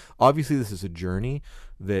try. Obviously, this is a journey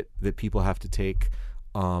that people have to take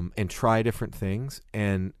and try different things,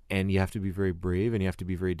 and you have to be very brave, and you have to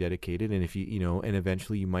be very dedicated, and if and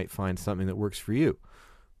eventually you might find something that works for you.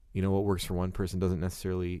 What works for one person doesn't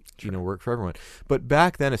necessarily work for everyone. But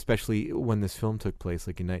back then, especially when this film took place,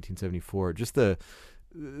 like in 1974, just the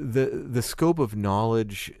scope of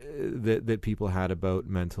knowledge that people had about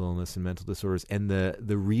mental illness and mental disorders, and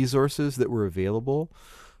the resources that were available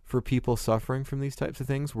for people suffering from these types of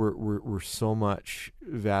things were so much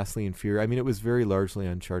vastly inferior. I mean, it was very largely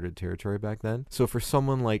uncharted territory back then. So for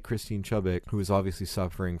someone like Christine Chubbuck, who was obviously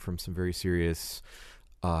suffering from some very serious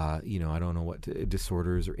I don't know what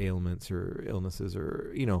disorders or ailments or illnesses,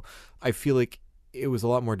 or I feel like it was a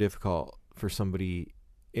lot more difficult for somebody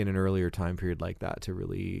in an earlier time period like that to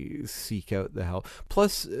really seek out the help.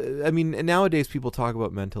 Plus, nowadays people talk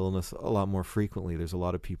about mental illness a lot more frequently. There's a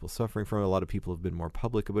lot of people suffering from it. A lot of people have been more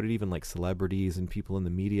public about it, even like celebrities and people in the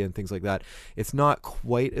media and things like that. It's not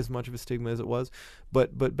quite as much of a stigma as it was.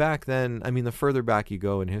 But back then, the further back you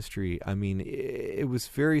go in history, it was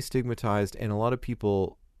very stigmatized, and a lot of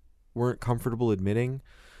people weren't comfortable admitting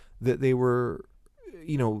that they were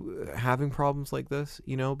having problems like this,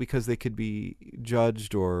 because they could be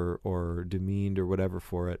judged or demeaned or whatever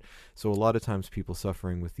for it. So a lot of times people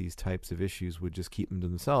suffering with these types of issues would just keep them to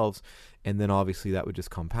themselves, and then obviously that would just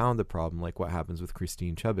compound the problem, like what happens with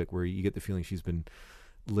Christine Chubbuck, where you get the feeling she's been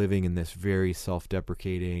living in this very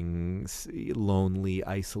self-deprecating, lonely,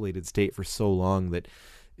 isolated state for so long that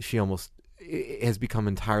she almost has become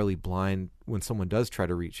entirely blind when someone does try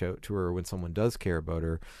to reach out to her, or when someone does care about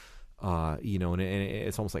her. And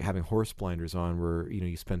it's almost like having horse blinders on, where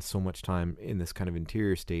you spend so much time in this kind of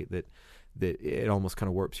interior state that it almost kind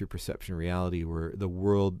of warps your perception of reality, where the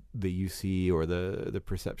world that you see, or the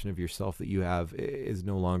perception of yourself that you have, is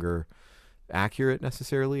no longer accurate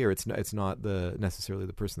necessarily, or it's not necessarily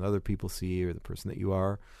the person that other people see, or the person that you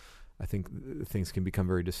are. I think things can become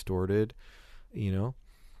very distorted,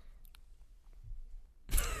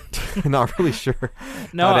 Not really sure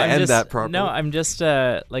how to end that properly. No, I'm just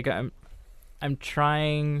I'm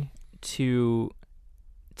trying to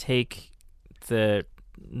take the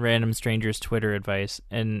random stranger's Twitter advice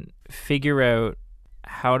and figure out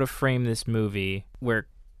how to frame this movie where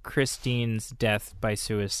Christine's death by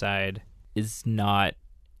suicide is not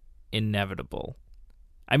inevitable.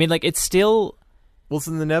 It's still... Well,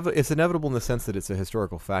 it's inevitable in the sense that it's a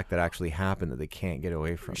historical fact that actually happened that they can't get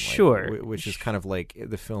away from. Sure. Which is kind of like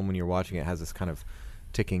the film, when you're watching it, has this kind of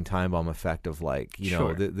ticking time bomb effect of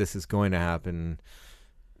sure. This is going to happen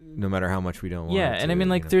no matter how much we don't want it to. Yeah,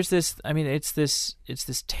 and there's this, it's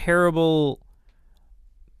this terrible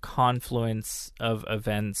confluence of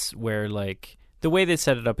events where, the way they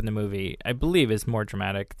set it up in the movie, I believe, is more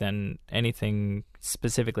dramatic than anything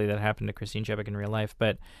specifically that happened to Christine Chubbuck in real life.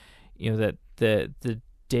 But that the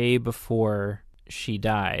day before she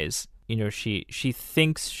dies, she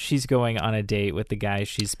thinks she's going on a date with the guy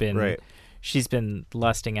she's been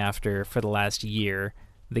lusting after for the last year,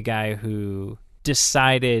 the guy who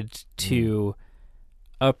decided to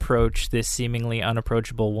approach this seemingly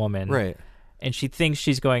unapproachable woman. Right. And she thinks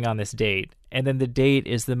she's going on this date. And then the date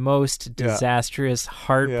is the most disastrous,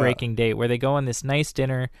 heartbreaking date where they go on this nice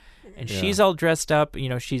dinner and she's all dressed up.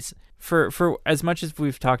 She's for as much as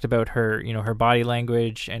we've talked about her, her body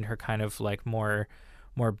language and her kind of like more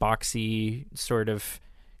boxy sort of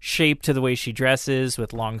shape to the way she dresses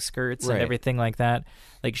with long skirts and everything like that.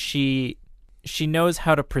 Like she knows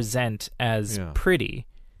how to present as pretty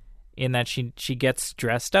in that she gets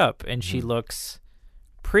dressed up and she looks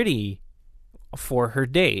pretty for her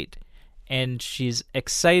date. And she's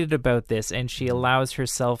excited about this, and she allows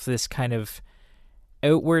herself this kind of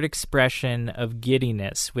outward expression of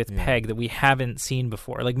giddiness with Peg that we haven't seen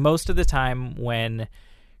before. Like most of the time when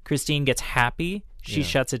Christine gets happy, she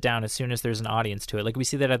shuts it down as soon as there's an audience to it. Like we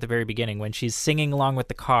see that at the very beginning when she's singing along with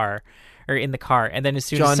the car, or in the car, and then as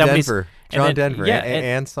soon as somebody's... John Denver,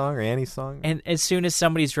 Anne's song or Annie's song. And as soon as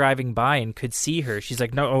somebody's driving by and could see her, she's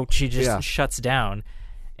like, no, she just shuts down.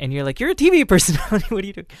 And you're like, you're a TV personality. What are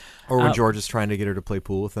you doing? Or when George is trying to get her to play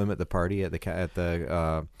pool with him at the party at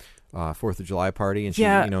the 4th of July party, and she,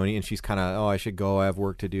 and she's kind of, I should go. I have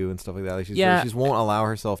work to do and stuff like that. Like she won't allow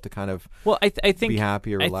herself to kind of, I think be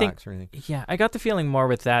happy or relax or anything. Yeah, I got the feeling more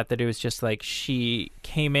with that it was just like she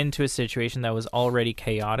came into a situation that was already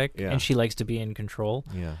chaotic, and she likes to be in control.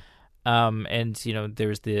 Yeah. And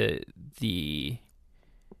there's the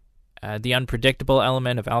unpredictable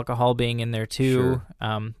element of alcohol being in there too.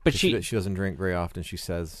 Sure. But she doesn't drink very often, she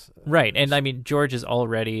says. Right. And I mean, George is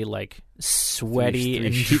already like sweaty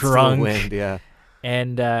and drunk. Wind,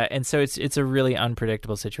 And so it's a really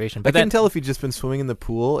unpredictable situation. But I can tell if he'd just been swimming in the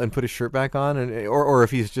pool and put his shirt back on, or if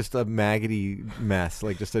he's just a maggoty mess,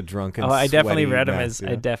 like just a drunken. I definitely read him mess,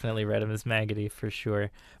 I definitely read him as maggoty for sure.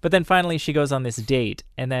 But then finally she goes on this date,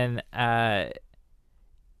 and then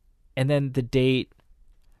the date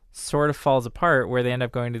sort of falls apart where they end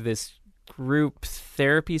up going to this group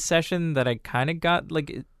therapy session that I kind of got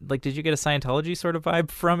like did you get a Scientology sort of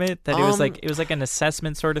vibe from it, that it was like an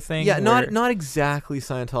assessment sort of thing? Not exactly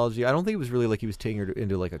Scientology. I don't think it was really like he was taking her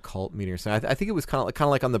into like a cult meeting or something. I think it was kind of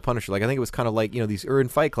like on The Punisher. Like I think it was kind of like these, or in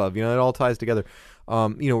Fight Club, it all ties together.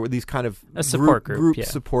 These kind of a support group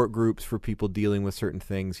support groups for people dealing with certain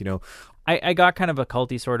things. I got kind of a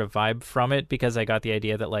culty sort of vibe from it because I got the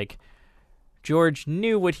idea that like George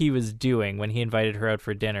knew what he was doing when he invited her out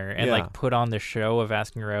for dinner and like put on the show of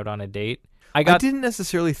asking her out on a date. I didn't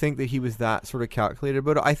necessarily think that he was that sort of calculated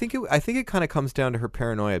about it. I think it kind of comes down to her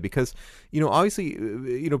paranoia because, obviously,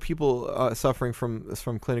 people suffering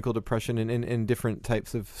from clinical depression and different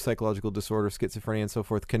types of psychological disorder, schizophrenia and so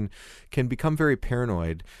forth can become very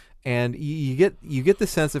paranoid. And you get the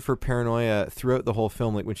sense of her paranoia throughout the whole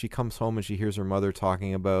film. Like when she comes home and she hears her mother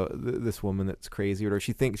talking about this woman that's crazy, or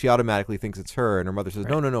she automatically thinks it's her, and her mother says,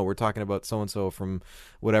 "No, we're talking about so and so from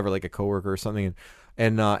whatever, like a coworker or something."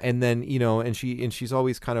 And then and she's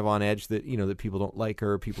always kind of on edge that that people don't like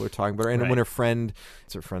her, people are talking about her. And when her friend,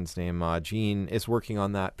 what's her friend's name, Jean, is working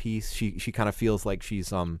on that piece, she kind of feels like she's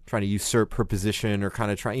trying to usurp her position, or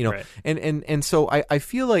kind of trying, and so I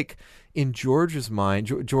feel like in George's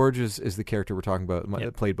mind, George is the character we're talking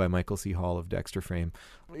about, played by Michael C. Hall of Dexter fame,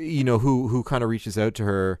 who kind of reaches out to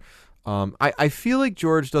her. I feel like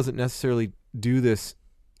George doesn't necessarily do this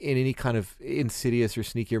in any kind of insidious or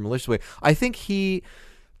sneaky or malicious way. I think he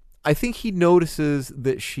notices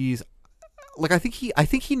that she's like, I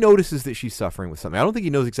think he notices that she's suffering with something. I don't think he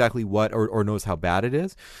knows exactly what or knows how bad it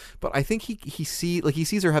is, but I think he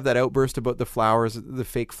sees her have that outburst about the flowers, the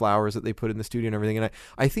fake flowers that they put in the studio and everything, and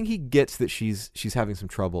I think he gets that she's having some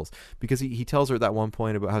troubles, because he tells her at that one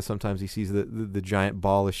point about how sometimes he sees the giant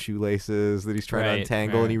ball of shoelaces that he's trying to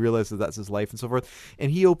untangle, and he realizes that's his life and so forth,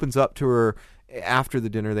 and he opens up to her after the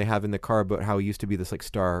dinner they have in the car about how he used to be this like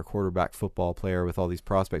star quarterback football player with all these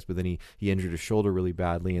prospects, but then he injured his shoulder really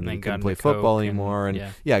badly, and then he couldn't play football anymore, and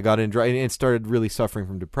got in dry and started really suffering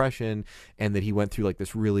from depression, and that he went through like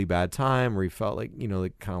this really bad time where he felt like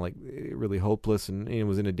like kind of like really hopeless and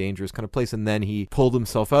was in a dangerous kind of place, and then he pulled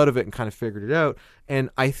himself out of it and kind of figured it out. And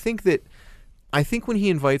I think when he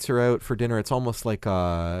invites her out for dinner, it's almost like,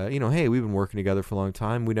 hey, we've been working together for a long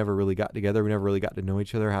time. We never really got together. We never really got to know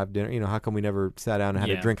each other, have dinner. How come we never sat down and had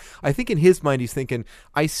a drink? I think in his mind, he's thinking,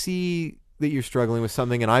 I see that you're struggling with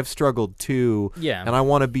something, and I've struggled too. Yeah. And I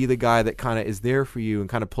want to be the guy that kind of is there for you and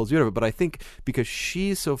kind of pulls you out of it. But I think because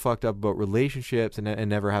she's so fucked up about relationships and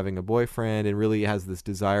never having a boyfriend, and really has this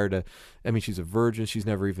desire to, I mean, she's a virgin. She's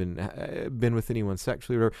never even been with anyone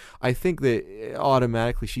sexually or whatever. I think that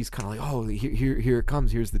automatically she's kind of like, oh, here it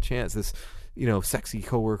comes. Here's the chance. This, sexy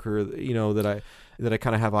coworker, that I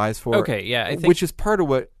kind of have eyes for. Okay, yeah, I think, which is part of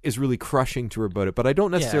what is really crushing to her about it. But I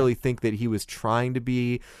don't necessarily think that he was trying to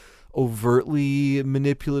be overtly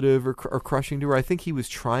manipulative or crushing to her. I think he was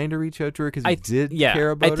trying to reach out to her because he did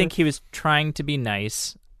care about her. I think he was trying to be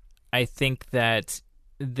nice. I think that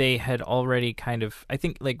they had already kind of, I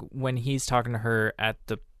think like when he's talking to her at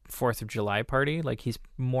the 4th of July party, like he's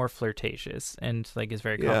more flirtatious and like is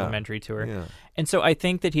very complimentary to her. Yeah. And so I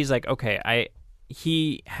think that he's like, okay,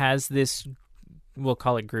 he has this, we'll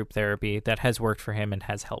call it group therapy, that has worked for him and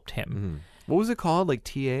has helped him. Mm-hmm. What was it called? Like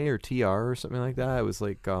TA or TR or something like that? It was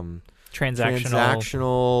like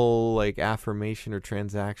transactional like affirmation or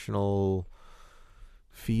transactional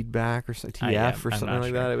feedback or something, TF or something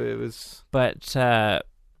like that. It was. But so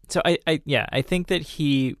I think that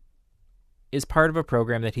he is part of a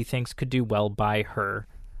program that he thinks could do well by her.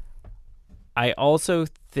 I also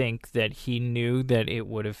think that he knew that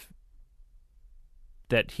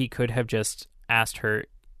that he could have just asked her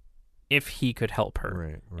if he could help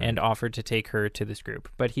her, right. and offered to take her to this group.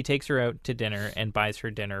 But he takes her out to dinner and buys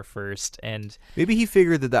her dinner first. And maybe he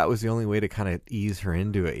figured that was the only way to kind of ease her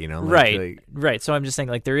into it, Right. So I'm just saying,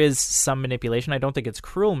 like, there is some manipulation. I don't think it's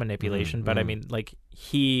cruel manipulation, but I mean, like,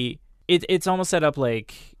 it's almost set up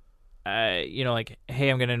like, like, hey,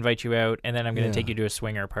 I'm going to invite you out, and then I'm going to take you to a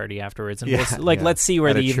swinger party afterwards, and let's see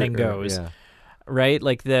where the evening goes. Right?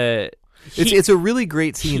 Like it's a really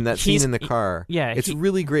great scene. That scene in the car. Yeah, it's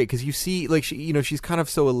really great because you see, like, she's kind of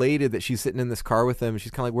so elated that she's sitting in this car with him.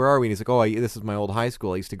 She's kind of like, "Where are we?" And he's like, "Oh, this is my old high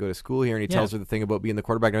school. I used to go to school here." And he tells her the thing about being the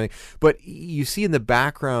quarterback and everything. But you see in the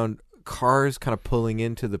background cars kind of pulling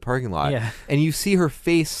into the parking lot, and you see her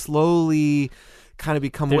face slowly kind of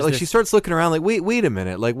become like she starts looking around like, wait a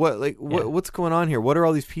minute, like what's going on here? What are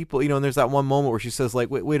all these people? And there's that one moment where she says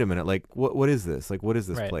like, wait a minute, like what is this? Like, what is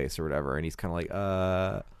this place or whatever? And he's kind of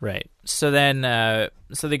like, right. So then,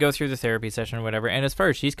 so they go through the therapy session or whatever. And as far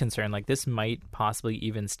as she's concerned, like, this might possibly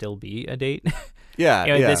even still be a date.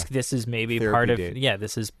 This is maybe therapy part of date.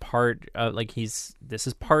 This is part of this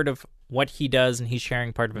is part of what he does, and he's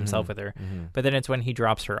sharing part of himself with her. Mm-hmm. But then it's when he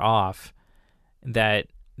drops her off that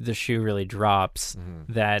the shoe really drops.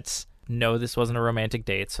 That no, this wasn't a romantic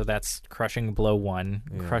date. So that's crushing blow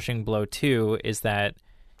 1. Crushing blow 2 is that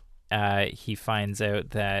he finds out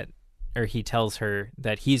that, or he tells her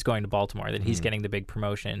that he's going to Baltimore, that he's getting the big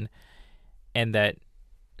promotion, and that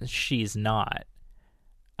she's not.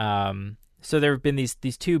 So there have been these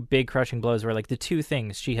two big crushing blows where, like, the two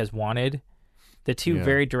things she has wanted, the two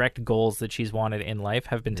very direct goals that she's wanted in life,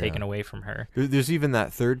 have been taken away from her. There's even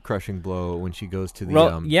that third crushing blow when she goes to the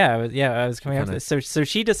I was coming up to this. So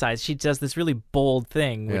she decides, she does this really bold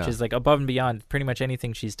thing, which is like above and beyond pretty much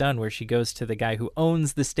anything she's done, where she goes to the guy who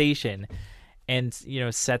owns the station and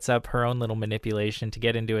sets up her own little manipulation to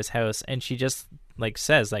get into his house, and she just like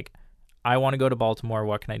says like, I want to go to Baltimore,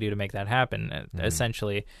 what can I do to make that happen,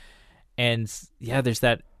 essentially. And there's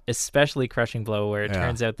that especially crushing blow where it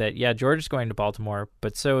turns out that George is going to Baltimore,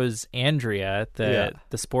 but so is Andrea, the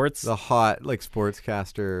hot like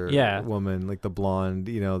sportscaster woman, like the blonde,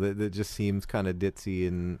 that just seems kind of ditzy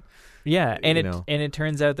and it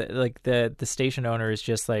turns out that like the station owner is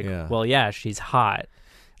just like, she's hot.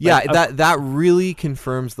 That really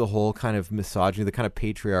confirms the whole kind of misogyny, the kind of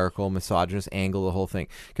patriarchal, misogynist angle of the whole thing.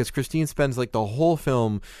 Because Christine spends like the whole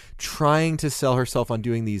film trying to sell herself on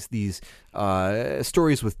doing these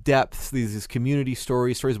stories with depth, these community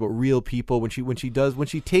stories about real people. When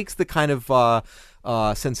she takes the kind of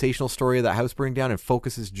sensational story of that house burning down and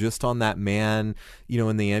focuses just on that man,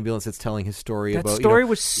 in the ambulance that's telling his story. That story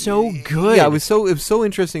was so good. Yeah, it was so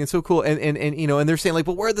interesting and so cool. And they're saying like,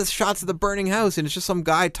 but where are the shots of the burning house? And it's just some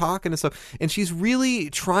guy talking and stuff. And she's really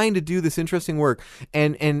trying to do this interesting work.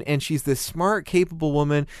 And she's this smart, capable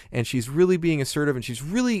woman, and she's really being assertive, and she's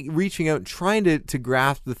really reaching out and trying to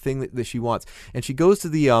grasp the thing that she wants. And she goes to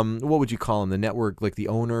the what would you call him? The network, like the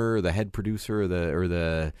owner, or the head producer, or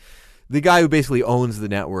the guy who basically owns the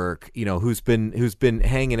network, who's been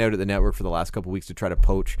hanging out at the network for the last couple of weeks to try to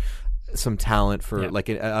poach some talent for like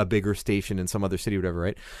a bigger station in some other city or whatever,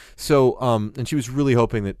 right? So and she was really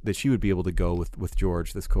hoping that she would be able to go with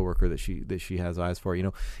George, this coworker that she has eyes for,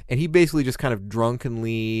 and he basically just kind of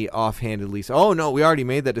drunkenly, offhandedly said, "Oh no, we already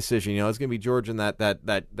made that decision, it's gonna be George and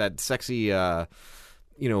that sexy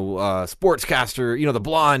sportscaster, the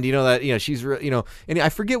blonde, that, she's, and I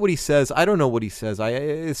forget what he says. I don't know what he says.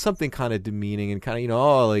 It's something kind of demeaning and kind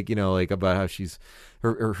of, like about how she's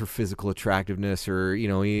her physical attractiveness, or, that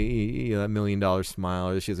 $1 million smile,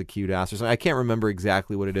 or she has a cute ass or something. I can't remember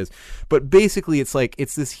exactly what it is, but basically it's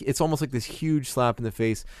almost like this huge slap in the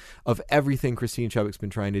face of everything Christine Chubbuck's been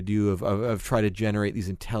trying to do of try to generate these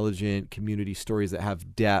intelligent community stories that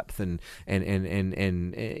have depth and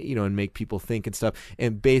make people think and stuff.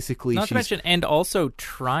 And basically, not to mention, and also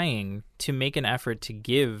trying to make an effort to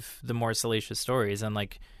give the more salacious stories and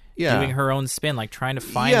doing her own spin, trying to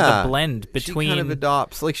find the blend between. She kind of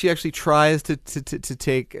adopts, she actually tries to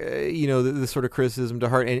take the sort of criticism to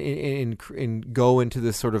heart and go into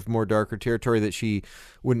this sort of more darker territory that she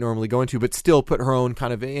wouldn't normally go into, but still put her own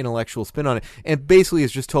kind of intellectual spin on it. And basically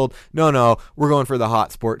is just told, no, we're going for the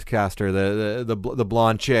hot sportscaster, the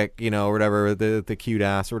blonde chick, or whatever, the cute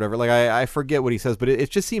ass or whatever. I forget what he says, but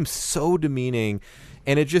it just seems so demeaning.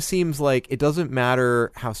 And it just seems like it doesn't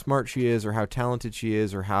matter how smart she is or how talented she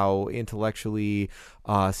is or how intellectually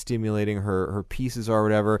stimulating her pieces are or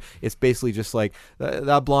whatever. It's basically just like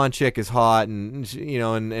that blonde chick is hot, and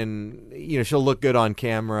she'll look good on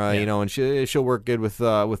camera, and she'll work good with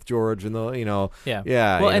George and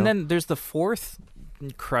and then there's the fourth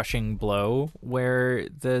crushing blow where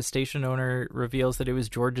the station owner reveals that it was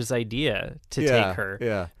George's idea to take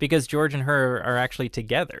her because George and her are actually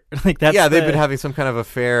together. They've been having some kind of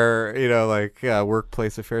affair,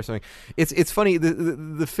 workplace affair or something. It's funny,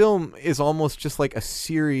 the film is almost just like a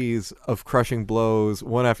series of crushing blows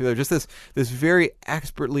one after the other, just this very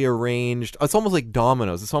expertly arranged. It's almost like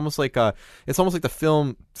dominoes. It's almost like the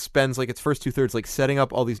film spends its first 2/3 setting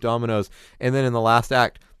up all these dominoes, and then in the last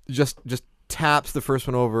act just taps the first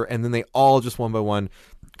one over, and then they all just one by one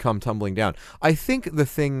come tumbling down. I think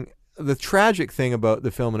the tragic thing about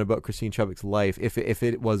the film and about Christine Chubbuck's life, if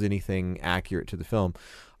it was anything accurate to the film,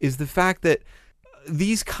 is the fact that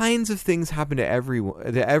these kinds of things happen to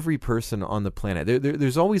every person on the planet.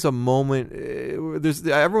 There's always a moment.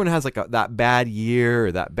 Everyone has that bad year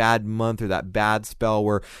or that bad month or that bad spell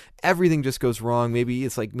where everything just goes wrong. Maybe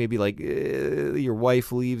it's your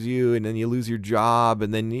wife leaves you, and then you lose your job,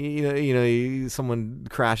 and then someone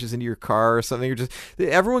crashes into your car or something.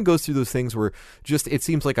 Everyone goes through those things where just it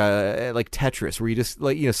seems like Tetris, where you just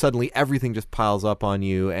suddenly everything just piles up on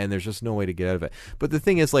you, and there's just no way to get out of it. But the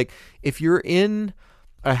thing is, if you're in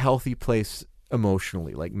a healthy place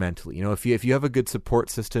emotionally, mentally, if you have a good support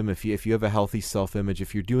system, if you have a healthy self-image,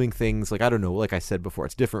 if you're doing things I don't know, like I said before,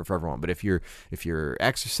 it's different for everyone, but if you're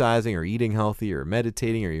exercising or eating healthy or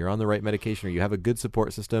meditating or you're on the right medication or you have a good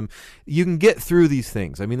support system, you can get through these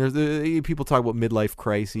things. I mean, there's people talk about midlife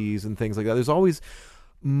crises and things like that. There's always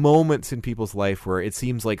moments in people's life where it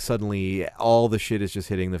seems like suddenly all the shit is just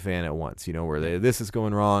hitting the fan at once, where this is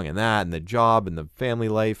going wrong and that, and the job and the family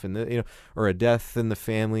life, and or a death in the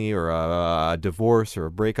family or a divorce or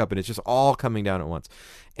a breakup, and it's just all coming down at once,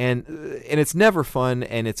 and it's never fun,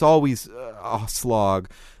 and it's always a slog.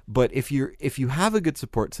 But if you have a good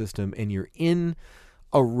support system and you're in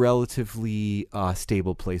a relatively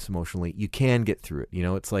stable place emotionally, you can get through it.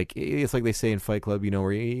 It's like they say in Fight Club, where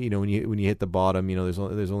when you hit the bottom, there's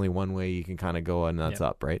only one way you can kind of go, and that's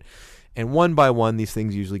up, right? And one by one, these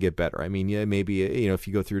things usually get better. I mean, maybe if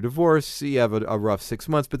you go through a divorce, you have a rough 6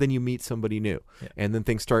 months, but then you meet somebody new, and then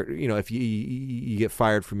things start. If you get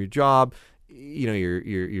fired from your job,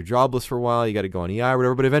 you're jobless for a while, you got to go on EI or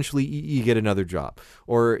whatever, but eventually you get another job,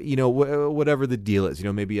 or whatever the deal is.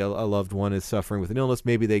 Maybe a loved one is suffering with an illness,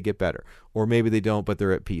 maybe they get better, or maybe they don't, but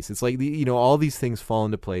they're at peace. It's like all these things fall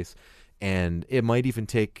into place, and it might even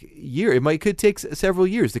take years. It could take several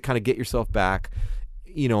years to kind of get yourself back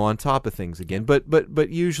on top of things again, but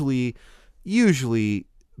usually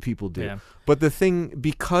people do. But the thing,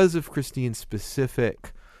 because of Christine's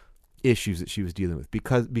specific issues that she was dealing with,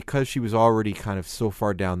 because she was already kind of so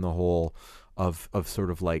far down the hole of sort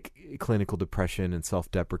of clinical depression and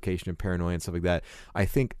self-deprecation and paranoia and stuff like that, I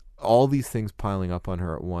think all these things piling up on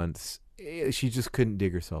her at once, she just couldn't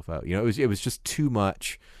dig herself out. It was just too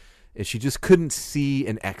much. She just couldn't see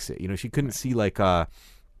an exit. She couldn't see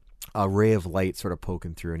a ray of light sort of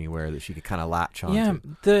poking through anywhere that she could kind of latch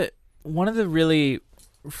onto. One of the really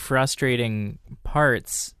frustrating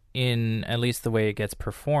parts, in at least the way it gets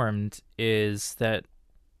performed, is that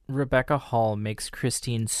Rebecca Hall makes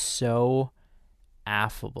Christine so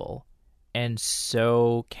affable and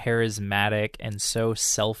so charismatic and so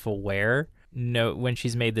self-aware when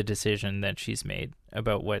she's made the decision that she's made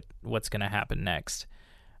about what's going to happen next.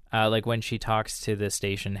 When she talks to the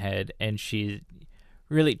station head and she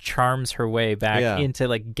really charms her way back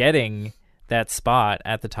into getting that spot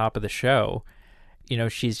at the top of the show.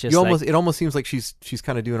 she's just it almost seems like she's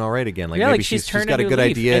kind of doing all right again. Like yeah, maybe like she's got a good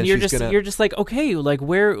idea, and you're just like, okay, like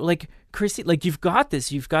where, like Chrissy, like you've got this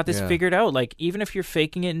figured out. Like even if you're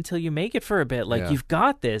faking it until you make it for a bit, like you've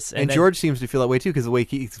got this. And then, George seems to feel that way too, because the way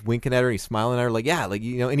he's winking at her, and he's smiling at her, like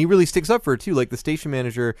and he really sticks up for her too. Like the station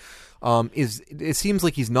manager, it seems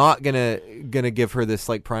like he's not gonna give her this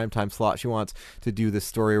like primetime slot she wants to do this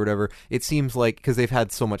story or whatever. It seems like because they've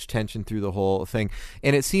had so much tension through the whole thing,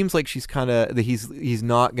 and it seems like she's kind of he's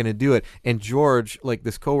not gonna do it. And George, like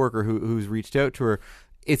this coworker who's reached out to her,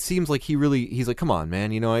 it seems like he's like, come on,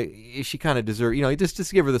 man, she kind of deserves,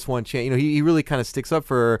 just give her this one chance. He really kind of sticks up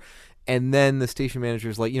for her, and then the station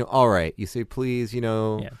manager's like, all right, you say please,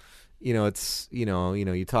 it's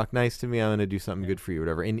you talk nice to me, I'm gonna do something good for you,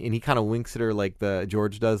 whatever. And he kind of winks at her like the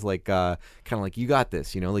George does, like kind of like, you got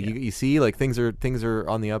this, you see, like things are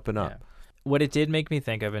on the up and up. Yeah. What it did make me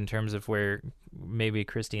think of in terms of where maybe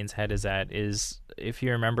Christine's head is at is, if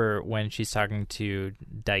you remember when she's talking to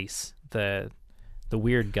Dice, the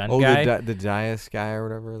weird gun guy, the Dice guy or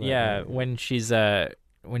whatever. When she's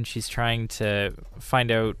trying to find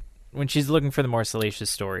out, when she's looking for the more salacious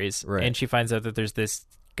stories, right, and she finds out that there's this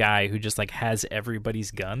guy who just like has everybody's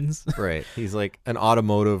guns. Right. He's like an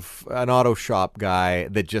auto shop guy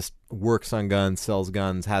that just works on guns, sells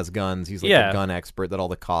guns, has guns. He's like a gun expert that all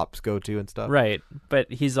the cops go to and stuff. Right. But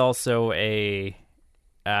he's also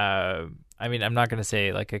I'm not going to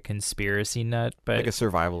say like a conspiracy nut, but like a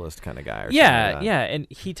survivalist kind of guy. Or yeah, something like yeah. And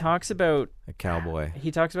he talks about a cowboy. He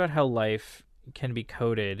talks about how life can be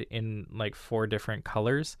coded in like 4 different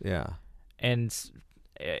colors. Yeah. And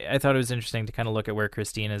I thought it was interesting to kind of look at where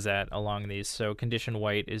Christine is at along these. So condition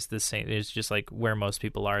white is the same. It's just like where most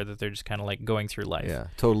people are, that they're just kind of like going through life. Yeah,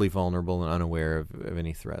 totally vulnerable and unaware of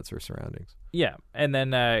any threats or surroundings. Yeah, and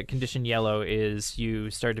then condition yellow is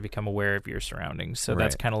you start to become aware of your surroundings. So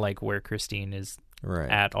that's kind of like where Christine is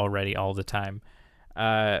at already all the time.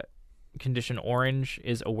 Condition orange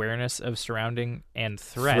is awareness of surrounding and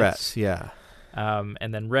threats. Yeah.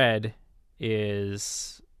 And then red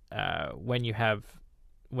is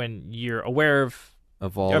when you're aware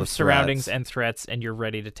of all the surroundings threats and threats, and you're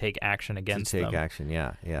ready to take action against them.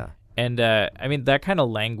 Yeah. And that kind of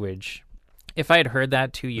language, if I had heard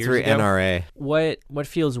that 2 years ago, NRA. What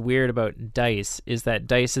feels weird about Dice is that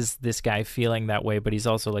Dice is this guy feeling that way, but he's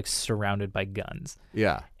also like surrounded by guns.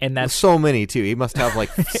 Yeah, and that's so many too. He must have like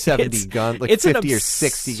 70 guns, like it's 50 or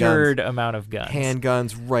 60 guns. Absurd amount of guns,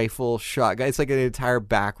 handguns, rifle, shotgun. It's like an entire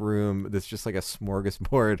back room that's just like a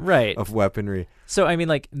smorgasbord of weaponry. So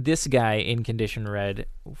like this guy in condition red,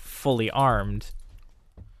 fully armed.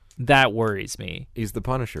 That worries me. He's the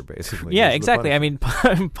Punisher, basically. Yeah, exactly.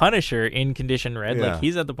 Punisher in condition red, like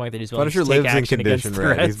he's at the point that he's willing Punisher to take lives action in condition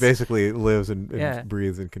red. Threats. He basically lives and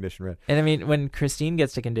breathes in condition red. And when Christine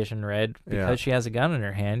gets to condition red, because she has a gun in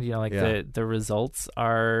her hand, the results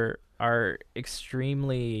are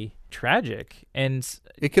extremely tragic. And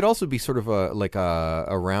it could also be sort of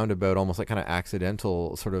a roundabout, almost like kind of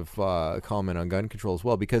accidental sort of comment on gun control as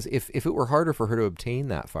well. Because if it were harder for her to obtain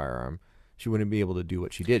that firearm, she wouldn't be able to do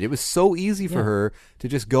what she did. It was so easy for her to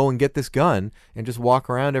just go and get this gun and just walk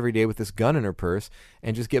around every day with this gun in her purse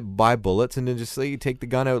and just buy bullets and then just take the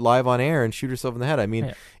gun out live on air and shoot herself in the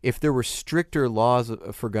head. If there were stricter laws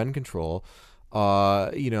for gun control,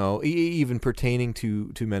 even pertaining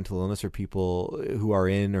to mental illness or people who are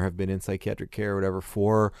in or have been in psychiatric care or whatever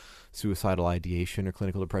for suicidal ideation or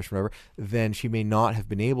clinical depression or whatever, then she may not have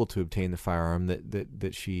been able to obtain the firearm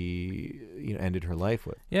that she ended her life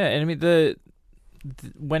with. Yeah, and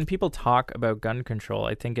when people talk about gun control,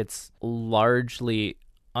 I think it's largely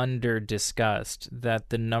under discussed that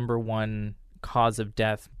the number one cause of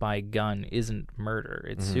death by gun isn't murder,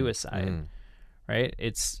 it's suicide. Right?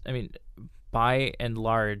 By and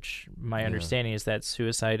large, my understanding is that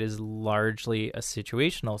suicide is largely a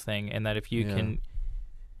situational thing, and that if you can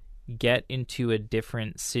get into a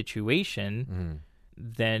different situation,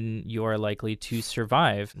 then you're likely to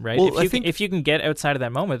survive, right? Well, if you can get outside of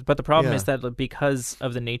that moment. But the problem is that because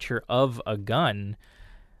of the nature of a gun,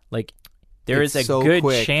 there is a so good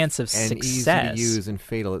quick chance of and success. Easy to use and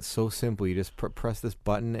fatal. It's so simple. You just press this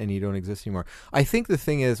button and you don't exist anymore. I think the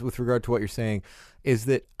thing is, with regard to what you're saying, is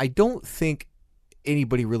that I don't think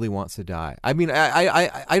anybody really wants to die. I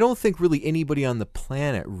don't think really anybody on the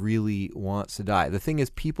planet really wants to die. The thing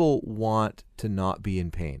is, people want to not be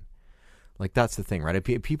in pain. That's the thing, right?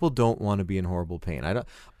 People don't want to be in horrible pain.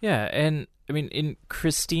 Yeah, and in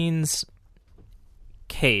Christine's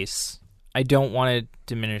case, I don't want to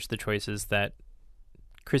diminish the choices that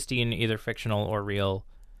Christine, either fictional or real,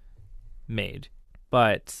 made.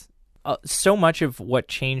 But so much of what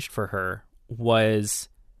changed for her was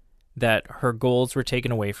that her goals were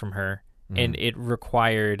taken away from her, and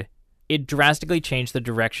it drastically changed the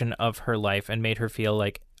direction of her life and made her feel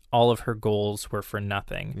like all of her goals were for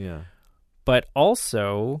nothing. Yeah. But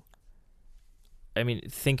also, I mean,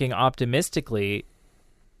 thinking optimistically,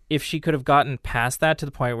 if she could have gotten past that to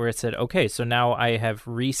the point where it said, okay, so now I have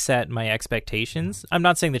reset my expectations. I'm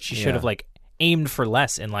not saying that she should have like aimed for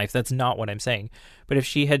less in life. That's not what I'm saying. But if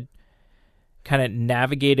she had kind of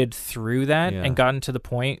navigated through that and gotten to the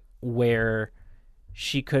point where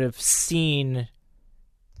she could have seen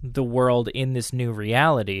the world in this new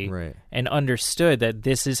reality and understood that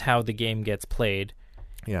this is how the game gets played.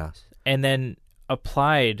 Yeah. And then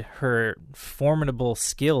applied her formidable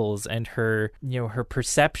skills and her, her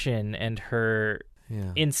perception and her,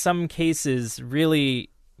 in some cases, really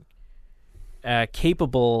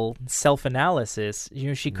capable self-analysis.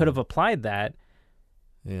 She could have applied that,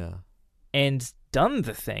 and done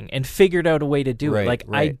the thing and figured out a way to do it. Like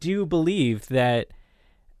I do believe that.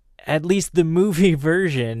 At least the movie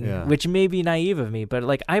version, which may be naive of me, but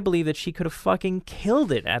like I believe that she could have fucking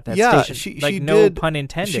killed it at that station. She no did, pun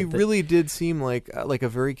intended. She really did seem like a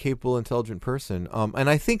very capable, intelligent person. And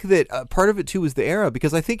I think that part of it too was the era,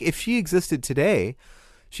 because I think if she existed today,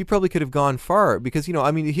 she probably could have gone far, because,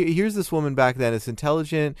 here's this woman back then, this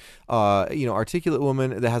intelligent, articulate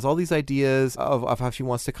woman that has all these ideas of how she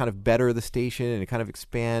wants to kind of better the station and kind of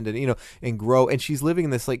expand and, and grow. And she's living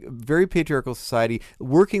in this like very patriarchal society,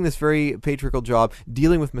 working this very patriarchal job,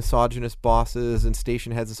 dealing with misogynist bosses and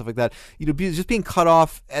station heads and stuff like that, just being cut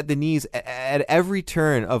off at the knees at every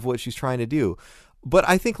turn of what she's trying to do. But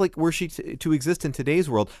I think, like, were she to exist in today's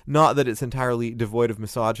world, not that it's entirely devoid of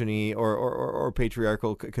misogyny or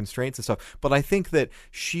patriarchal constraints and stuff, but I think that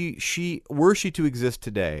were she to exist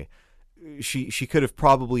today, she could have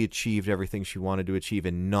probably achieved everything she wanted to achieve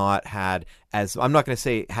and not had as, I'm not going to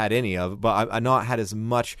say had any of, but not had as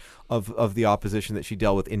much of the opposition that she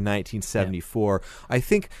dealt with in 1974. I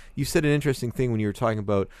think you said an interesting thing when you were talking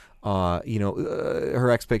about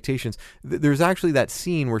her expectations. There's actually that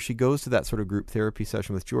scene where she goes to that sort of group therapy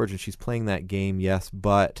session with George, and she's playing that game, yes,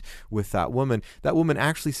 but with that woman. That woman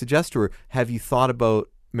actually suggests to her, have you thought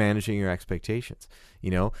about managing your expectations?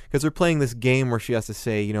 Because they're playing this game where she has to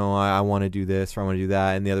say, I want to do this or I want to do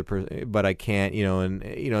that, and the other person, but I can't, and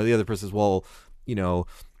the other person says, well,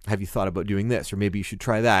 have you thought about doing this, or maybe you should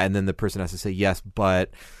try that, and then the person has to say, yes,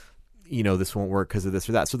 but this won't work because of this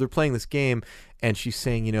or that. So they're playing this game, and she's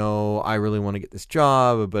saying, I really want to get this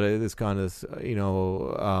job, but it's gone to this,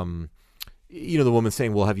 the woman's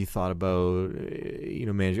saying, well, have you thought about,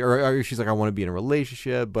 managing, or she's like, I want to be in a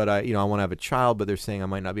relationship, but I want to have a child, but they're saying I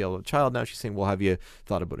might not be able to have a child now. She's saying, well, have you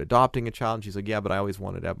thought about adopting a child? And she's like, yeah, but I always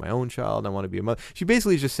wanted to have my own child, and I want to be a mother. She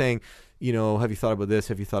basically is just saying, have you thought about this?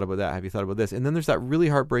 Have you thought about that? Have you thought about this? And then there's that really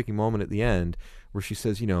heartbreaking moment at the end where she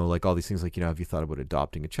says, like all these things, like, have you thought about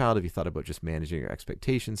adopting a child? Have you thought about just managing your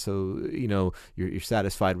expectations so, you're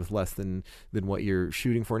satisfied with less than what you're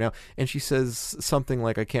shooting for now? And she says something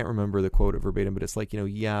like, I can't remember the quote verbatim, but it's like,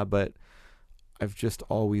 yeah, but I've just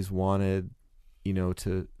always wanted,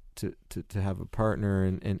 to have a partner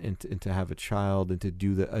and to have a child and to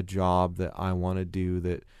do a job that I want to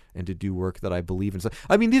do, and to do work that I believe in. So,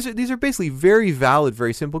 I mean, these are basically very valid,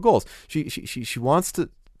 very simple goals. She wants to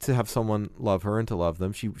have someone love her and to love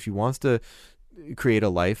them. She wants to create a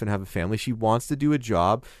life and have a family. She wants to do a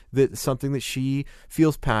job that's something that she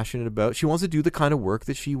feels passionate about. She wants to do the kind of work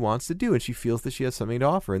that she wants to do, and she feels that she has something to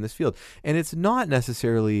offer in this field. And it's not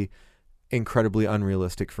necessarily incredibly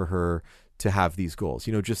unrealistic for her to have these goals,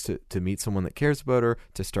 just to meet someone that cares about her,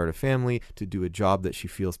 to start a family, to do a job that she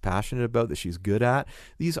feels passionate about, that she's good at.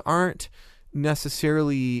 These aren't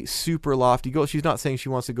necessarily super lofty goals. She's not saying she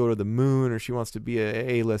wants to go to the moon or she wants to be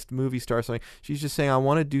a A-list movie star or something. She's just saying, I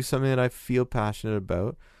want to do something that I feel passionate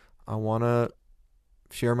about. I want to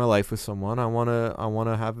share my life with someone. I want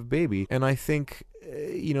to have a baby. And I think,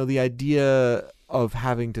 the idea of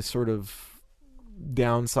having to sort of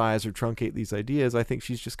downsize or truncate these ideas, I think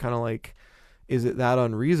she's just kind of like, is it that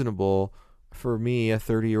unreasonable for me, a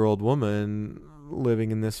 30-year-old woman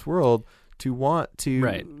living in this world, to want to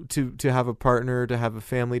have a partner, to have a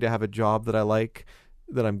family, to have a job that I like,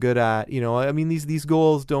 that I'm good at? I mean, these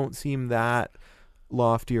goals don't seem that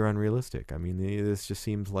lofty or unrealistic. I mean, this just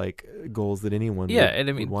seems like goals that anyone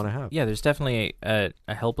would want to have. Yeah, there's definitely a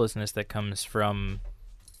helplessness that comes from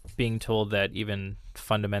being told that even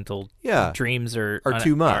fundamental dreams are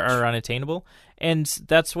too much, are unattainable. And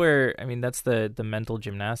that's where, I mean, that's the mental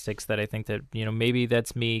gymnastics that I think that, maybe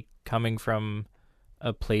that's me coming from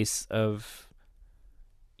a place of,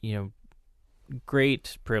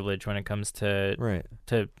 great privilege when it comes to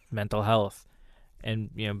mental health, and,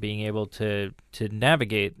 being able to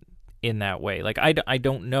navigate in that way. Like I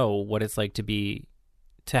don't know what it's like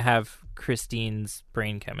to have Christine's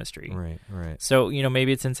brain chemistry. Right. So,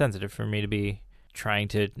 maybe it's insensitive for me to be trying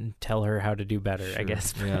to tell her how to do better, I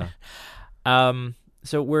guess. Yeah.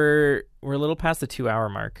 So we're a little past the 2-hour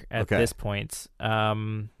mark at this point.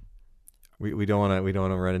 We don't want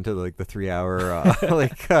to run into like the 3-hour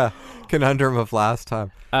conundrum of last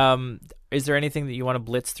time. Is there anything that you want to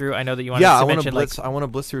blitz through? I know that you want to mention I want to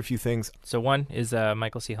blitz through a few things. So one is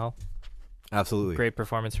Michael C. Hall. Absolutely. Great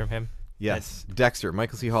performance from him. Yes. Dexter,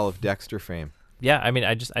 Michael C. Hall of Dexter fame. Yeah, I mean,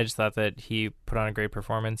 I just thought that he put on a great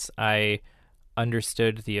performance. I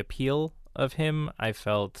understood the appeal of him. I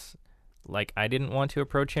felt like I didn't want to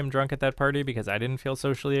approach him drunk at that party because I didn't feel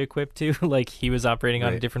socially equipped to. Like he was operating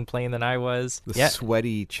on a different plane than I was. The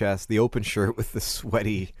sweaty chest, the open shirt with the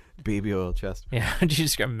sweaty baby oil chest. Yeah, did you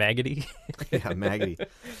just go maggoty? Yeah, maggoty.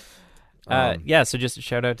 So just a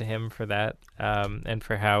shout out to him for that, and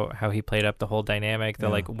for how he played up the whole dynamic. The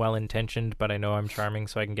like well-intentioned, but I know I'm charming,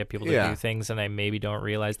 so I can get people to do things, and I maybe don't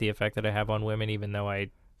realize the effect that I have on women, even though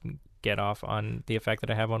I get off on the effect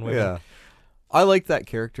that I have on women. Yeah. I like that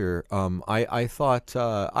character. I thought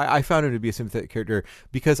I found him to be a sympathetic character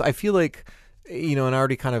because I feel like, and I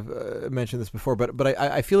already kind of mentioned this before, but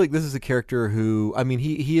I feel like this is a character who, I mean,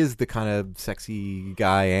 he is the kind of sexy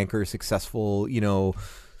guy, anchor, successful,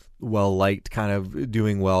 well liked, kind of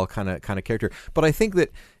doing well, kind of character. But I think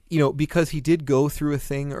that because he did go through a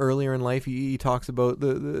thing earlier in life, he talks about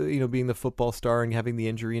the being the football star and having the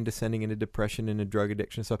injury and descending into depression and a drug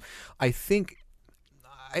addiction and stuff. I think.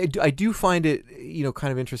 I do find it,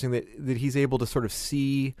 kind of interesting that he's able to sort of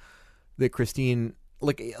see that Christine,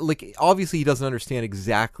 like obviously he doesn't understand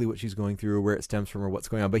exactly what she's going through or where it stems from or what's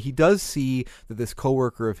going on, but he does see that this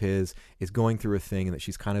coworker of his is going through a thing and that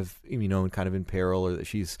she's kind of, kind of in peril, or that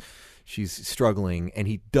she's struggling, and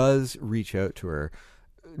he does reach out to her,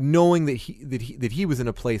 knowing that he was in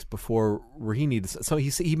a place before where he needs. So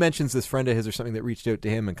he mentions this friend of his or something that reached out to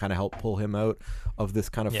him and kind of helped pull him out of this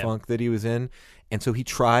kind of funk that he was in, and so he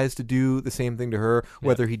tries to do the same thing to her.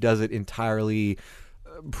 Whether he does it entirely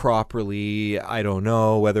properly, I don't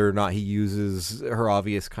know. Whether or not he uses her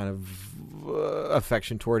obvious kind of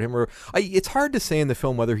affection toward him, it's hard to say in the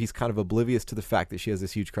film whether he's kind of oblivious to the fact that she has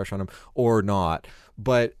this huge crush on him or not.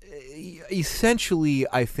 But essentially,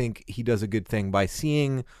 I think he does a good thing by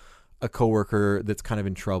seeing a coworker that's kind of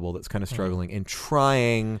in trouble, that's kind of struggling, and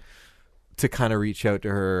trying to kind of reach out to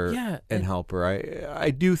her and help her. I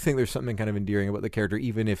do think there's something kind of endearing about the character,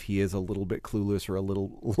 even if he is a little bit clueless or a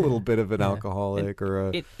little bit of an alcoholic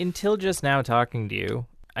until just now talking to you,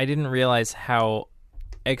 I didn't realize how,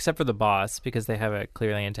 except for the boss, because they have a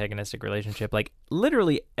clearly antagonistic relationship, like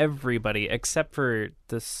literally everybody except for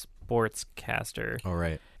the sportscaster,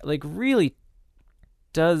 like really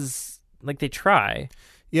does, like, they try.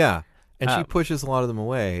 Yeah. And she pushes a lot of them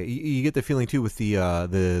away. You get the feeling too with the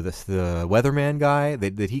weatherman guy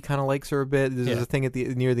that he kind of likes her a bit. There's a thing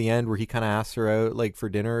near the end where he kind of asks her out, like, for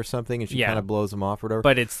dinner or something, and she kind of blows him off or whatever.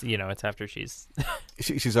 But it's it's after she's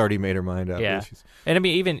she's already made her mind up. Yeah, and I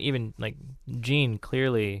mean even like Jean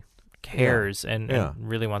clearly cares and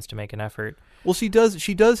really wants to make an effort. Well, she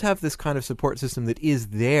does have this kind of support system that is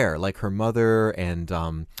there, like her mother and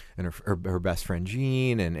her best friend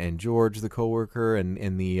Jean and George, the coworker,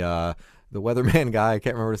 and the weatherman guy. I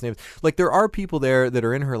can't remember what his name is. Like, there are people there that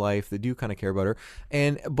are in her life that do kind of care about her,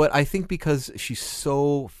 but I think because she's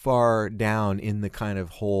so far down in the kind of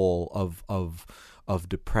hole of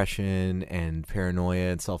depression and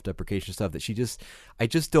paranoia and self-deprecation stuff that I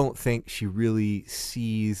just don't think she really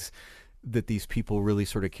sees that these people really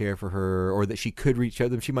sort of care for her, or that she could reach out to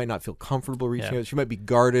them. She might not feel comfortable reaching out. She might be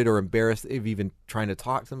guarded or embarrassed of even trying to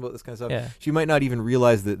talk to them about this kind of stuff. Yeah. She might not even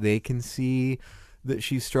realize that they can see that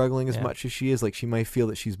she's struggling as much as she is. Like, she might feel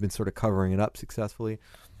that she's been sort of covering it up successfully.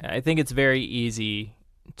 I think it's very easy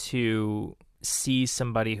to see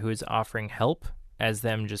somebody who is offering help as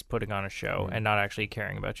them just putting on a show and not actually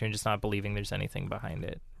caring about you and just not believing there's anything behind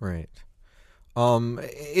it. Right.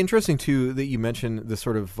 Interesting too that you mentioned the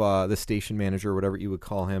sort of the station manager, or whatever you would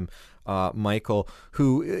call him, Michael,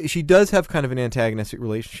 who she does have kind of an antagonistic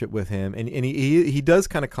relationship with him, and he does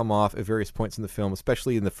kind of come off at various points in the film,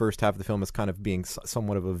 especially in the first half of the film, as kind of being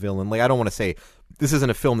somewhat of a villain. Like, I don't want to say this isn't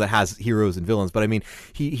a film that has heroes and villains, but I mean,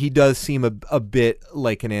 he does seem a bit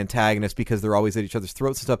like an antagonist because they're always at each other's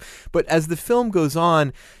throats and stuff. But as the film goes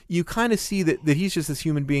on, you kind of see that he's just this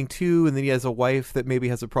human being too, and then he has a wife that maybe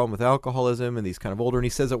has a problem with alcoholism, and he's kind of older. And he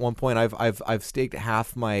says at one point, I've staked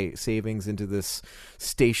half my savings into this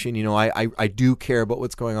station. You know, I do care about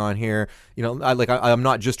what's going on here. You know, I'm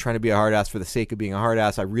not just trying to be a hard ass for the sake of being a hard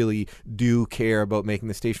ass. I really do care about making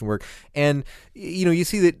the station work. And you know, you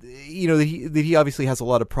see that, you know, that he obviously has a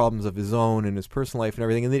lot of problems of his own in his personal life and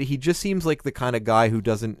everything, and that he just seems like the kind of guy who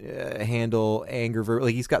doesn't handle anger very,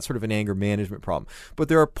 like he's got sort of an anger management problem. But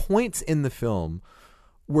there are points in the film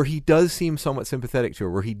where he does seem somewhat sympathetic to her,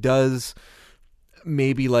 where he does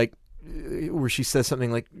maybe like, where she says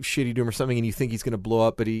something like shitty to him or something, and you think he's going to blow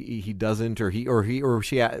up, but he doesn't, or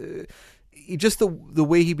she. Just the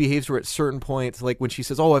way he behaves to her at certain points, like when she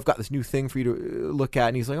says, "Oh, I've got this new thing for you to look at,"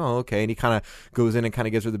 and he's like, "Oh, okay," and he kind of goes in and kind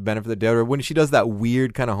of gives her the benefit of the doubt. Or when she does that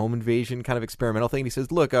weird kind of home invasion kind of experimental thing, and he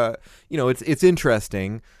says, "Look, you know, it's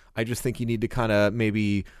interesting. I just think you need to kind of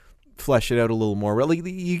maybe flesh it out a little more." Like,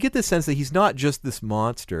 you get the sense that he's not just this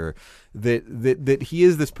monster, that he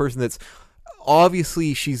is this person that's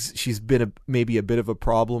obviously she's been maybe a bit of a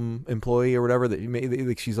problem employee or whatever. That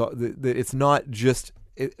it's not just.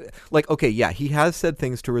 Like, okay, yeah, he has said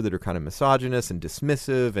things to her that are kind of misogynist and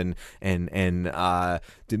dismissive and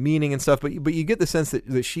demeaning and stuff, but you get the sense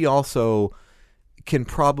that she also can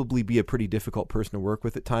probably be a pretty difficult person to work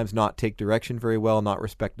with at times, not take direction very well, not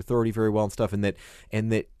respect authority very well and stuff, and that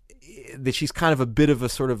she's kind of a bit of a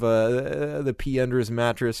sort of the pea under his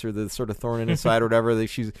mattress, or the sort of thorn in his side or whatever. That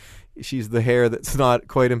she's the hair that's not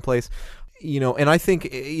quite in place. You know, and I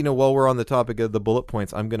think, you know, while we're on the topic of the bullet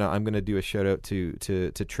points, I'm gonna do a shout out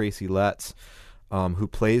to Tracy Letts, who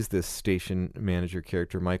plays this station manager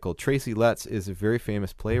character, Michael. Tracy Letts is a very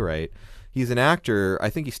famous playwright. He's an actor. I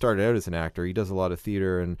think he started out as an actor. He does a lot of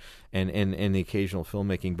theater and the occasional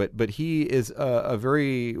filmmaking, but he is a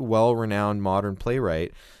very well-renowned modern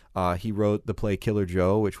playwright. He wrote the play Killer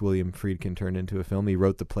Joe, which William Friedkin turned into a film. He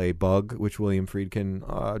wrote the play Bug, which William Friedkin,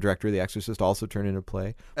 director of The Exorcist, also turned into a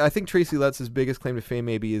play. I think Tracy Letts' biggest claim to fame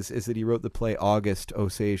maybe is that he wrote the play August,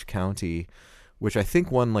 Osage County, which I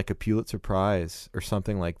think won like a Pulitzer Prize or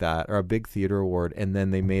something like that, or a big theater award, and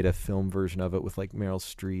then they made a film version of it with like Meryl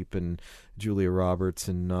Streep and Julia Roberts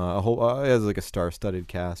and a whole it has like a star-studded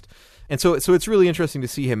cast. And so it's really interesting to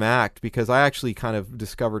see him act, because I actually kind of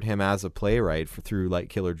discovered him as a playwright through like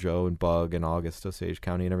Killer Joe and Bug and August, Osage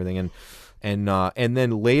County and everything, and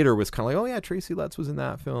then later was kind of like, oh yeah, Tracy Letts was in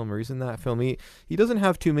that film, or he's in that film. He doesn't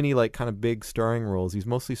have too many like kind of big starring roles. He's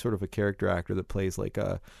mostly sort of a character actor that plays like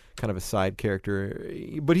a kind of a side character,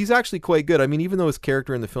 but he's actually quite good. I mean, even though his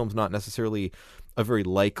character in the film's not necessarily a very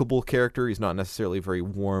likable character, he's not necessarily a very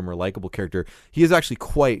warm or likable character, he is actually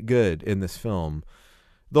quite good in this film.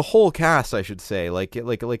 The whole cast, I should say, like you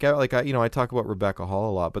know, I talk about Rebecca Hall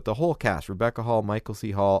a lot, but the whole cast, Rebecca Hall, Michael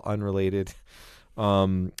C. Hall, unrelated,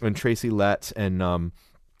 and Tracy Letts, and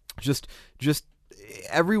just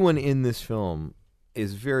everyone in this film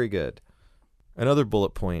is very good. Another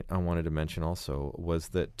bullet point I wanted to mention also was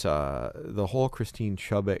that the whole Christine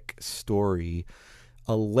Chubbuck story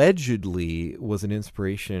allegedly was an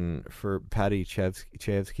inspiration for Paddy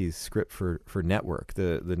Chayefsky's script for Network,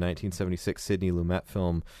 the 1976 Sidney Lumet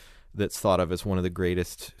film that's thought of as one of the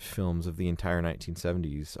greatest films of the entire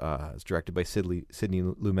 1970s. It's directed by Sidney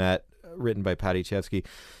Lumet, written by Paddy Chayefsky,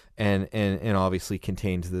 and obviously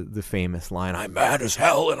contains the famous line, "I'm mad as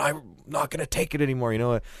hell and I'm not going to take it anymore." You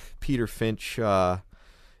know, Peter Finch.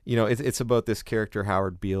 You know, it's about this character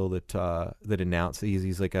Howard Beale that announces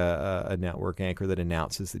he's like a network anchor that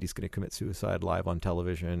announces that he's going to commit suicide live on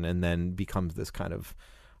television, and then becomes this kind of,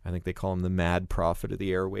 I think they call him the mad prophet of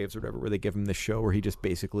the airwaves or whatever, where they give him this show where he's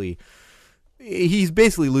basically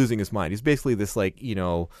losing his mind. He's basically this, like, you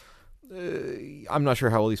know, I'm not sure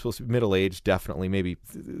how old he's supposed to be, middle-aged, definitely, maybe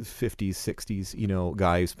 50s, 60s, you know,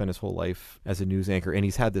 guy who spent his whole life as a news anchor, and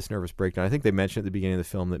he's had this nervous breakdown. I think they mentioned at the beginning of the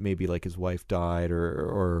film that maybe, like, his wife died,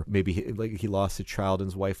 or maybe he lost a child and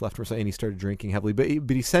his wife left him or something, and he started drinking heavily,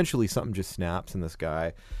 but essentially something just snaps in this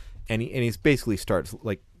guy, and he's basically starts,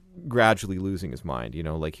 like, gradually losing his mind, you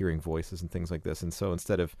know, like hearing voices and things like this, and so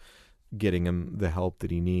instead of getting him the help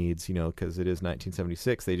that he needs, you know, because it is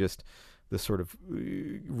 1976, they just... the sort of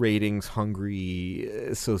ratings-hungry,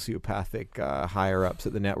 sociopathic higher-ups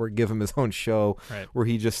at the network give him his own show, right, where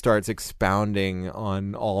he just starts expounding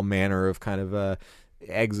on all manner of kind of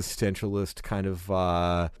existentialist, kind of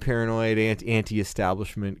paranoid,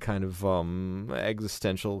 anti-establishment kind of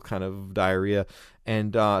existential kind of diarrhea.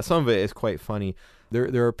 And some of it is quite funny.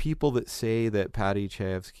 There are people that say that Paddy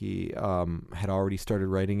Chayefsky had already started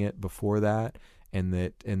writing it before that, and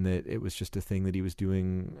that it was just a thing that he was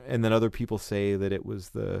doing. And then other people say that it was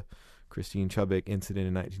the Christine Chubbuck incident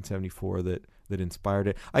in 1974 that inspired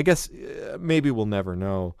it. I guess maybe we'll never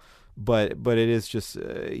know. But it is just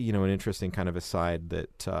an interesting kind of aside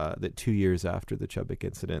that 2 years after the Chubbuck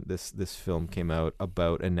incident, this film came out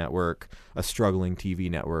about a network, a struggling TV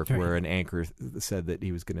network, Right. where an anchor said that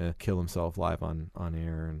he was going to kill himself live on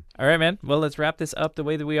air. And All right, man. Well, let's wrap this up the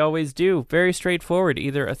way that we always do. Very straightforward.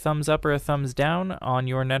 Either a thumbs up or a thumbs down on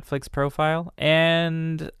your Netflix profile,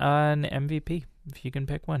 and an MVP, if you can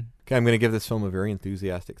pick one. Okay, I'm going to give this film a very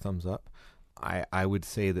enthusiastic thumbs up. I would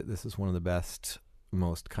say that this is one of the best,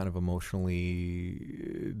 most kind of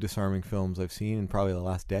emotionally disarming films I've seen in probably the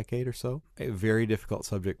last decade or so. A very difficult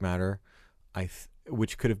subject matter,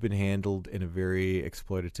 which could have been handled in a very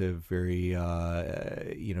exploitative, very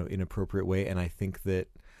inappropriate way. And I think that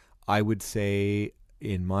I would say,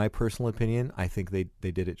 in my personal opinion, I think they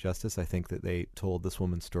did it justice. I think that they told this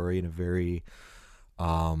woman's story in a very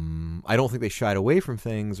I don't think they shied away from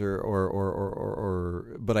things,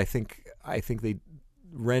 but I think they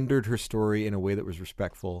rendered her story in a way that was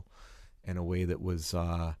respectful, in a way that was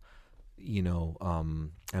empathetic,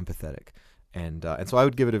 and so I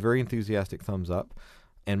would give it a very enthusiastic thumbs up.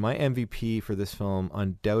 And my MVP for this film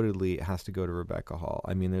undoubtedly has to go to Rebecca Hall.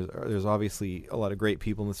 I mean, there's obviously a lot of great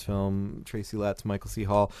people in this film: Tracy Letts, Michael C.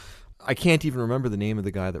 Hall. I can't even remember the name of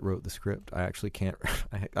the guy that wrote the script. I actually can't.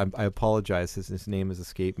 I apologize. His name has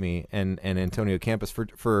escaped me. And Antonio Campos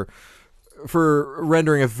for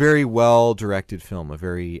rendering a very well directed film, a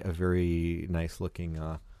very nice looking.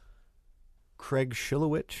 Craig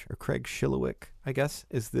Shillowick, I guess,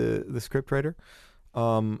 is the script writer.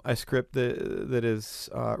 A script that is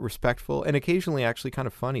respectful and occasionally actually kind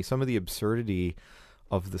of funny. Some of the absurdity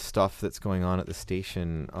of the stuff that's going on at the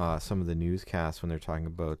station, some of the newscasts when they're talking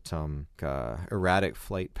about erratic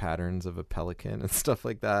flight patterns of a pelican and stuff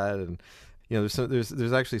like that, and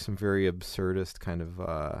there's actually some very absurdist kind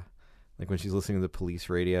of like when she's listening to the police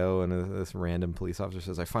radio and this random police officer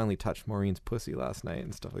says, "I finally touched Maureen's pussy last night,"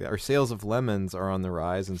 and stuff like that. Or sales of lemons are on the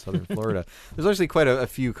rise in southern Florida. There's actually quite a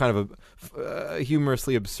few kind of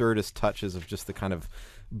humorously absurdist touches of just the kind of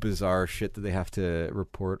bizarre shit that they have to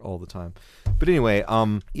report all the time. But anyway,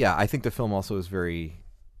 I think the film also is very,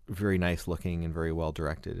 very nice looking and very well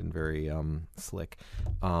directed and very slick.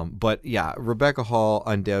 But yeah, Rebecca Hall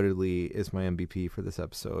undoubtedly is my MVP for this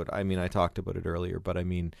episode. I mean, I talked about it earlier, but I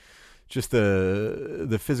mean, just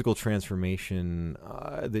the physical transformation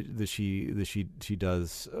that she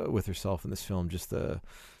does with herself in this film, just the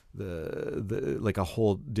like a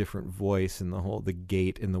whole different voice and the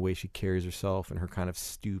gait and the way she carries herself and her kind of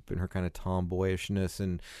stoop and her kind of tomboyishness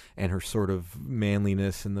and her sort of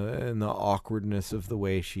manliness and the awkwardness of the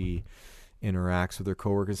way she interacts with her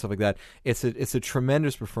coworkers and stuff like that. It's a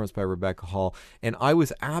tremendous performance by Rebecca Hall, and I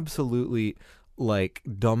was absolutely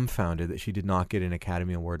dumbfounded that she did not get an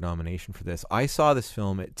Academy Award nomination for this. I saw this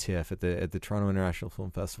film at TIFF at the Toronto International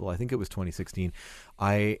Film Festival. I think it was 2016.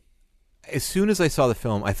 As soon as I saw the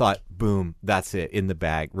film, I thought, boom, that's it, in the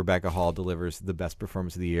bag. Rebecca Hall delivers the best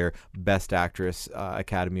performance of the year, Best Actress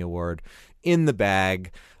Academy Award, in the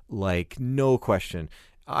bag, no question.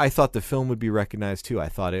 I thought the film would be recognized too. I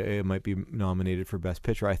thought it might be nominated for Best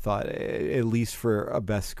Picture. I thought at least for a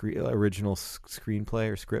Best Original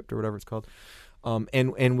Screenplay or Script or whatever it's called,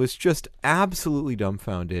 and was just absolutely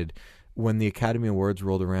dumbfounded when the Academy Awards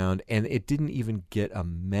rolled around and it didn't even get a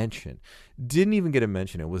mention.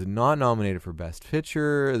 It was not nominated for Best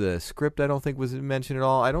Picture. The script, I don't think, was mentioned at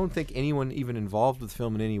all. I don't think anyone even involved with the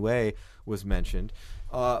film in any way was mentioned.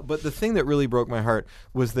 But the thing that really broke my heart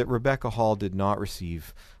was that Rebecca Hall did not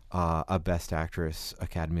receive a Best Actress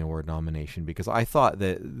Academy Award nomination, because I thought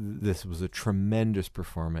that this was a tremendous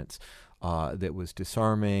performance that was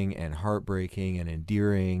disarming and heartbreaking and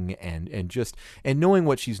endearing, and knowing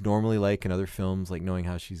what she's normally like in other films, like knowing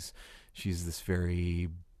how she's this very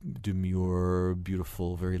demure,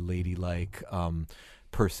 beautiful, very ladylike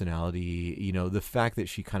personality. The fact that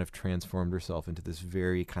she kind of transformed herself into this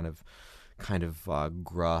very kind of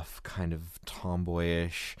gruff, kind of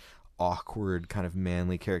tomboyish, awkward, kind of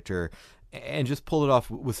manly character, and just pulled it off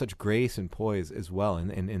with such grace and poise as well,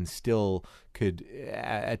 and still could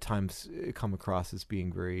at times come across as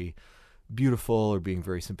being very beautiful or being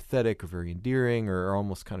very sympathetic or very endearing or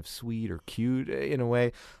almost kind of sweet or cute in a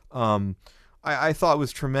way. I thought it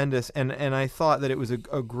was tremendous, and I thought that it was a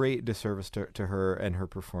great disservice to her and her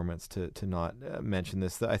performance to not mention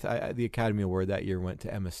this. The Academy Award that year went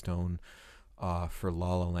to Emma Stone for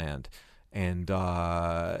La La Land, and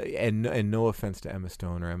no offense to Emma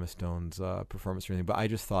Stone or Emma Stone's performance or anything, but I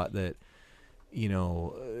just thought that,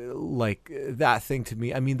 that thing to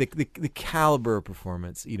me, I mean, the caliber of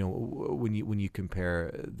performance, when you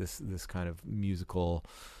compare this kind of musical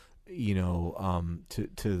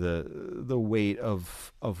to the weight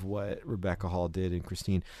of what Rebecca Hall did and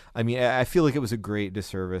Christine. I mean, I feel like it was a great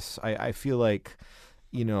disservice. I feel like,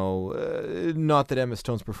 not that Emma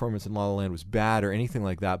Stone's performance in La La Land was bad or anything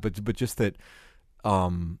like that, but just that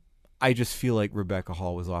I just feel like Rebecca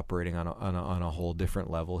Hall was operating on a whole different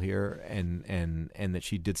level here, and that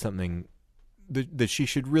she did something that she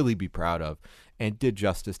should really be proud of, and did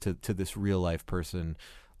justice to this real life person,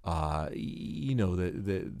 that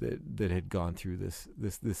had gone through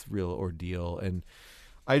this real ordeal. And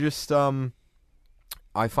I just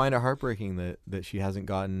I find it heartbreaking that she hasn't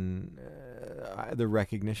gotten the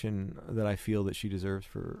recognition that I feel that she deserves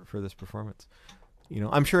for this performance.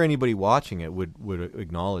 I'm sure anybody watching it would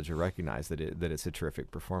acknowledge or recognize that it's a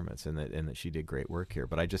terrific performance, and that she did great work here.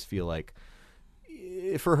 But I just feel like,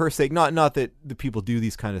 for her sake, not that the people do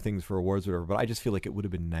these kind of things for awards or whatever, but I just feel like it would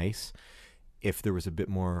have been nice if there was a bit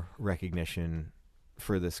more recognition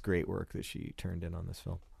for this great work that she turned in on this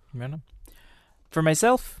film. For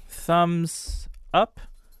myself, thumbs up.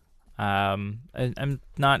 I'm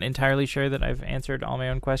not entirely sure that I've answered all my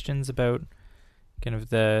own questions about kind of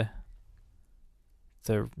the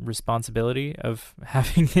responsibility of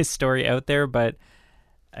having this story out there, but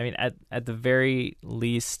I mean, at the very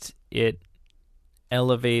least, it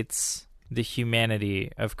elevates the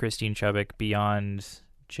humanity of Christine Chubbuck beyond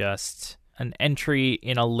just an entry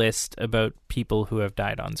in a list about people who have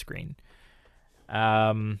died on screen.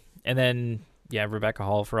 And then, Rebecca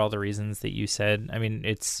Hall, for all the reasons that you said. I mean,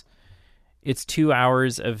 it's 2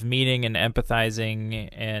 hours of meeting and empathizing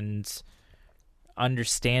and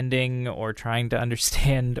understanding, or trying to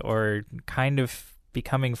understand, or kind of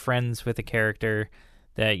becoming friends with a character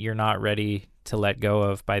that you're not ready to let go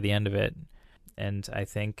of by the end of it. And I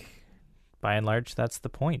think, by and large, that's the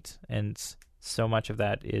point. And so much of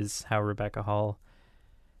that is how Rebecca Hall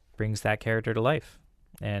brings that character to life,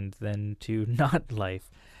 and then to not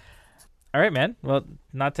life. All right, man. Well,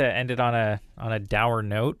 not to end it on a dour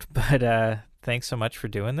note, but thanks so much for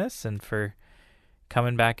doing this and for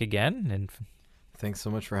coming back again. And thanks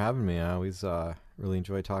so much for having me. I always really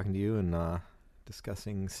enjoy talking to you and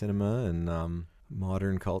discussing cinema and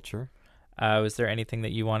modern culture. Was there anything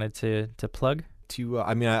that you wanted to plug?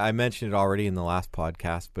 I mentioned it already in the last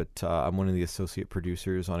podcast, but I'm one of the associate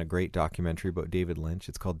producers on a great documentary about David Lynch.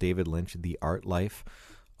 It's called David Lynch: The Art Life.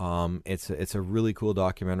 It's a really cool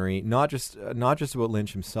documentary, not just about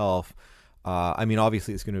Lynch himself.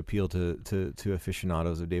 Obviously it's going to appeal to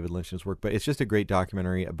aficionados of David Lynch's work, but it's just a great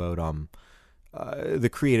documentary about the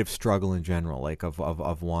creative struggle in general, like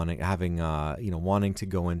of wanting to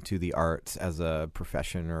go into the arts as a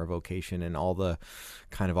profession or a vocation, and all the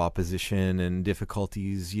kind of opposition and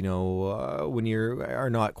difficulties, when you are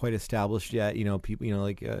not quite established yet,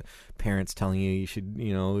 people, parents telling you should,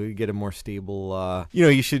 get a more stable,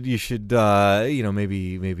 you should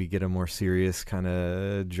maybe get a more serious kind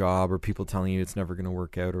of job, or people telling you it's never going to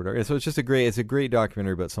work out or whatever. So it's a great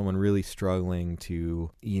documentary about someone really struggling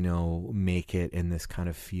to, make it in this kind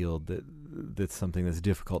of field that's something that's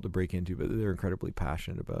difficult to break into, but they're incredibly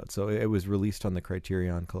passionate about. So it was released on the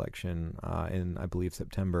Criterion collection in, I believe,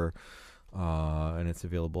 September, and it's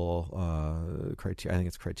available. I think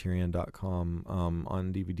it's Criterion.com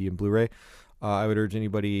on DVD and Blu-ray. I would urge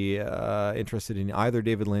anybody interested in either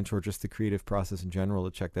David Lynch or just the creative process in general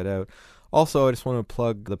to check that out. Also, I just want to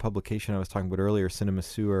plug the publication I was talking about earlier, Cinema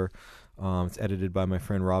Sewer. It's edited by my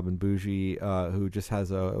friend Robin Bougie, who just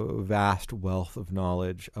has a vast wealth of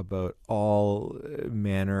knowledge about all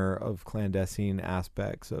manner of clandestine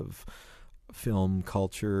aspects of film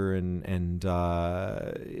culture and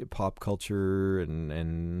pop culture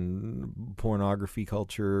and pornography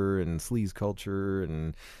culture and sleaze culture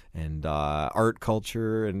and art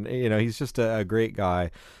culture, and he's just a great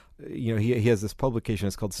guy. He has this publication.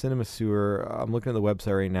 It's called Cinema Sewer. I'm looking at the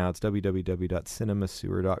website right now. It's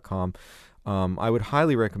www.cinemasewer.com. I would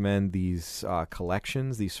highly recommend these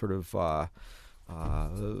collections, these sort of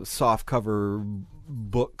soft cover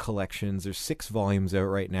book collections. There's 6 volumes out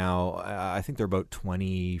right now. I think they're about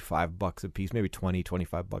 $25 a piece, maybe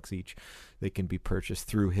 $25 each. They can be purchased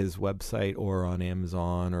through his website or on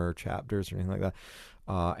Amazon or Chapters or anything like that.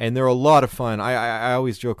 And they're a lot of fun. I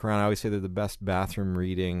always joke around. I always say they're the best bathroom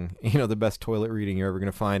reading, the best toilet reading you're ever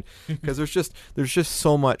going to find, because there's just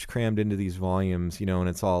so much crammed into these volumes, and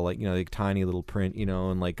it's all like tiny little print,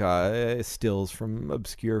 and like stills from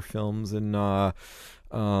obscure films and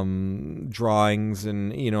drawings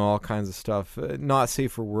and all kinds of stuff. Not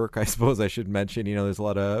safe for work, I suppose I should mention. There's a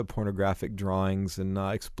lot of pornographic drawings and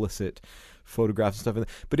explicit photographs and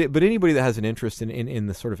stuff. But anybody that has an interest in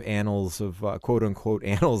the sort of annals of quote unquote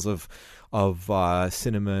annals of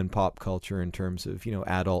cinema and pop culture in terms of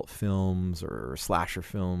adult films or slasher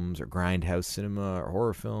films or grindhouse cinema or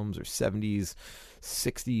horror films or 70s,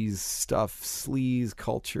 60s stuff, sleaze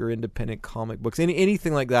culture, independent comic books,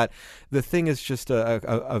 anything like that. The thing is just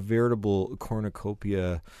a veritable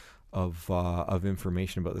cornucopia of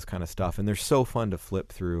information about this kind of stuff, and they're so fun to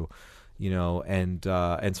flip through. And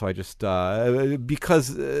so I just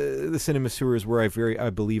because the Cinema Sewer is where I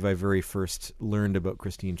believe I very first learned about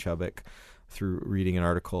Christine Chubbuck through reading an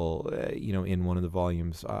article, in one of the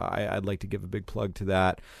volumes. I'd like to give a big plug to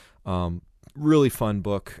that. Really fun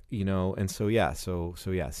book, and so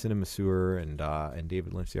Cinema Sewer and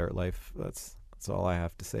David Lynch, The Art Life. That's all I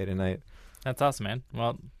have to say tonight. That's awesome, man.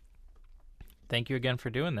 Well, thank you again for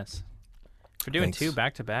doing this. For doing Thanks. 2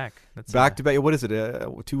 back to back. Back to back. What is it?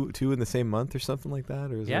 Two in the same month or something like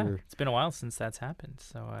that? Or is it's been a while since that's happened.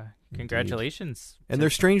 So congratulations. And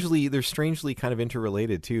they're strangely kind of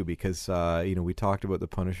interrelated too, because we talked about The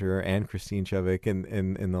Punisher and Christine Chubbuck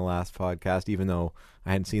in the last podcast, even though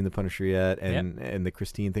I hadn't seen The Punisher yet, and the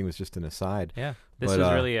Christine thing was just an aside. Yeah, this was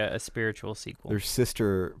really a spiritual sequel. They're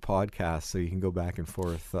sister podcasts, so you can go back and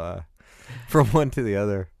forth from one to the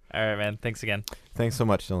other. All right, man. Thanks again. Thanks so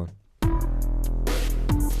much, Dylan.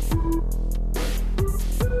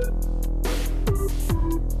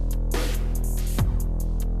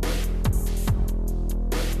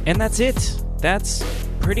 And that's it. That's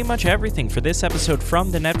pretty much everything for this episode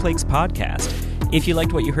from the Netflix podcast. If you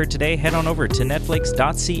liked what you heard today, head on over to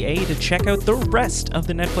netflakes.ca to check out the rest of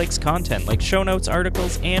the Netflix content, like show notes,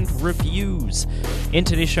 articles, and reviews. In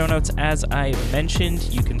today's show notes, as I mentioned,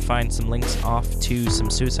 you can find some links off to some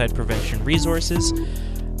suicide prevention resources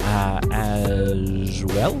as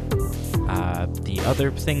well. The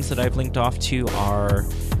other things that I've linked off to are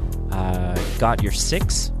Got Your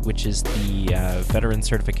Six, which is the veteran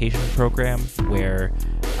certification program where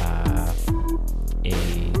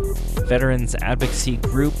a veterans advocacy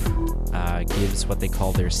group gives what they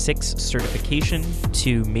call their Six certification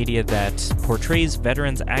to media that portrays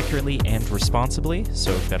veterans accurately and responsibly,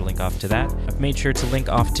 so I've got a link off to that. I've made sure to link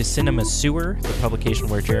off to Cinema Sewer, the publication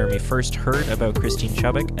where Jeremy first heard about Christine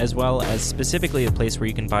Chubbuck, as well as specifically a place where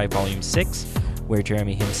you can buy Volume 6, where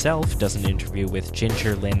Jeremy himself does an interview with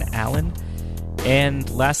Ginger Lynn Allen. And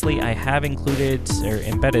lastly, I have embedded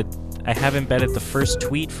the first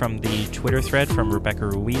tweet from the Twitter thread from Rebecca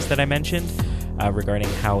Ruiz that I mentioned regarding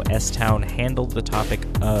how S-Town handled the topic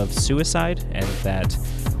of suicide, and that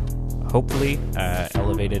hopefully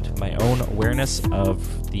elevated my own awareness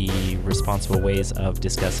of the responsible ways of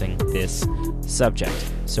discussing this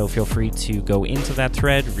subject. So feel free to go into that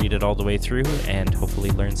thread, read it all the way through, and hopefully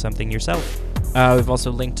learn something yourself. We've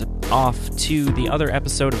also linked off to the other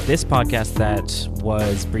episode of this podcast that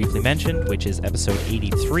was briefly mentioned, which is episode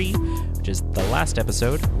 83, which is the last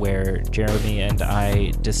episode where Jeremy and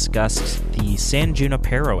I discussed the San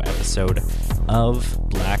Junipero episode of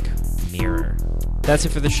Black Mirror. That's it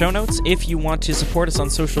for the show notes. If you want to support us on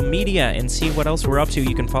social media and see what else we're up to,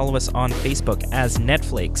 you can follow us on Facebook as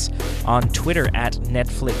Netflix, on Twitter at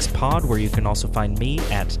NetflixPod, where you can also find me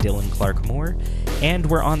at Dylan Clark Moore, and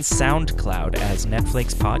we're on SoundCloud as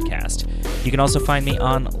Netflix Podcast. You can also find me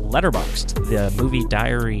on Letterboxd, the movie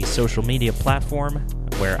diary social media platform,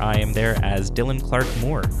 where I am there as Dylan Clark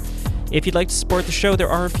Moore. If you'd like to support the show, there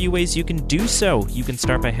are a few ways you can do so. You can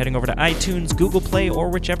start by heading over to iTunes, Google Play, or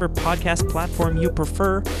whichever podcast platform you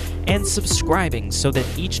prefer, and subscribing so that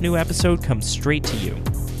each new episode comes straight to you.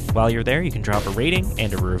 While you're there, you can drop a rating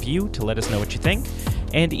and a review to let us know what you think,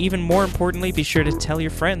 and even more importantly, be sure to tell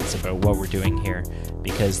your friends about what we're doing here,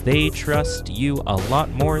 because they trust you a lot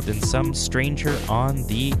more than some stranger on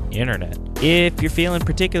the internet. If you're feeling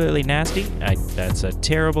particularly nasty, that's a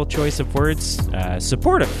terrible choice of words,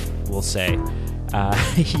 supportive, we'll say,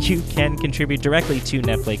 you can contribute directly to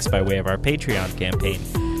Netflix by way of our Patreon campaign.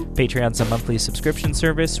 Patreon's a monthly subscription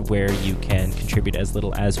service where you can contribute as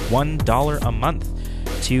little as $1 a month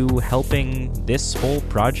to helping this whole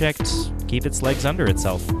project keep its legs under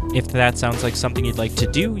itself. If that sounds like something you'd like to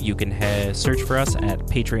do, you can search for us at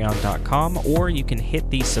patreon.com, or you can hit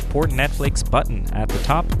the Support Netflix button at the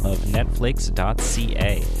top of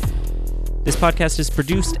netflakes.ca. This podcast is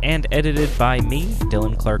produced and edited by me,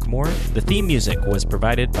 Dylan Clark Moore. The theme music was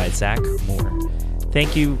provided by Zach Moore.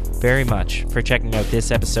 Thank you very much for checking out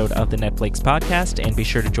this episode of the Netflix podcast, and be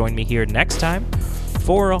sure to join me here next time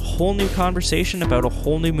for a whole new conversation about a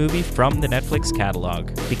whole new movie from the Netflix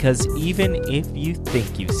catalog. Because even if you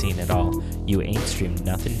think you've seen it all, you ain't streamed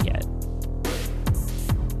nothing yet.